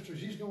other ministers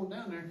he's going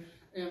down there.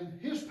 And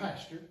his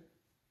pastor,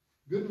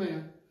 good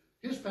man,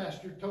 his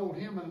pastor told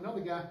him and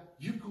another guy,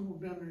 you go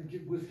down there and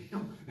get with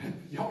him.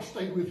 And y'all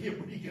stay with him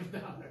when he gets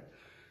down there.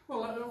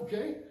 Well,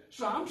 okay.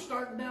 So I'm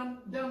starting down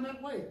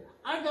that way.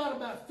 I got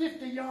about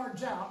 50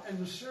 yards out and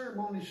the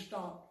ceremony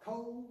stopped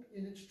cold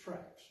in its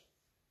tracks.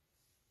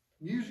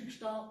 Music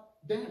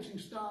stopped, dancing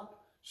stopped,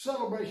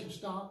 celebration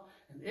stopped,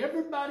 and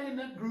everybody in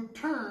that group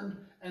turned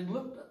and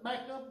looked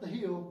back up the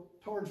hill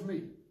towards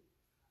me.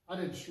 I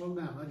didn't slow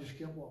down. I just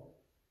kept walking.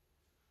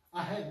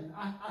 I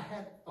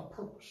had a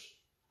purpose.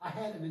 I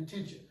had an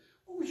intention.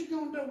 What was you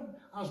going to do?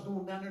 I was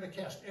going down there to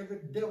cast every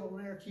devil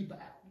in there, keep it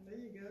out. There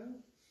you go.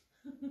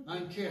 I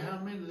didn't care how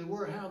many they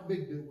were, how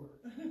big they were.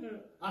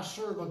 I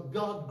serve a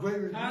God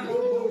greater than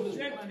Hallelujah.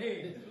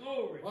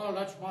 Glory. Oh,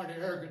 that's mighty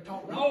arrogant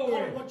talk. Glory. Don't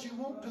call it what you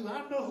want to.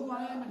 I know who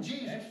I am in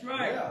Jesus. That's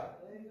right. Yeah.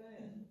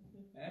 Amen.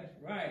 That's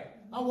right.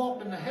 I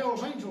walked in the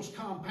Hell's Angels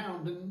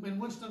compound in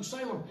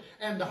Winston-Salem,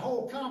 and the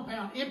whole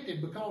compound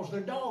emptied because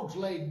their dogs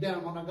laid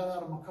down when I got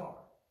out of my car.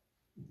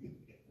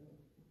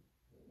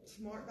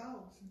 Smart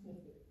dogs.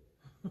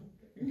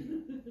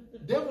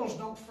 Devils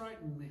don't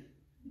frighten me.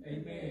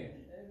 Amen.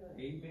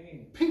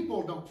 Amen.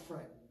 People don't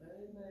frighten me.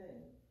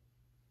 Amen.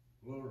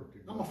 Glory to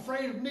I'm God.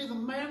 afraid of neither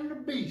man nor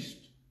beast,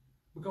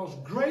 because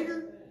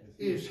greater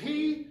is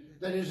he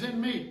that is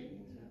in me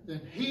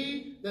than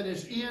he that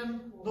is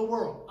in the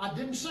world. I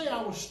didn't say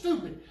I was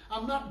stupid.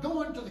 I'm not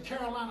going to the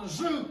Carolina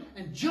Zoo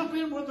and jump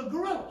in with the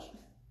gorillas.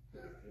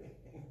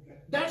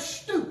 That's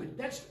stupid.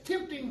 That's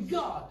tempting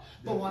God.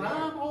 But when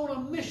I'm on a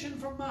mission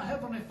from my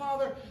Heavenly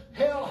Father,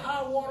 hell,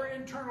 high water,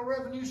 Internal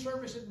Revenue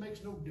Service, it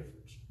makes no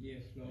difference.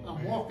 Yes, Lord.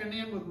 I'm walking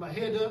in with my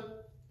head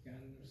up,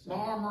 my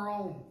armor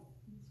on,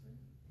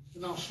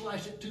 and I'll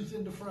slash it tooth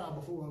into fry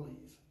before I leave.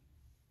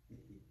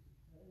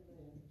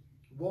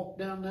 Walked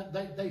down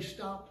that, they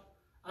stopped.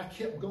 I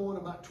kept going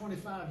about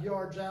 25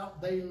 yards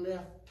out. They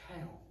left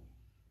town.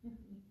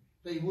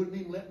 They wouldn't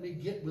even let me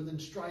get within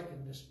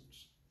striking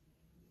distance.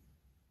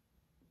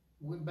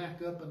 Went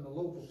back up and the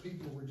local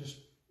people were just,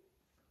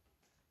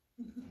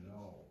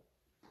 No.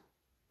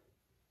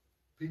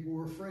 people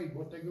were afraid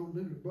what they're going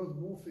to do to Brother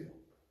Moorefield.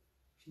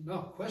 So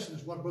now the question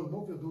is what Brother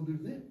Moorefield going to do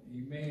to them.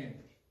 Amen.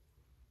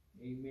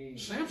 Amen.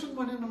 Samson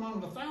went in among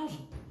the 1,000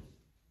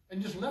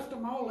 and just left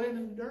them all laying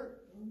in the dirt.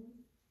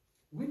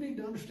 We need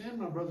to understand,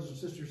 my brothers and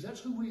sisters,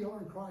 that's who we are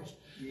in Christ.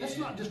 That's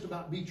not just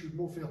about Beechard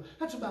Moorefield.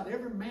 That's about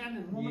every man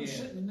and woman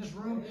sitting in this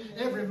room,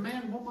 every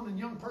man, woman, and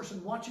young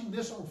person watching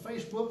this on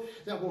Facebook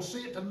that will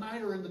see it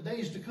tonight or in the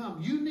days to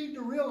come. You need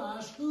to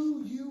realize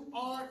who you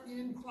are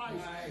in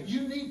Christ. Right.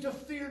 You need to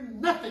fear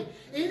nothing.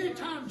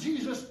 Anytime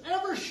Jesus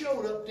ever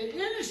showed up to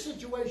any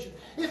situation,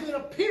 if it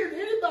appeared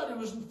anybody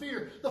was in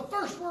fear, the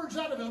first words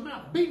out of his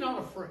mouth, be not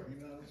afraid.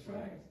 That's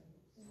right.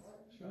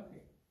 That's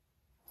right.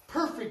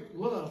 Perfect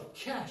love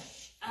casts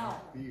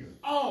out Fear.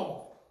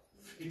 all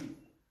fear.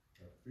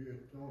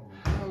 Fear torment.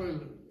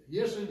 Hallelujah.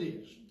 Yes, it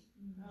is.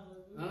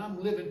 Hallelujah. And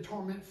I'm living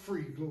torment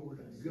free. Glory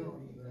to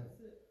God. That's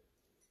it.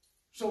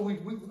 So we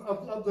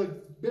of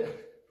the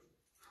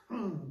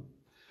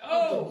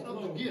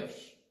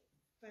gifts,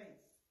 Faith.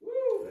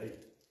 Woo.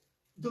 Faith.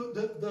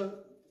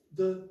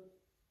 the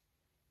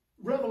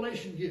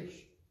revelation gifts,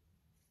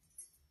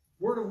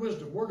 word of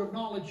wisdom, word of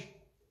knowledge,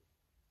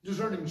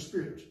 discerning of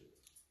spirits.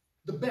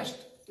 The best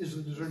is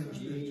the discerning of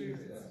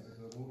spirits.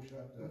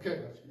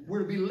 Okay, we're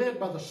to be led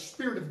by the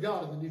Spirit of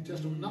God in the New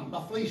Testament, not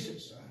by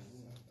fleeces.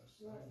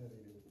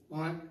 All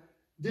right.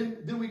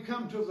 Then we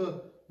come to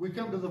the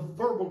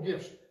verbal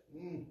gifts.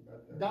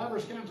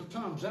 Divers kinds of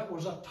tongues. That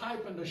was a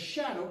type and a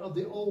shadow of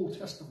the Old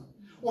Testament.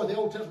 Or the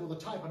Old Testament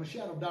was a type and a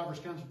shadow of divers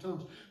kinds of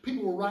tongues.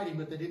 People were writing,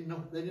 but they didn't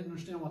know. They didn't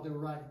understand what they were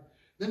writing.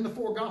 Then the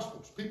four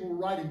Gospels. People were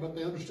writing, but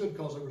they understood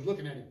because they were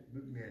looking at him.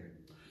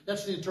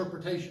 That's the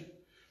interpretation.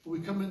 But we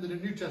come into the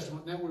New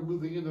Testament. Now we're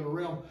moving into the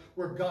realm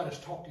where God is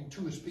talking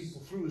to his people,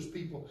 through his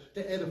people,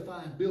 to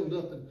edify and build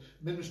up and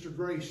minister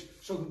grace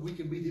so that we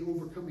can be the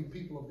overcoming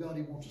people of God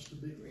he wants us to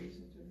be.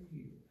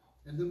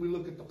 And then we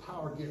look at the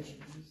power gifts,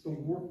 the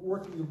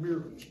working of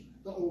miracles,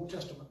 the Old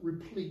Testament,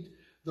 replete,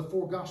 the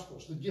four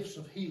Gospels, the gifts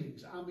of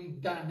healings. I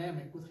mean,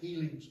 dynamic with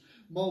healings,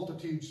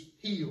 multitudes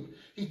healed.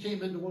 He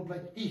came into one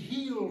place. He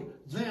healed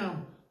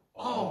them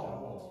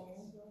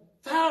all.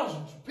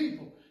 Thousands of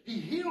people. He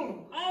healed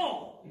them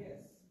all. Yes.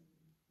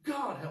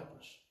 God help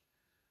us.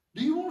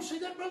 Do you want to see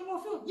that, Brother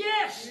Moorefield?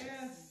 Yes.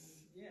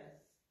 Yes. Yes.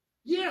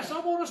 Yes, I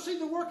want to see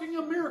the working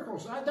of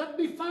miracles. That'd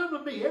be fine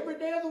with me every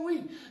day of the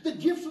week. The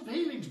gifts of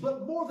healings.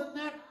 But more than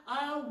that,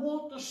 I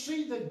want to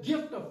see the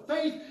gift of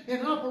faith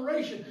in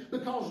operation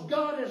because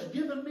God has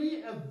given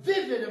me a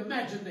vivid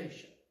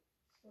imagination.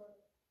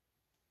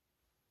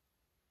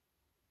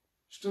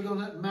 Stood on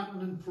that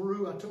mountain in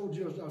Peru. I told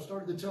you, I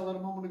started to tell that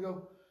a moment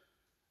ago.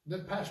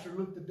 That pastor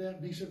looked at that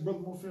and he said, Brother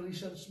Moorefield, he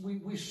said,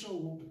 we so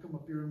want to come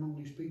up here among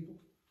these people.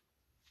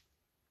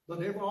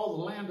 But all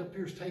the land up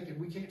here is taken.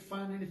 We can't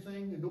find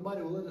anything and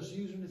nobody will let us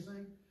use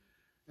anything.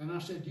 And I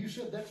said, you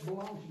said that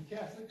belongs to the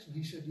Catholics? And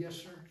he said, yes,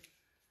 sir.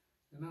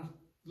 And I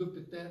looked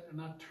at that and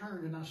I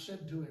turned and I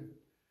said to him,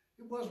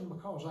 it wasn't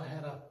because I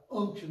had an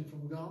unction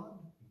from God.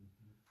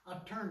 I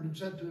turned and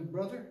said to him,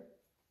 brother,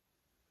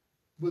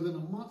 within a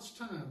month's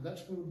time,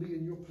 that's going to be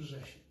in your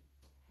possession.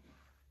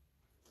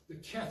 The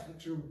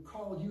Catholics are going to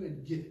call you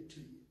and give it to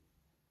you.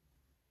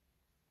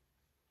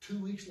 2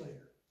 weeks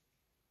later,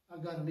 I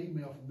got an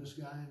email from this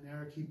guy in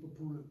Arequipa,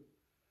 Peru.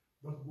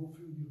 Brother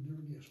Moorefield, you'll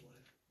never guess what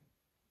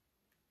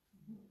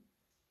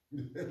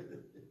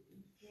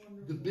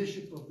happened. The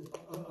bishop of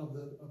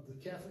the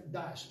Catholic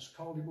diocese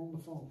called him on the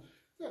phone.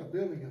 We've got a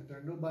building up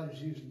there,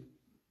 nobody's using it.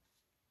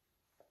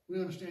 We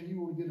understand you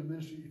want to get a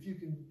ministry. If you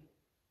can,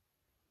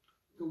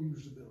 go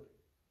use the building.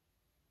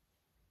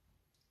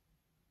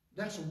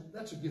 That's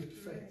a gift of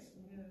faith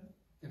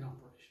in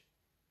operation.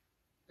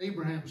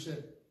 Abraham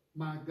said,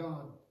 my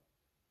God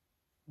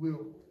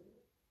will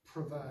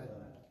provide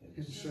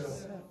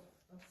himself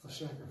a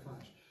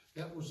sacrifice.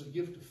 That was a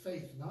gift of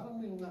faith, not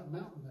only on that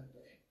mountain that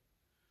day,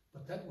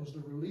 but that was the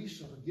release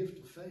of a gift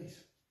of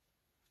faith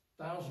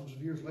thousands of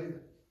years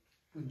later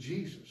when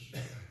Jesus,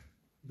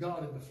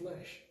 God in the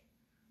flesh,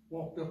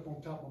 walked up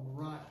on top of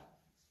Moriah,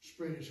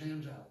 spread his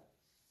hands out,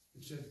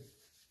 and said,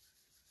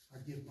 I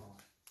give my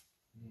life.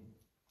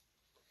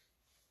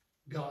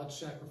 God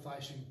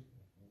sacrificing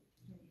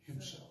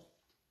himself.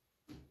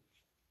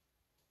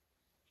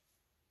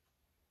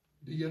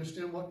 Do you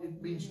understand what it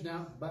means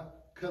now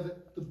about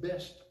covet the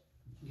best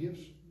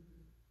gifts?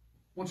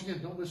 Once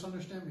again, don't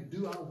misunderstand me.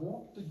 Do I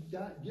want the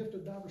gift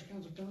of diverse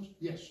kinds of tongues?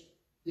 Yes.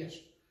 Yes.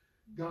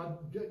 God,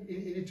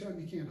 anytime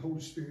you can, Holy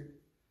Spirit.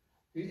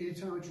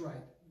 Anytime it's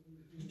right.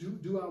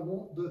 Do I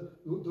want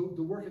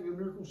the working of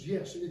miracles?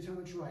 Yes, anytime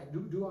it's right.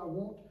 Do I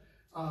want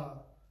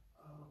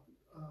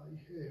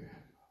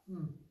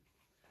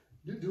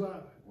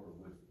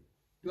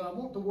do I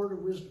want the word of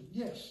wisdom?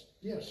 Yes,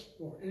 yes,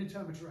 Lord,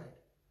 anytime it's right.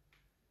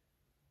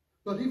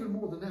 But even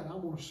more than that, I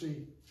want to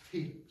see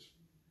healings.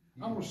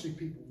 I want to see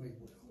people made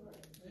well.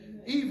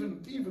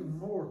 Even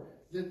more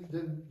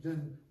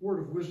than word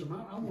of wisdom,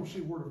 I want to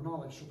see word of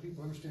knowledge so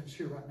people understand it's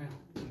here right now.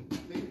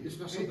 It's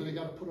not something they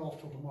got to put off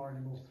till tomorrow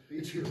anymore.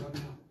 It's here right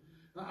now.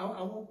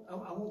 I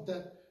want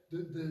that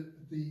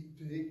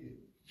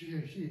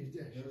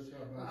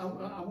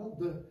I want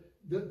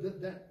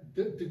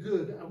the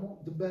good. I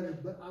want the better,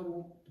 but I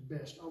want the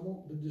best. I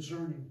want the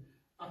discerning.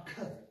 I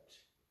covet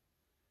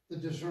the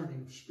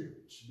discerning of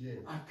spirits. Yes.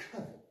 I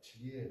covet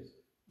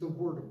the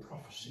word of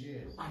prophecy.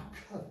 Yes. I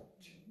covet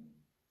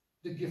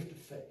the gift of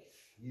faith.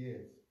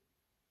 Yes.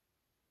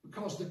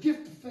 Because the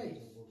gift of faith,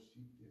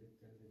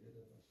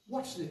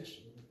 watch this.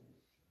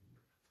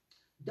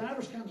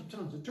 Diverse kinds of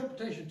tongues,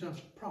 interpretation of tongues,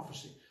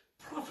 prophecy.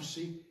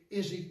 Prophecy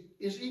is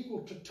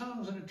equal to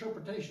tongues and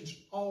interpretations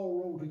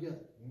all rolled together.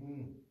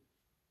 Mm.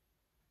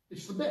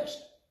 It's the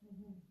best.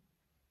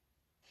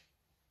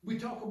 We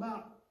talk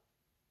about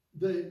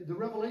the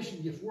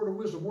revelation gifts, word of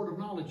wisdom, word of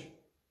knowledge,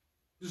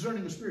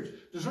 discerning of spirits.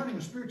 Discerning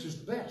of spirits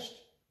is the best.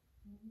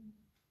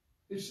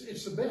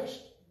 It's the best.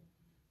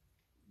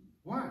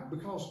 Why?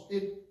 Because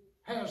it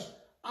has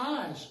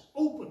eyes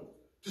open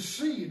to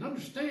see and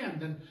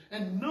understand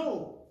and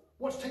know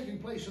what's taking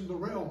place in the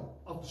realm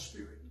of the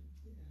Spirit.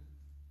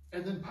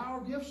 And then power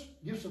gifts,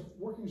 gifts of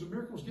workings of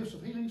miracles, gifts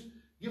of healings,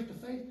 gift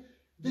of faith.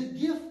 The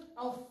gift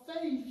of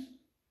faith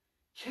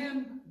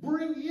can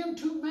bring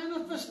into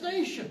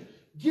manifestation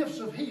gifts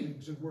of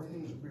healings and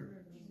workings of miracles.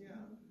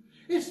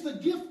 It's the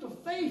gift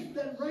of faith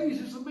that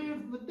raises a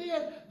man from the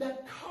dead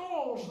that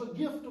calls the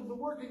gift of the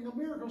working of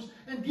miracles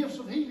and gifts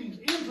of healings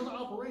into the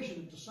operation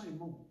at the same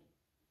moment.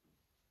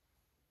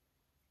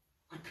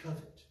 I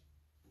covet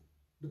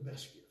the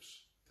best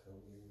gifts. Cover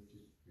me with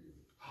your spirit.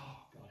 Oh,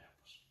 God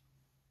help us.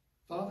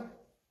 Father,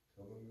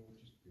 Cover me with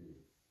your spirit.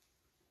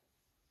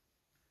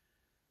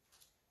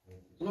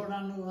 Thank you. Lord,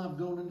 I know I've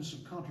gone into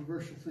some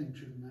controversial things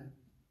here tonight.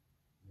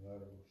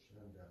 Lord, I will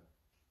send out.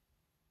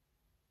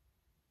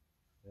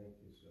 Thank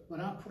you, sir. But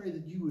I pray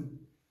that you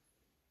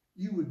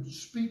would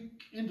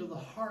speak into the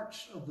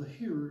hearts of the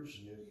hearers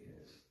Yes,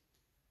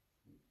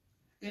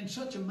 Lord. in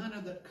such a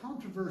manner that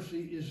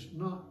controversy is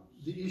not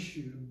the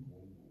issue,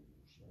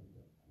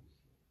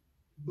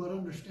 but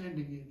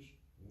understanding is.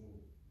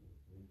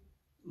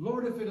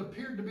 Lord, if it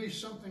appeared to be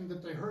something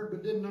that they heard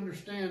but didn't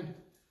understand,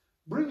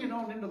 bring it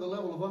on into the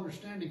level of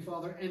understanding,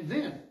 Father, and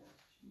then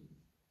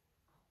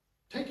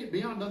take it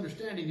beyond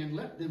understanding and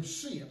let them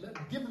see it.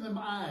 Give them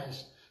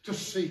eyes to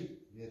see.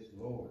 Yes,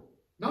 Lord.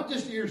 Not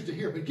just ears to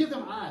hear, but give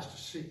them eyes to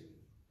see.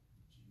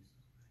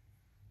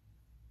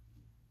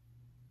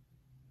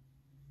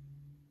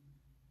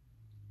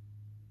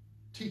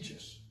 Teach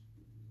us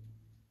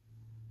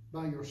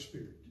by your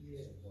Spirit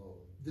Yes, Lord.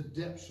 the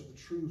depths of the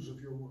truths of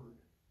your word.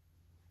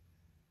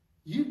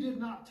 You did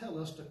not tell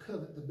us to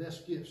covet the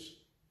best gifts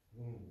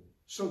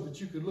so that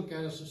you could look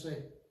at us and say,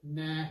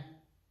 nah, I'm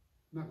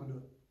not going to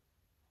do it.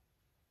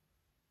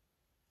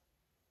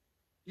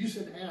 You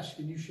said, ask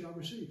and you shall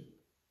receive.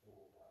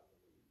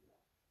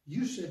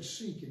 You said,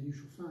 seek and you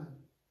shall find.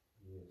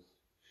 Yes.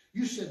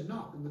 You said,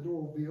 knock and the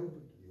door will be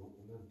opened. Be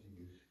open unto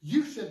you.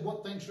 You said,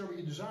 what things soever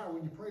you desire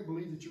when you pray,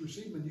 believe that you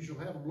receive them and you shall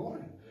have them,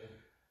 Lord.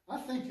 I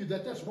thank you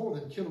that that's more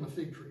than killing a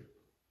fig tree.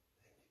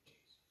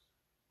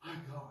 My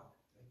God.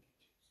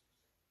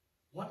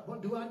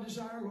 What do I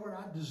desire, Lord?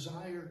 I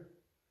desire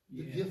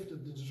the gift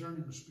of the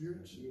discerning of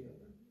spirits.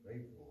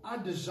 Faithful. I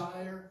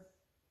desire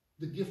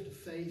the gift of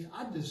faith.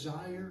 I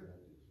desire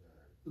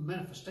the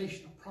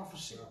manifestation of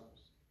prophecy.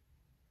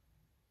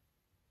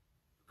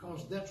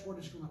 Because that's what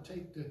it's going to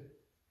take to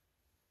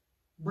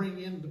bring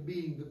into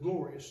being the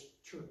glorious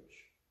church.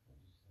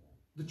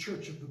 The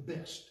church of the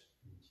best.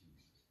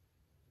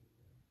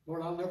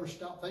 Lord, I'll never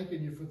stop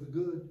thanking you for the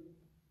good.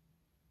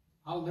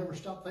 I'll never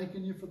stop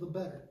thanking you for the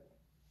better.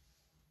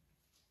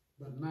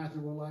 But neither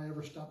will I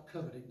ever stop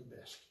coveting the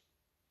best.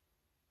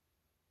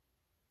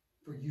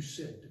 For you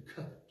said to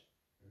covet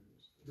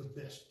the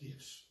best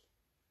gifts.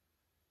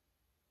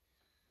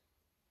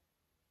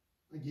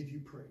 I give you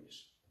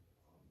praise.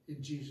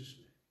 In Jesus'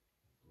 name.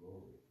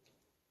 Glory.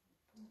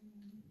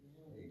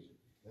 Praise.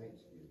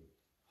 Thanksgiving.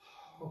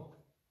 Oh,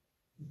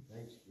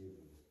 Thanksgiving.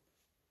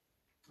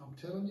 I'm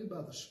telling you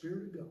by the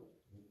Spirit of God.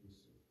 Thank you,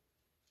 sir.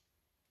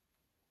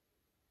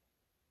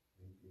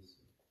 Thank you,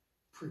 sir.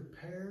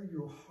 Prepare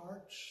your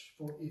hearts,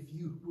 for if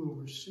you will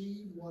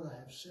receive what I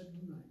have said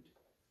tonight,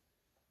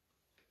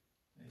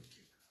 Thank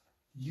you.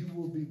 you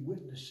will be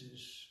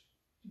witnesses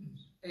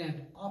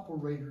and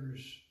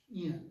operators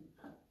in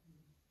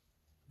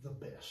the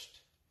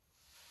best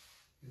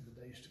in the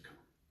days to come.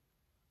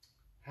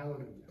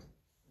 Hallelujah.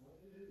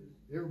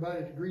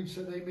 Everybody that agreed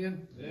said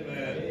amen.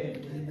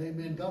 Amen. And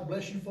amen. God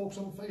bless you folks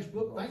on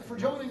Facebook. Thanks for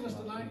joining us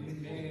tonight.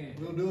 Amen.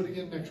 We'll do it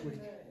again next week.